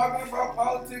we've been talking about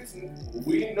politics,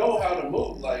 we know how to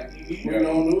move. Like, we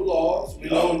know new laws, we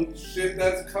know shit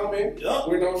that's coming, Yup.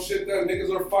 we know shit that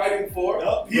niggas are fighting for.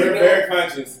 Yup. We're very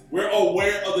conscious. We're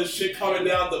aware of the shit coming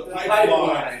down the The pipeline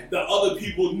pipeline. that other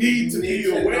people need to be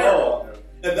aware of.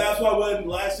 And that's why when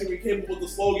last year we came up with the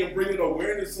slogan, bringing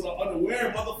awareness to the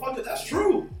unaware, motherfucker, that's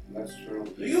true. That's true.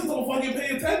 Niggas don't fucking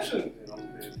pay attention. They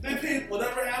don't pay They pay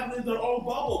whatever happens in their own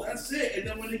bubble. That's it. And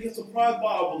then when they get surprised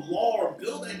by a law or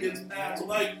bill that gets passed,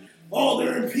 like, oh,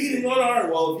 they're impeding on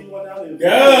our. Well, if you went out and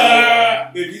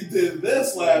if you did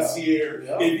this last year,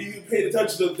 Yeah. if you paid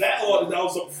attention to that law, that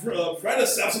was a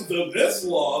predecessor to this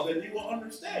law, then you will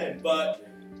understand. But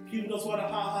people just want to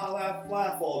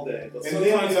laugh all day. But And then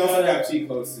we also got cheat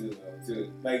codes too, though.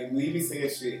 Too. Like, we be saying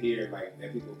shit here, like,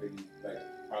 that people really, like,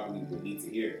 probably would need to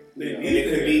hear. They And need it to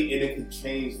could hear. be, and it could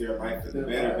change their life for the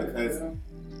better because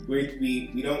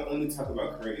we don't only talk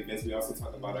about current events, we also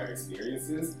talk about our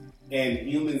experiences. And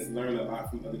humans learn a lot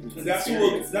from other people's And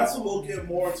experiences. that's what we'll get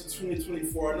more into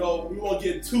 2024. I know we won't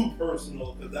get too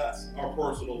personal because that's our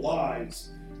personal lives,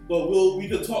 but we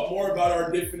can talk more about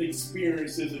our different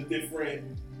experiences and different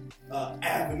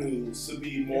avenues to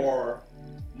be more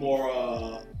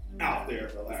out there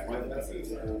for lack of a better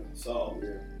term. So,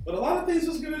 but a lot of things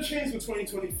is gonna change for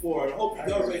 2024. And I hope you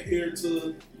guys are here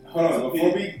to. Hold on,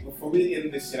 before we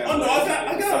end this shit, Oh no,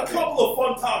 I got a couple of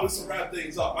fun topics to wrap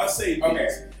things up. I say Okay,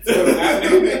 so let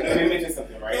me mention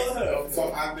something, right? Go ahead.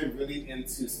 So I've been really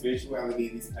into spirituality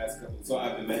these past couple. So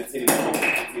I've been meditating for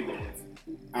 15 minutes.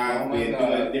 I've been doing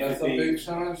different that's a things. big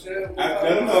Sean shit.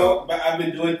 No, but I've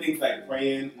been doing things like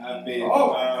praying. I've been,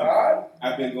 Oh my god.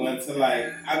 I've been going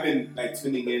to I've been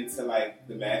tuning into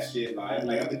the mass shit live.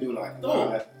 Like I've been doing a lot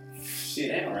of shit,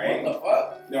 Damn, right? what the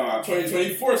fuck? No,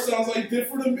 2024 sounds like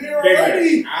different than me Baby,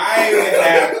 already.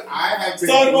 I have been.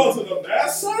 Talking about to the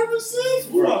mass services?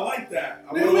 Ooh, I like that.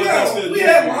 I Man, wonder what that's gonna we do.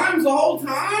 had limes the whole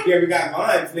time? Yeah, we got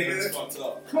lines, That's nigga. fucked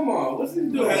up. Come on, what's he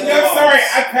doing? Yeah, Yeah, I'm sorry,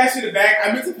 I passed you the back.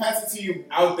 I meant to pass it to you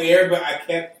out there, but I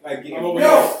kept getting. I'm over Yo,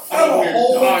 here. I have I'm over a here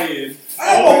whole- dying. I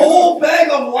have a whole bag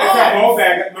of I got a whole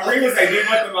limes. bag. Marie was like, "Do you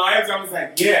want the limes?" I was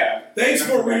like, "Yeah." Thanks,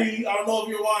 Marie. I don't know if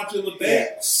you're watching, but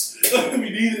thanks. We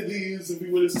needed these, and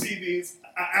we would have seen these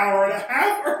an hour and a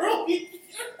half early.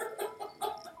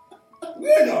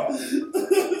 No,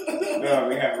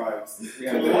 we have limes. We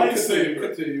have The limes. lightsaber.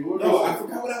 Continue. What No, was I it?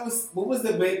 forgot what I was. What was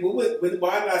the main?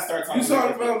 Why did I start talking? You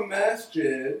talking about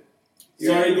masjid.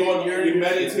 You're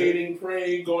meditating,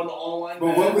 praying, going to online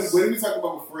But mass. what did we talk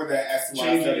about before that? As to why I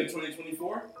Changing started? in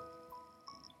 2024?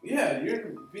 Yeah, you're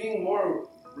being more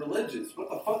religious. What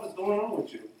the fuck is going on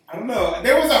with you? I don't know.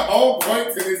 There was a whole point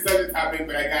to this subject topic,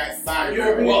 but I got sidetracked.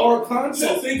 You're being more conscious.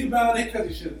 So think about it. Because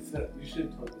you should have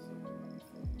told us something.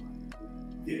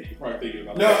 Yeah, you're probably thinking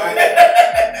about No,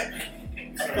 that.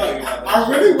 I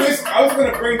really wish I was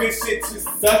gonna bring this shit to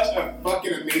such a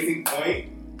fucking amazing point,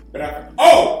 but I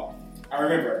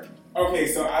remember. Okay,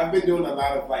 so I've been doing a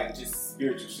lot of just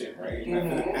spiritual shit, right? Like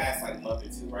for the past month or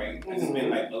two, right? It's just been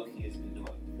low key has been doing.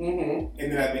 Mm-hmm.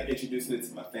 And then I've been introducing it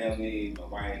to my family, my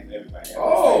wife, everybody else.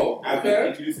 Oh, I've been okay.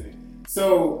 introducing it.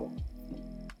 So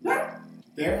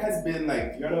there has been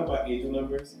y'all know about angel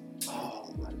numbers?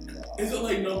 Oh my god. Is it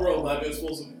like number 11 it's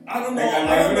supposed to be? I don't know. Like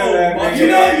I don't 11, know.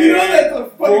 You know that's a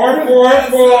fucking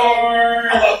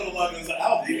 444. 11 is an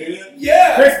album.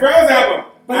 Yeah. Chris Brown's album.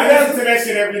 But I listen to that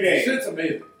shit every day. Shit's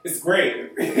amazing. It's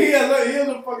great. He has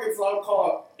a fucking song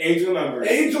called Angel Numbers.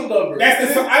 Angel Numbers. That's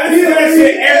the song. I listen to that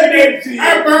shit every day.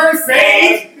 I burn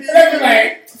sage. And I be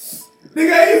like,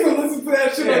 nigga, I used to listen to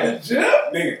that shit on the gym.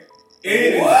 nigga,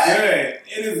 it is good.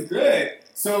 It is good.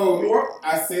 So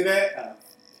I say that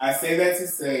to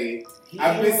say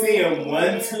I've been seeing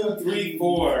 1, 2, 3,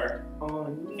 4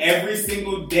 every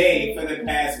single day for the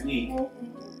past week.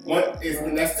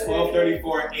 And that's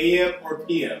 12:34 a.m. or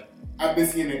p.m. I've been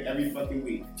seeing it every fucking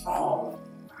week. Oh,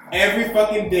 Every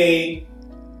fucking day.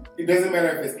 It doesn't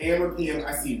matter if it's a.m. or p.m.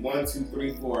 I see 1, 2,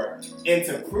 3, 4. And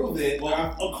to prove it,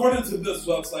 Well, according to this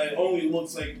website, it only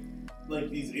looks like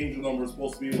these angel numbers are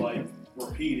supposed to be like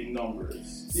repeating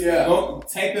numbers. yeah. go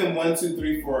type in 1, 2,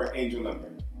 3, 4 angel number.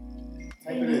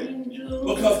 Type it in.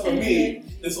 Because for me,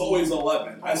 it's always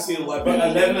 11. I see 11. But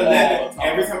 11, all 11. the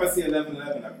time. Every time I see 11,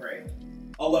 11, I pray.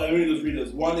 Let me just read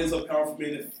this. 1 is a powerful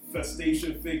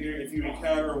manifestation figure. If you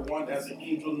encounter 1 as an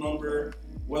angel number,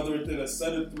 whether within a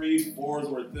set of 3, 4s,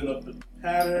 or within a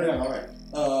pattern,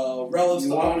 relish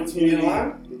the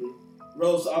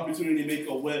opportunity to make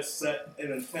a wish, set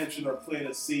an intention, or plant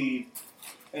a seed.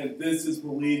 And this is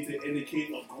believed to indicate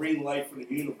a green light from the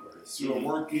universe. You are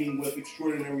working with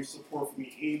extraordinary support from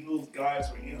the angels, guides,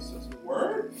 or ancestors.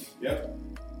 Word? Yep.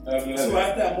 So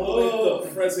at that moment, the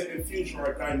present and future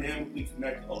are dynamically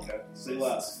connected. Okay, say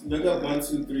less. Look up 1,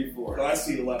 2, 3, 4. But I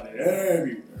see 11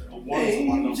 everywhere. A 1 is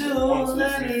my number. 1, 2,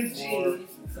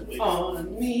 3, 4.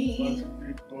 On me. 1, 2,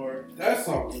 3, 4. That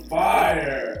song's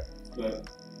fire. The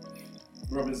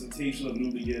representation of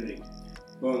new beginning.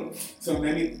 Boom. So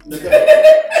let me look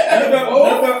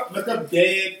up, look up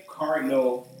dead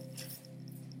cardinal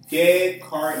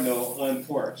on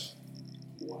porch.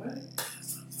 What?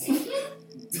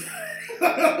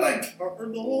 Like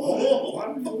cardinal. Why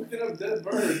are you looking up dead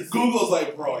birds? Google's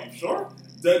like, bro, you sure?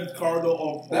 Dead cardinal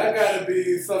on porch. That gotta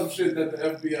be some shit that the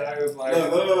FBI is like,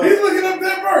 Look. he's looking up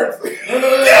dead birds.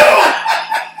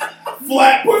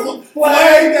 Flat.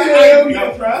 Flag IP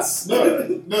address.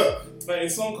 Look. But in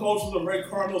some cultures, a red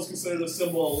cardinal is considered a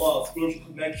symbol of love, spiritual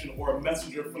connection, or a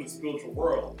messenger from the spiritual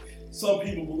world. Some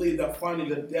people believe that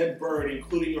finding a dead bird,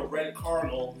 including a red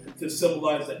cardinal, to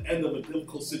symbolize the end of a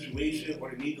difficult situation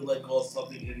or the need to let go of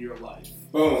something in your life.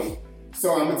 Boom.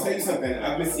 So I'm gonna tell you something.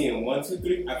 I've been seeing 1, 2,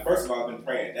 3. First of all, I've been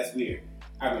praying. That's weird.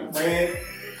 I've been praying.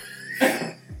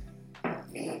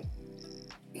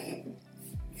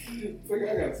 It's like,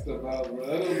 I gotta step out, bro. I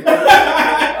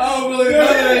don't really know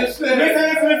that shit.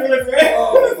 Listen.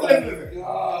 Oh my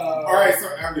God. All right, so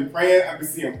I've been praying.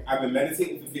 I've been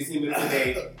meditating for 15 minutes a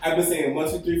day. I've been saying 1,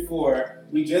 2, 3, 4.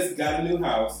 We just got a new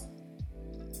house.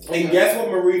 And guess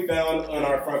what Marie found on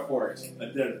our front porch? A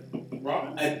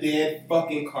dead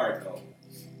fucking cardinal.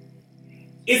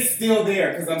 It's still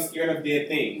there because I'm scared of dead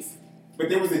things. But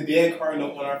there was a dead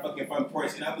cardinal on our fucking front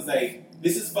porch, and I was like,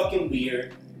 this is fucking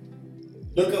weird.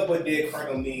 Look up what dead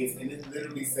cardinal means, and it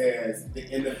literally says the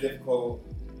end of difficult,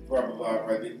 blah, blah, blah.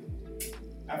 I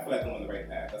feel like I'm on the right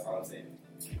path. That's all I'm saying.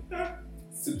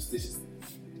 Superstitious.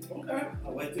 Okay, I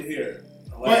like to hear it.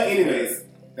 But anyways,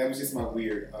 that was just my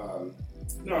weird.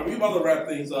 No, we about to wrap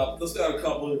things up. Let's got a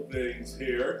couple of things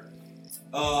here.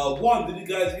 One, did you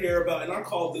guys hear about? And I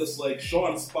call this like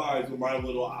Sean Spies with my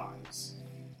little eyes.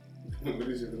 What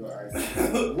is your little eyes?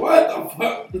 What the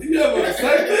fuck? Did you have a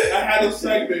segment? I had a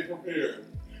segment prepared.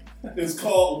 It's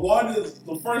called. One is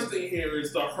the first thing here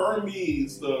is the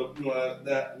Hermes,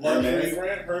 that luxury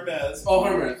brand Hermes. Oh,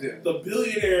 Hermes, yeah. The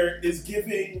billionaire is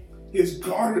giving his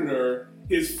gardener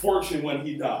his fortune when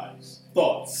he dies.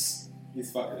 Thoughts?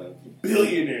 He's fucking up.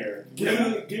 Billionaire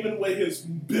giving away his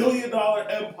 $1 billion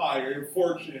empire and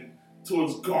fortune to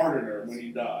his gardener when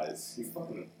he dies. He's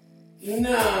fucking up.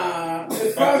 Nah,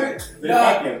 it's They're probably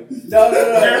fucking. no.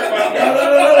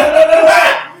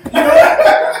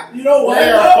 You know what?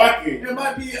 They are fucking. It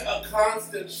might be a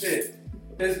constant shit.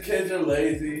 His kids are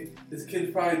lazy. His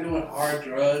kids probably doing hard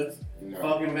drugs. No.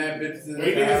 Fucking mad bitches in Do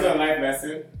you the think it's a house. life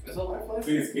lesson It's a life to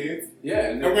lesson. his kids? Yeah.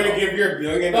 And I'm gonna give your $1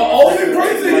 billion. The only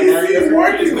person he sees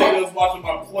working hard. Niggas watching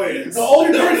my plans. The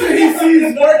only person he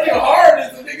sees working hard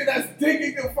is the nigga that's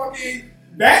digging a fucking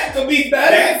That could be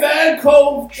Van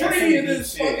Cove That's some tree in deep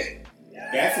his shit. fucking.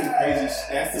 That's some crazy shit.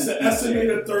 That's It's some an deep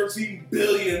estimated $13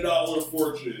 billion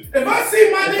fortune. If I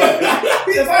see my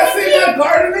nigga, if I see my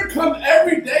gardener come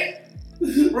every day,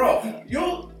 bro, you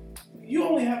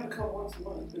only have to come once a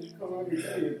month. Because you come every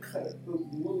day and cut the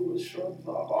little shrubs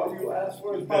off. All you ask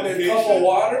for is probably a cup of Medication.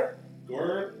 water.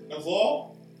 Word, that's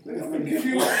all? I'm gonna give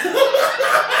you. When I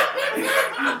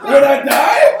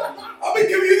die, I'm gonna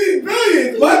give you these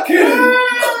billions. My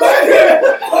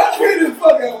kid is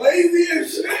fucking lazy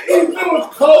as shit. He's doing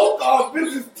coke on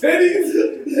bitches'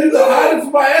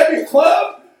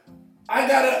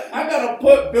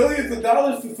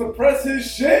 $1 to suppress his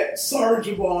shit? Sorry,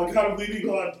 Jamal, I can't believe you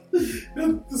got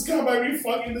this guy might be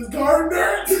fucking this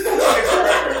gardener.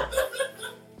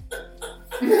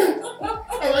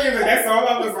 That's all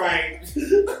I was like.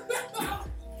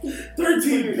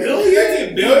 13 billion?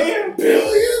 13 billion?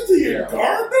 Billion to your Yeah.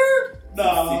 gardener?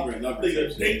 Nah, Secret number. they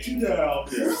gonna date you down.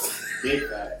 Yeah. Big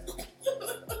fat.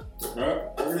 Huh?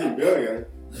 13 billion?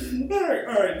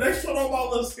 Alright, next one on my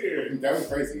list here. That was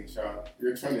crazy, Sean.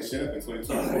 You're trying to shit up in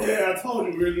 2024. Yeah, I told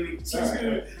you we're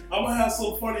gonna. I'm gonna have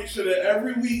some funny shit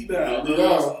every week now. Here we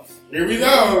go. Here we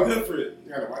go. Different.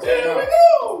 You gotta watch Here that we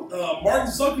out. go. Mark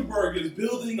Zuckerberg is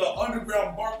building an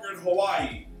underground bunker in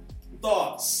Hawaii.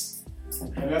 Thoughts?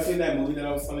 Have y'all seen that movie that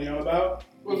I was telling y'all about?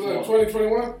 Was it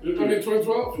 2021? I mean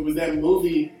 2012? It was that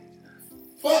movie.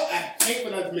 Fuck, I hate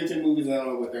when I mention movies I don't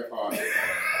know what they're called.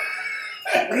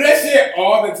 That shit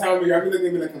all the time. Y'all be looking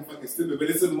at me like I'm fucking stupid, but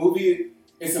it's a movie.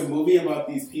 It's a movie about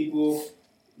these people.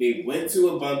 They went to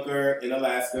a bunker in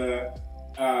Alaska.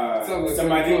 Sounds like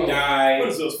Somebody Fallout. died. What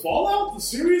is this? Fallout? The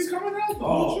series coming out? The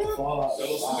whole shit? Fallout. That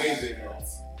looks amazing.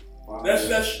 Wow.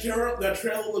 That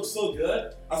trailer looks so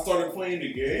good. I started playing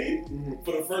the game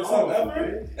for the first time ever,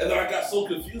 and then I got so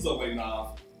confused. I was like,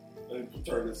 nah, let me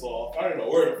turn this off. I don't know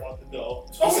where the fuck to go.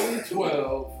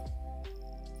 2012.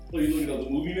 What, you looking at the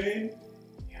movie name?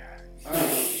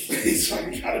 He's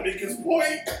trying to make his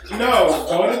point. No,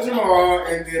 go to Jamal,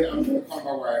 and then I'm gonna call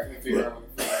my wife and figure out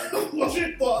what the fuck. What's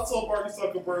your thoughts on Mark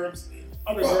Zuckerberg's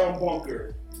underground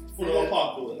bunker for the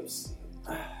apocalypse?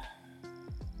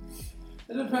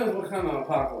 It depends what kind of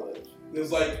apocalypse.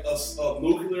 There's like a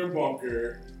nuclear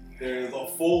bunker. There's a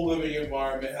full living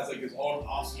environment. Has like its own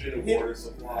oxygen and water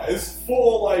supply. It's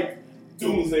full like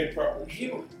doomsday prepper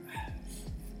shit.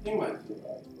 He might do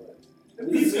that, but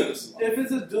He's gonna survive. if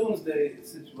it's a doomsday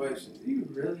situation, do you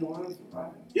really want to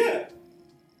survive? Yeah.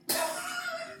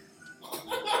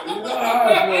 You know how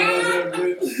I feel about that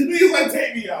bitch. He's like,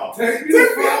 take me out. Take me the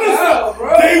fuck out,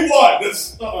 bro. Day one.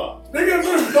 This, Nigga,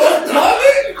 just don't love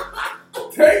it.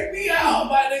 Take me out,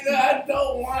 my nigga. I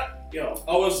don't want. Yo,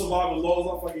 I want to survive as long as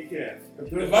I fucking can.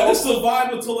 if If I just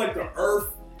survive until like the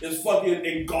earth is fucking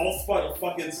engulfed by the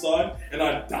fucking sun and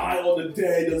I die on the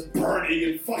day just burning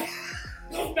and fucking.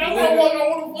 That's not how long I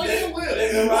want to fucking live.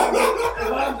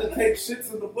 if I have to take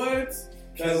shits in the woods,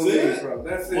 That's it, it? bro.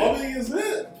 That's it. Plumbing is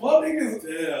it. Plumbing is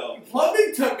Damn.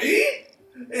 plumbing to me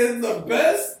is the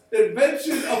best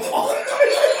invention of all.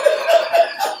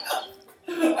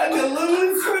 I can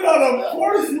literally sit on a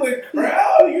porcelain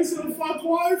crown. You get some fuck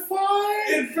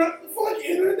Wi-Fi. In front of the Fuck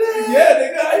internet. Yeah,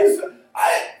 nigga,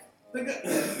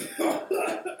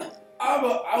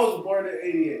 I was born in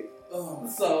 '88,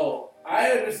 so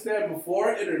I understand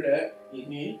before internet.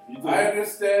 I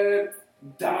understand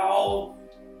dial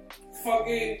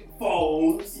fucking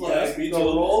phones, Yes, like me the too.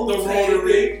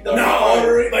 rotary, the No,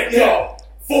 rotary. let Yeah. go.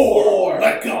 Four. Four.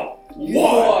 Let go. One.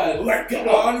 One. Let go.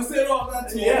 I understand all that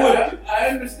too. Yeah, I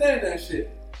understand that shit.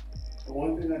 The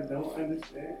one thing I don't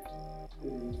understand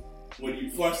is When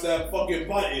you flush that fucking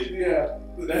button, yeah,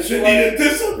 that shit need to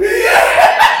disappear.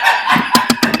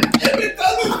 If it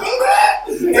doesn't do that,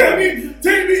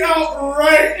 take me out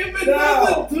right If it now.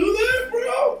 doesn't do that,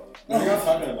 bro. What are y'all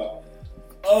talking about?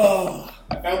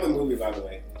 I found the movie, by the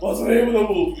way. what's the name of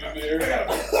the movie, man?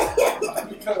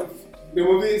 Because the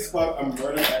movie is called A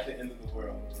Murder at the End of the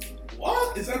World.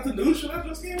 What? Is that the new shit that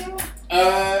just came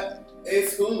out?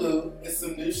 It's Hulu. It's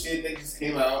some new shit that just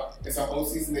came out. It's a whole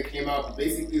season that came out.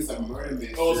 Basically, it's a murder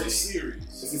mystery. Oh, it's a series.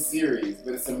 It's a series,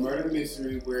 but it's a murder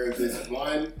mystery where this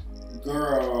one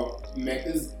girl met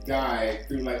this guy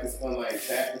through like this online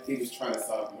chat, but he was trying to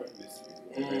solve a murder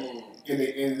mystery. And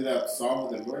they ended up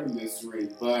solving the murder mystery,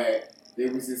 but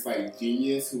there was this like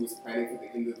genius who was planning for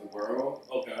the end of the world,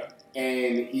 Okay.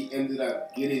 and he ended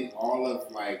up getting all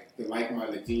of like the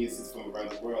like-minded geniuses from around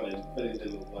the world and putting them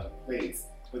in one place.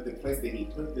 But the place that he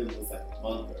put them was like a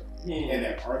bunker in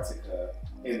Antarctica,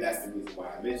 and that's the reason why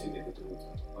I mentioned it, because it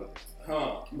was a bunker.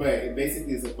 Huh. But it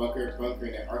basically is a bunker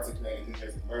in Antarctica, and then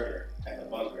there's a murder at the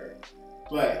bunker.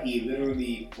 But he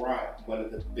literally brought one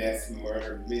of the best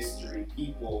murder mystery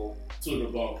people To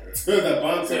the bunker. to the So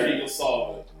bunker. he can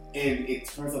solve it. And it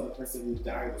turns out the person who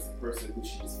died was the person who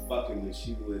she was fucking when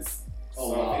she was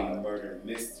Oh, solving wow. murder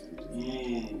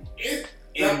mysteries.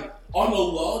 That, on the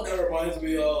low, that reminds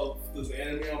me of this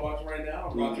anime I'm watching right now. I'm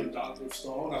Mm-hmm. watching Dr.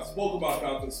 Stone. I spoke about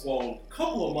Dr. Stone a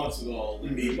couple of months ago,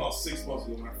 maybe about 6 months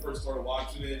ago when I first started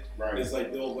watching it. Right. It's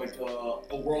like there was like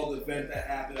a world event that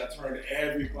happened that turned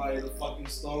everybody to fucking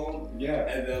stone. Yeah.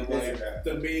 And then Basically like that.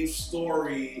 the main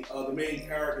story, the main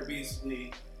character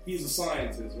basically he's a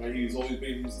scientist, right? He's always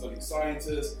been a studying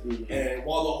scientist. And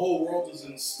while the whole world is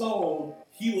in stone,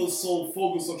 he was so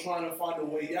focused on trying to find a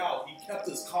way out. He kept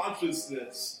his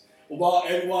consciousness. While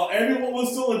everyone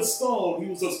was still in stone, he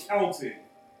was just counting.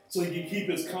 So he could keep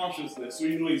his consciousness. So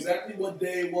he knew exactly what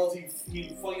day it was he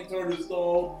fucking turned his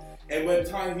stone. And by the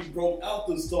time he broke out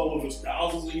the stone, which was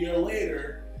thousands of years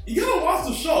later, you gotta watch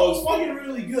the show. It's fucking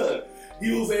really good.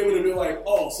 He was able to be like,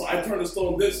 oh, so I turned the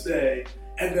stone this day,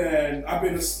 and then I've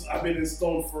been in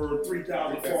stone for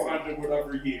 3,400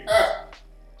 whatever years.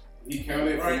 He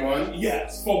counted from one?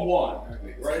 Yes, from one.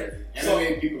 Right? So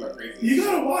people are crazy. You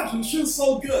gotta watch it. The shit's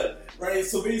so good. Right?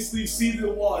 So basically,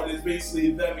 season 1 is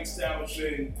basically them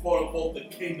establishing, quote unquote, the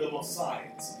kingdom of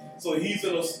science. So he's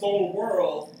in a stone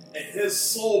world, and his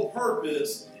sole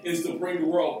purpose is to bring the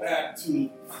world back to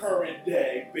current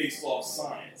day based off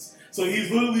science. So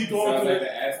he's literally going through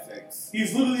the Aztecs.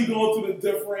 He's literally going through the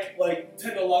different like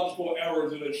technological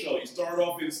errors in the show. He started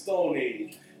off in Stone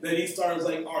Age. Then he starts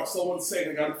like, all right, someone's sick.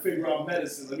 I got to figure out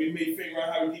medicine. Let me figure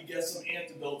out how we can get some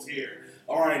antidotes here.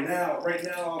 All right, right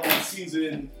now I'm on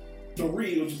season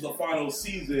 3, which is the final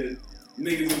season.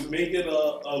 Niggas is making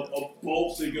a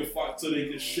boat so they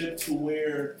can ship to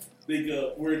where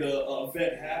the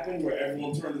event happened, where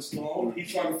everyone turned to stone.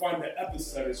 He's trying to find the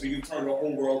epicenter so he can turn the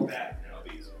whole world back now,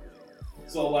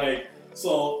 basically.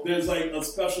 So there's like a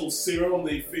special serum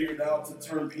they figured out to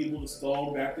turn people to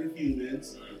stone back to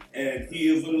humans. And he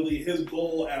is literally, his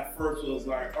goal at first was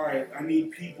like, all right, I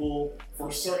need people for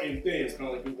certain things, kind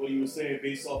of like what you were saying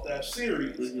based off that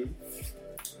series.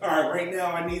 All right, right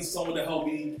now I need someone to help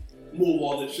me move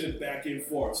all this shit back and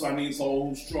forth. So I need someone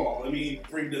who's strong. Let me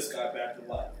bring this guy back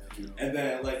to life. And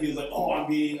then like he was like, oh, I'm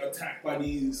being attacked by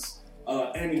these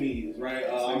enemies, right?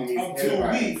 I'm too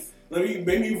weak. Let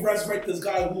me resurrect this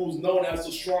guy who's known as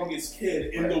the strongest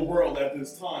kid in the world at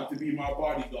this time to be my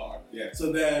bodyguard. Yeah.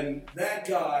 So then that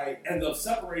guy ended up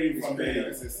separating from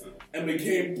him and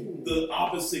became the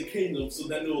opposite kingdom. So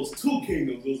then there was 2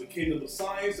 kingdoms. There was a kingdom of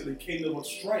science and a kingdom of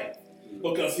strength.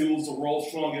 Because he was the world's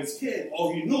strongest kid.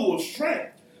 All he knew was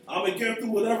strength. I'm going to get through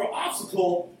whatever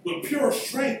obstacle with pure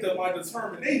strength and my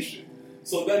determination.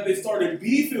 So then they started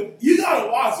beefing. You got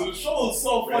to watch it. The show is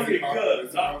so fucking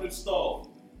good. Dr. Stone.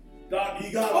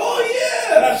 You got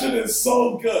that shit is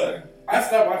so good. I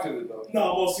stopped watching it though. No,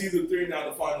 I'm on season 3 now,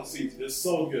 the final season. It's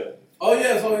so good. Oh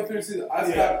yeah, it's only 3 seasons.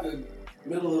 I stopped in the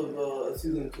middle of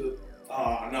season 2.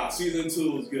 Season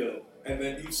 2 was good. And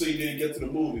then you didn't get to the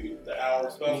movie, the hour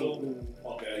special.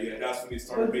 Okay, yeah, that's when they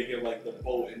started making like the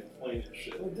boat and the plane and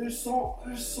shit. But there's so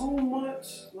much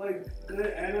like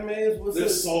good animes.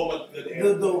 There's so much good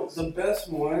animes. The best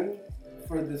one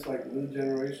for this like new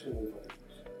generation is like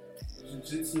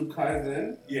Jujutsu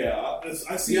Kaisen. Yeah,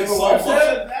 I see you ever so watch much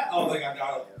of that. I was like, I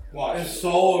gotta watch it. It's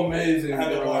so amazing. I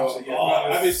haven't watched it yet.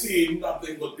 I've been seeing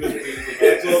nothing but good things about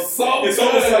it. It's so it's good.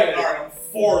 almost like, all right, I'm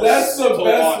forced to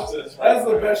watch this. That's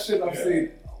the best shit I've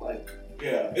seen. Like,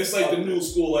 yeah, it's like the new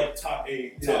school, like top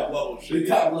level shit. The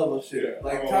top level shit. Yeah,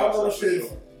 like top level shit.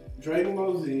 Sure. Dragon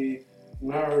Ball Z,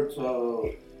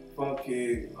 Naruto,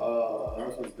 fucking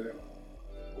Naruto's good.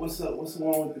 What's the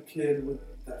one with the kid with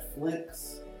that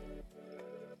flicks?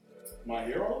 My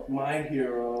Hero? My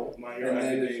Hero. And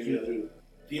then it's Jujutsu.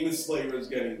 Demon Slayer is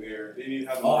getting there. They need to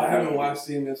have. I haven't watched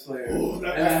Demon Slayer.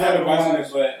 I haven't watched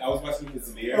it, but I was watching it with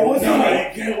Samir. No, you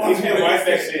can't watch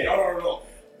that shit. No.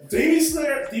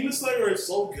 Demon Slayer is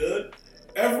so good.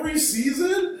 Every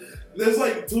season, there's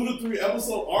like 2 to 3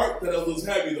 episode arc that was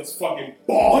heavy. That's fucking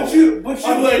balls. But you know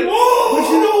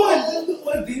oh!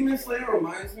 what Demon Slayer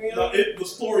reminds me of? The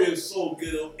story is so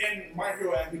good, and My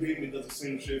Hero Academia does the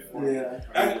same shit for me. Yeah.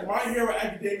 My Hero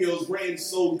Academia is rated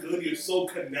so good. You're so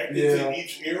connected to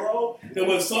each hero that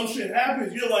when some shit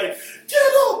happens, you're like, get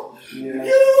up, get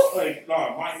up. Like,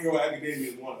 nah, My Hero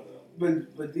Academia is one of them.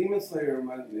 But Demon Slayer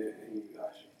reminds me of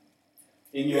Inuyasha.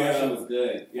 Inuyasha was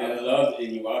good. Yeah, I loved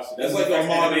Inuyasha. That's like a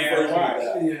modern version of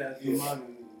that. Yeah, it's the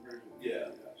modern version. Yeah.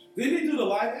 Did they do the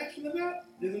live action of that?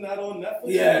 Isn't that on Netflix?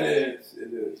 Yeah, it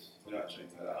is. I gotta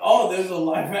check that out. Oh, there's a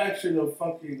live action of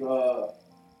fucking,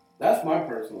 that's my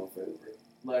personal favorite.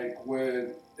 Like,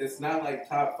 when it's not like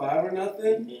top 5 or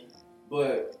nothing,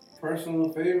 but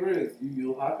personal favorite is Yu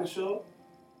Yu Hakusho.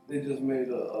 They just made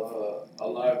a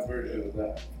live version of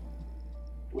that.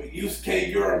 With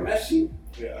Yusuke Urameshi.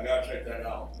 Yeah, I gotta check that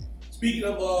out. Speaking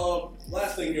of,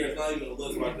 last thing here, it's not even a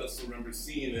list, but I just remember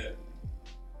seeing it.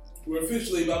 We're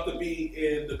officially about to be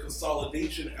in the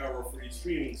consolidation era for these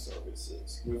streaming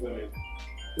services.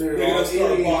 They're gonna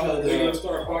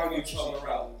start buying each other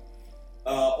out.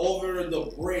 Over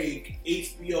the break,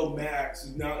 HBO Max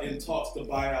is now in talks to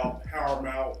buy out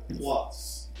Paramount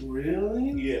Plus.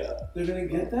 Really? Yeah. They're gonna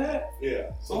get that?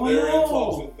 Yeah. So Oh, they're in no.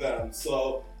 talks with them.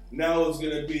 So now it's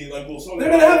gonna be like, well, They're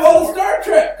gonna have all the Star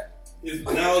Trek.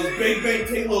 Now it's Big Bang,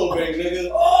 take Little Bang, nigga.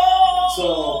 Oh,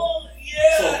 so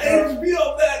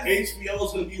HBO Max. HBO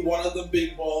is gonna be one of the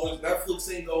big ballers.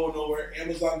 Netflix ain't going nowhere.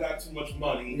 Amazon got too much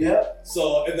money. Yep.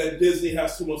 So, and then Disney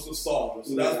has too much nostalgia.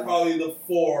 So that's Yeah. probably the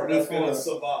four that's The gonna four.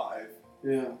 survive.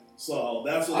 Yeah. So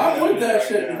that's what I'm with that right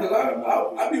shit now.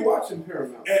 because I be watching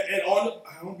Paramount. And on,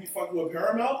 I don't be fucking with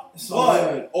Paramount, So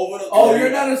but good. over the Oh, you're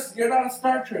not a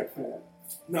Star Trek fan.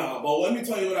 Nah, but let me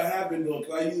tell you what I have been doing,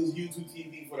 because I use YouTube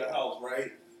TV for the house,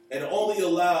 right? And it only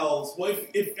allows, well,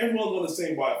 if everyone's on the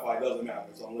same Wi-Fi, it doesn't matter,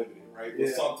 it's unlimited, right? But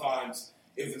Yeah. sometimes,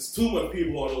 if it's too much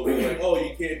people on it, it'll be like, oh,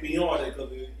 you can't be on it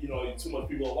because, you know, too much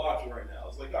people are watching right now.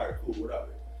 It's like, all right, cool, whatever.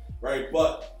 Right?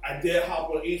 But I did hop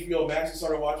on HBO Max and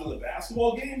started watching the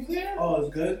basketball games there. Oh, it's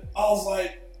good. I was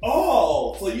like,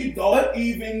 oh, so you don't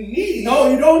even need No,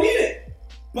 you don't need it.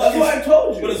 That's what I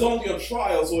told you. But it's only a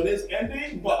trial, so it is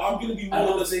ending. But I'm gonna be I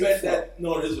willing don't to think spend so. that.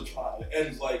 No, it is a trial. It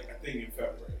ends like I think in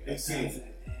February.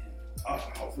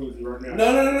 I'll prove it right now.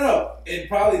 No. It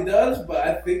probably does, but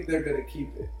I think they're gonna keep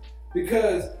it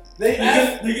because They're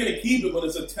gonna keep it, but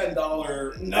it's a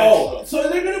 $10. No, extra. so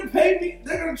they're gonna pay me.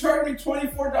 They're gonna charge me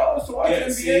 $24 to watch Yeah,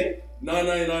 NBA. see?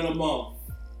 $9.99 a month.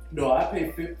 No, I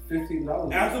pay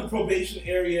 $15. After the probation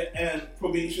period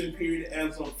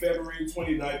ends on February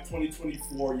 29th,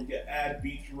 2024, you get Ad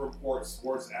Beach Report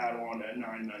Sports add-on at $9.99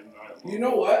 a month. You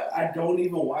know what? I don't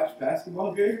even watch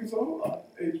basketball games on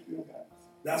HBO Max.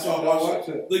 That's why I watched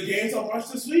it. The games I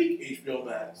watched this week, HBO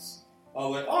Max. I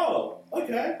was like, oh,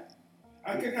 okay.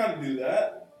 I can kind of do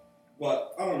that.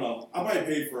 But I don't know. I might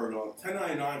pay for it though.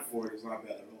 $10.99 for it is not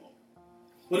bad at all.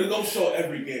 But it don't show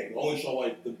every game. It only show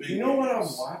like the big You know what I'm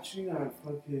games. watching on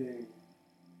fucking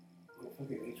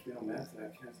HBO Max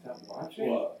that I can't stop watching?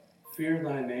 What? Fear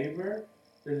Thy Neighbor.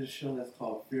 There's a show that's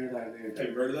called Fear Thy Neighbor. Have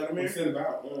you heard of that, What's Amir? it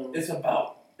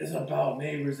about? It's about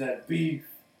neighbors that beef,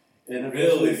 and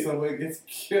eventually Really? someone gets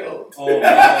killed. Oh, no.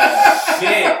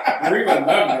 Shit. We would love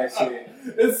that shit.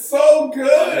 It's so Oh,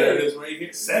 there it good. is right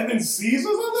here. 7 seasons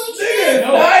of that Nigga, shit?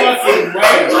 No fucking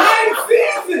way.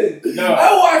 9 seasons. No.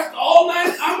 I watched all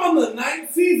 9. I'm on the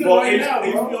 9th season Well, right now,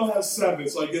 bro. HBO has 7,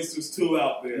 so I guess there's 2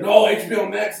 out there. No, HBO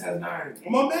Max has 9.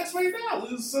 I'm on Max right now.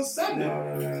 This is 7.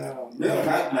 No. No,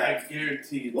 not I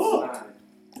guarantee it's Look. 9.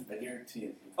 I guarantee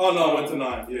it. Oh, no, it went to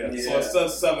 9. Yeah. So Yeah. it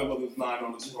says 7, but there's 9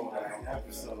 on the scroll. 9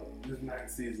 episodes. There's 9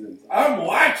 seasons. I'm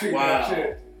watching Wow. that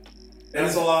shit.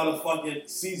 That's a lot of fucking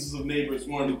seasons of neighbors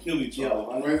wanting to kill each other.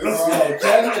 Yo,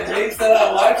 Jasmine hates that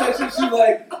I watch that shit. She's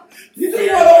like, you Fear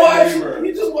just Thy want to Neighbor. watch.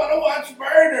 You just want to watch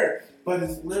murder. But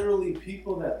it's literally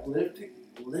people that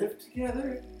live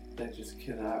together that just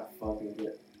cannot fucking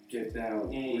get down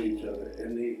with each other,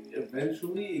 and they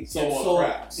eventually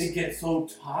it gets so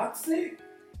toxic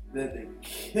that they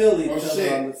kill each Oh, other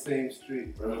shit. on the same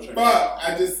street, bro. Fuck,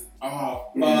 I just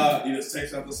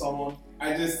text that to someone?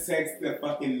 I just text the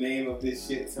fucking name of this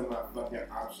shit to my fucking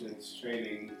options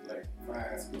training like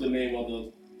class. The name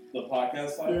of the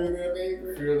podcast title?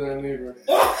 Fear Thy Neighbor.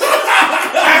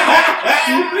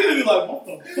 You'd be like, what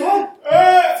the fuck?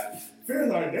 Fear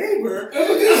Thy Neighbor?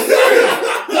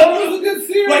 That was a good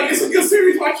series. Like, it's a good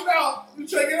series, watch it out.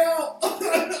 Check it out.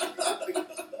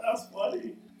 That's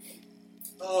funny.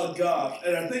 Oh, gosh.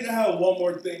 And I think I have one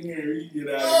more thing here. You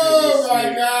get out of here. Oh my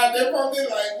god, they're probably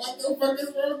like, what the fuck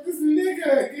is wrong with this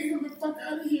nigga? Get him the fuck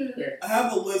out of here. I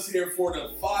have a list here for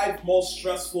the 5 most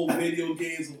stressful video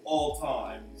games of all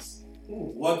times.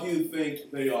 What do you think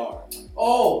they are?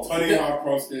 Oh, Tony Hawk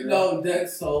posted. no, Dead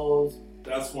Souls.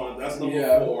 That's one. That's number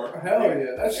Yeah. 4. Hell yeah,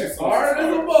 that shit's Dead Souls hard is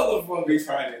as a hard. motherfucker. We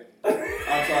tried it. I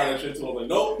tried that shit too. I was like,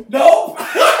 nope. Nope.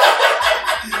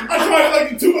 I tried it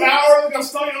like in 2 hours. Like, I'm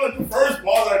stuck on like the first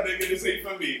boss. That nigga, this ain't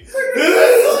for me. This is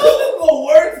the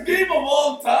worst game of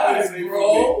all time, This ain't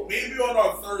bro. for me. Maybe on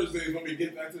our Thursdays when we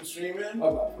get back to the streaming, I'm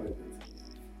not playing this.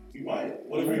 you might.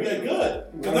 What if we get good?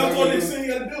 Because that's what they say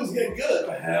you gotta do is get good.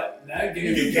 Hell, that game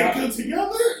You can is get not, good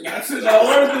together. that shit's not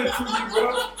worth it to me,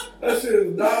 bro. That shit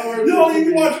is not worth You don't it to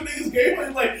even me. watch a nigga's game and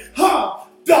it's like, ha,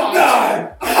 die,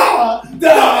 Die. ha,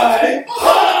 Die.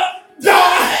 ha,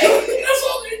 die. That's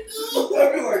all they do.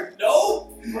 I'd be like,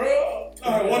 nope, bro.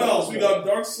 All right, what else? We got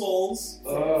Dark Souls.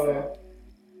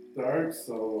 Dark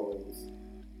Souls.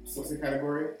 What's the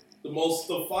category?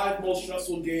 The 5 most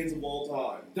stressful games of all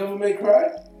time. Devil May Cry?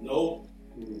 Nope.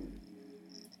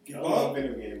 Give I love up.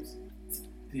 video games.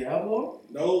 Diablo?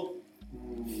 Nope.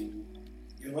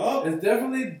 Give up. It's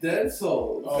definitely Dead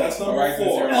Souls. Oh, That's number Horizon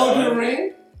 4. Zero Elden Dawn.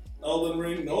 Ring? Elden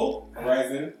Ring. Nope.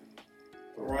 Horizon.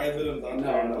 Horizon is not No,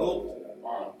 there. no. Nope.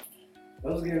 Wow.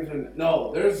 Those games are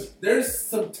no. There's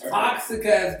some toxic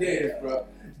ass games, bro.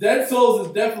 Dead Souls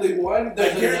is definitely one.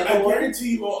 There's I another one. guarantee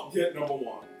you won't get number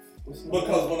one.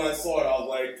 Because when I saw it, I was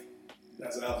like,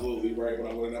 that's absolutely right, but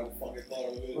I would have never fucking thought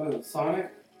of it. What is it, Sonic?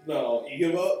 No, you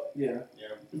give up? Yeah.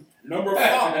 Number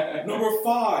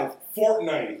five,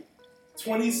 Fortnite.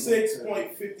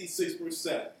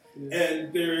 26.56%. Yeah.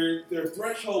 And their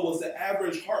threshold was the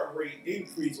average heart rate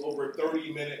increase over a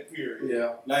 30-minute period.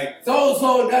 Yeah. Like,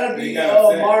 So it gotta be You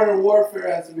gotta say. Modern Warfare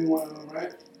has to be one of them,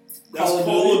 right? That's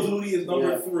Call of Duty is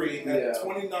number Yeah. 3 at Yeah.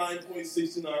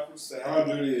 29.69%. Call of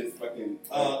Duty is fucking.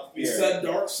 We said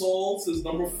Dark Souls is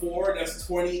number 4. That's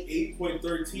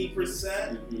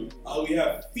 28.13%. We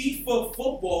have FIFA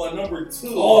football at number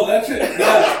 2. Oh, that shit.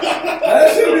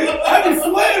 That shit be. I be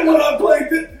sweating when I play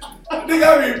this. Nigga, I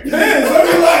be pissed. I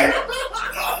be like.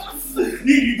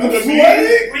 You do the sweating?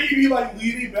 meeting where you be like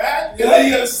leaning back, and then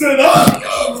you gotta sit up.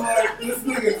 I'm like, this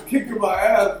nigga's kicking my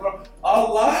ass, bro.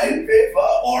 Online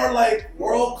FIFA or like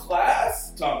world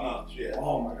class? Top notch, yeah.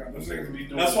 Oh my god, those niggas be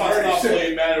doing That's why I dirty stopped shit.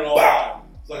 playing Madden all the time.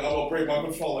 It's like I'm gonna break my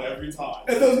controller every time.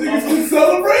 And those niggas can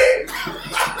celebrate?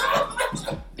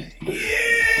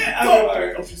 Yeah! I be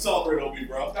like, Don't you celebrate on me,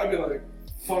 bro? I be like,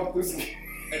 fuck this game.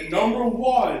 And number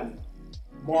 1,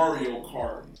 Mario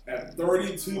Kart at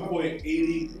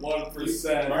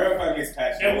 32.81%. Mario Kart gets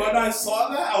passionate. And when I saw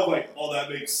that, I was like, oh, that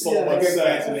makes so Yeah, much that gets sense.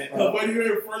 passionate. Because when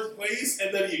you're in first place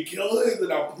and then you kill it, and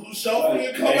then a blue shelf and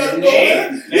you come out of Number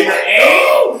nowhere, you're like,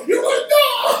 no! You're like, no!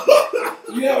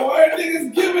 Yeah, why are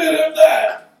niggas giving him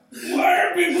that? Why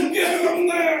are people giving him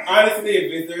that? Honestly,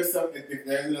 if there's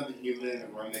another human in the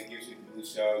room that gives you the blue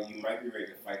shell, you might be ready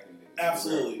to fight them.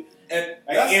 Absolutely. And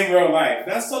Like that's, in real life.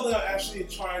 that's something I'm actually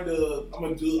trying to, I'm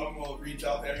gonna reach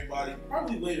out to everybody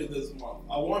probably later this month.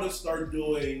 I want to start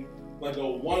doing like a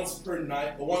once per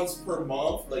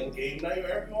month, like game night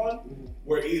with everyone,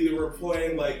 where either we're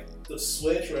playing like the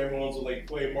Switch, where everyone's like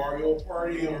playing Mario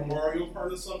Party or Mario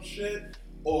Kart or some shit,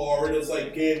 or we're just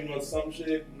like gaming on some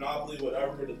shit, Monopoly,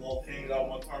 whatever, just all hanging out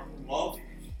one time per month.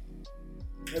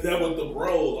 And then with the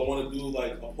bros, I want to do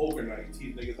like a poker night,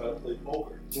 teach niggas how to play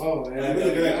poker. Oh, man. Yeah, we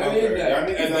can do that. I need that.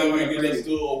 And then we can just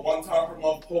do a one time per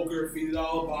month poker,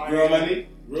 $50 buy. Real money?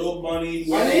 Real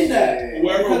money. I need that.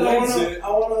 Whoever Because wins it,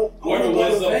 whoever whoever wins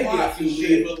wins the the Vegas pot, and you shit.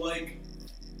 leave with like,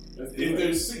 Let's do if it.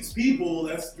 there's 6 people,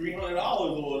 that's $300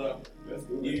 or whatever. Let's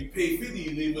do it. You pay 50,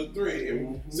 you leave with 3.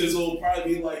 And since it'll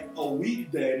probably be like a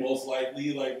weekday, most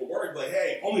likely, like work, like,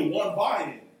 hey, only one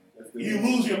buy-in. Let's do You it.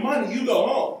 lose your money, you go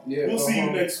home. Yeah, We'll go see you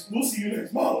home. next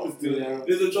month. Let's do it. Yeah.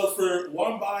 This is just for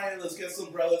one buy-in. Let's get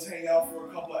some bread. Let's hang out for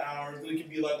a couple of hours. Then it can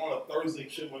be like on a Thursday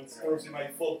shit when it's Thursday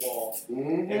night football.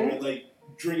 And we're like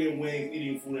drinking wings,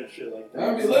 eating food and shit like that.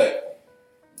 That'd be lit.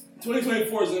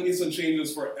 2024 is going to be some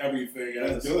changes for everything.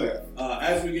 Let's do it.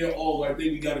 As we get older, I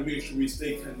think we got to make sure we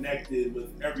stay connected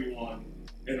with everyone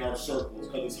in our circles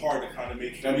because it's hard to kind of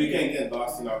make sure And we can't get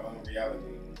lost in our own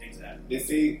reality. Exactly. They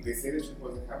say that you're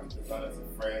supposed to have a abundance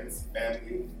of friends,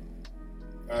 family.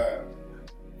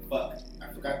 Fuck.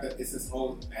 I forgot that it's this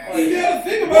whole ass. You gotta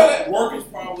think about it. Work is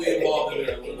probably involved in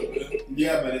there a little bit.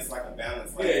 Yeah, but it's like a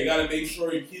balance. Like, Yeah, you got to make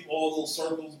sure you keep all those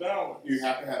circles balanced. you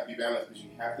have to be balanced because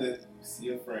you have to see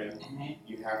a friend. Mhm.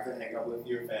 You have to hang out with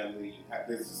your family.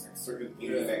 There's just like certain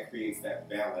things Yeah. that creates that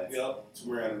balance Yep. to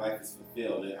where life is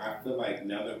fulfilled. And I feel like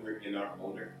now that we're in our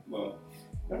older, well,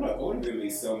 I'm not older than me,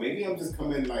 so maybe I'm just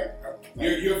coming like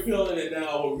You're feeling it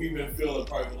now, what we've been feeling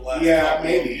probably for the last couple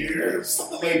maybe of years.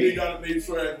 Maybe. You got to make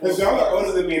sure that because y'all are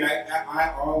older than me, and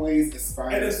I always aspire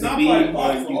and it's to not be by one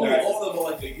much. of We're you only guys. older by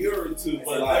like a year or two, It's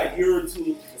but a lot. that year or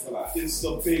two It's a lot. is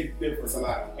a big difference. It's a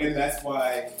lot, and that's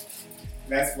why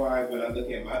when I look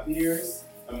at my peers,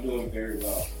 I'm doing very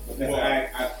well because Wow.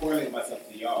 I correlate myself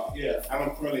to y'all. Yeah, I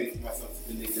don't correlate myself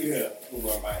to the niggas Yeah. who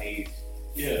are my age.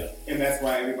 yeah. And that's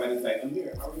why everybody's like,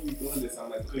 Amir, how are you doing this? I'm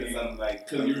like, because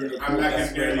I'm you're in a I'm not group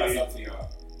comparing that's myself to y'all.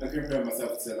 I'm comparing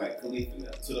myself to like Khalif and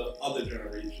them. To the other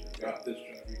generation, not this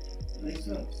generation. Makes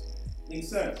sense. Makes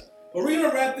sense. But we're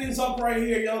gonna wrap things up right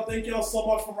here, y'all. Thank y'all so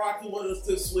much for rocking with us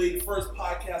this week. First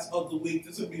podcast of the week.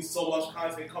 This will be so much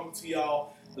content coming to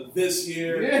y'all this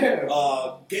year.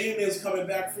 Yeah. Gaming is coming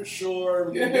back for sure.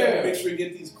 We're gonna Yeah. make sure we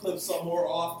get these clips up more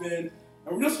often.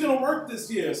 And we're just gonna work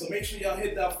this year. So make sure y'all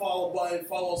hit that follow button.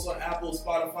 Follow us on Apple,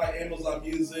 Spotify, Amazon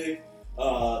Music,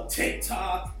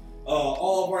 TikTok.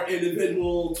 All of our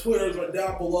individual Twitters are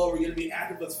down below. We're gonna be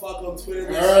active as fuck on Twitter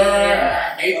this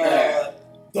year. Hate that.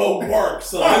 Don't work.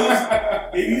 So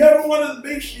if you ever want to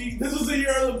make sure this is the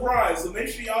year of the grind, so make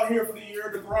sure y'all here for the year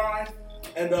of the grind.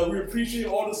 And we appreciate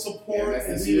all the support. Yeah, that's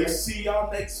and this we will year. see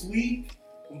y'all next week.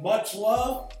 Much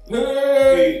love.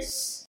 Hey. Peace.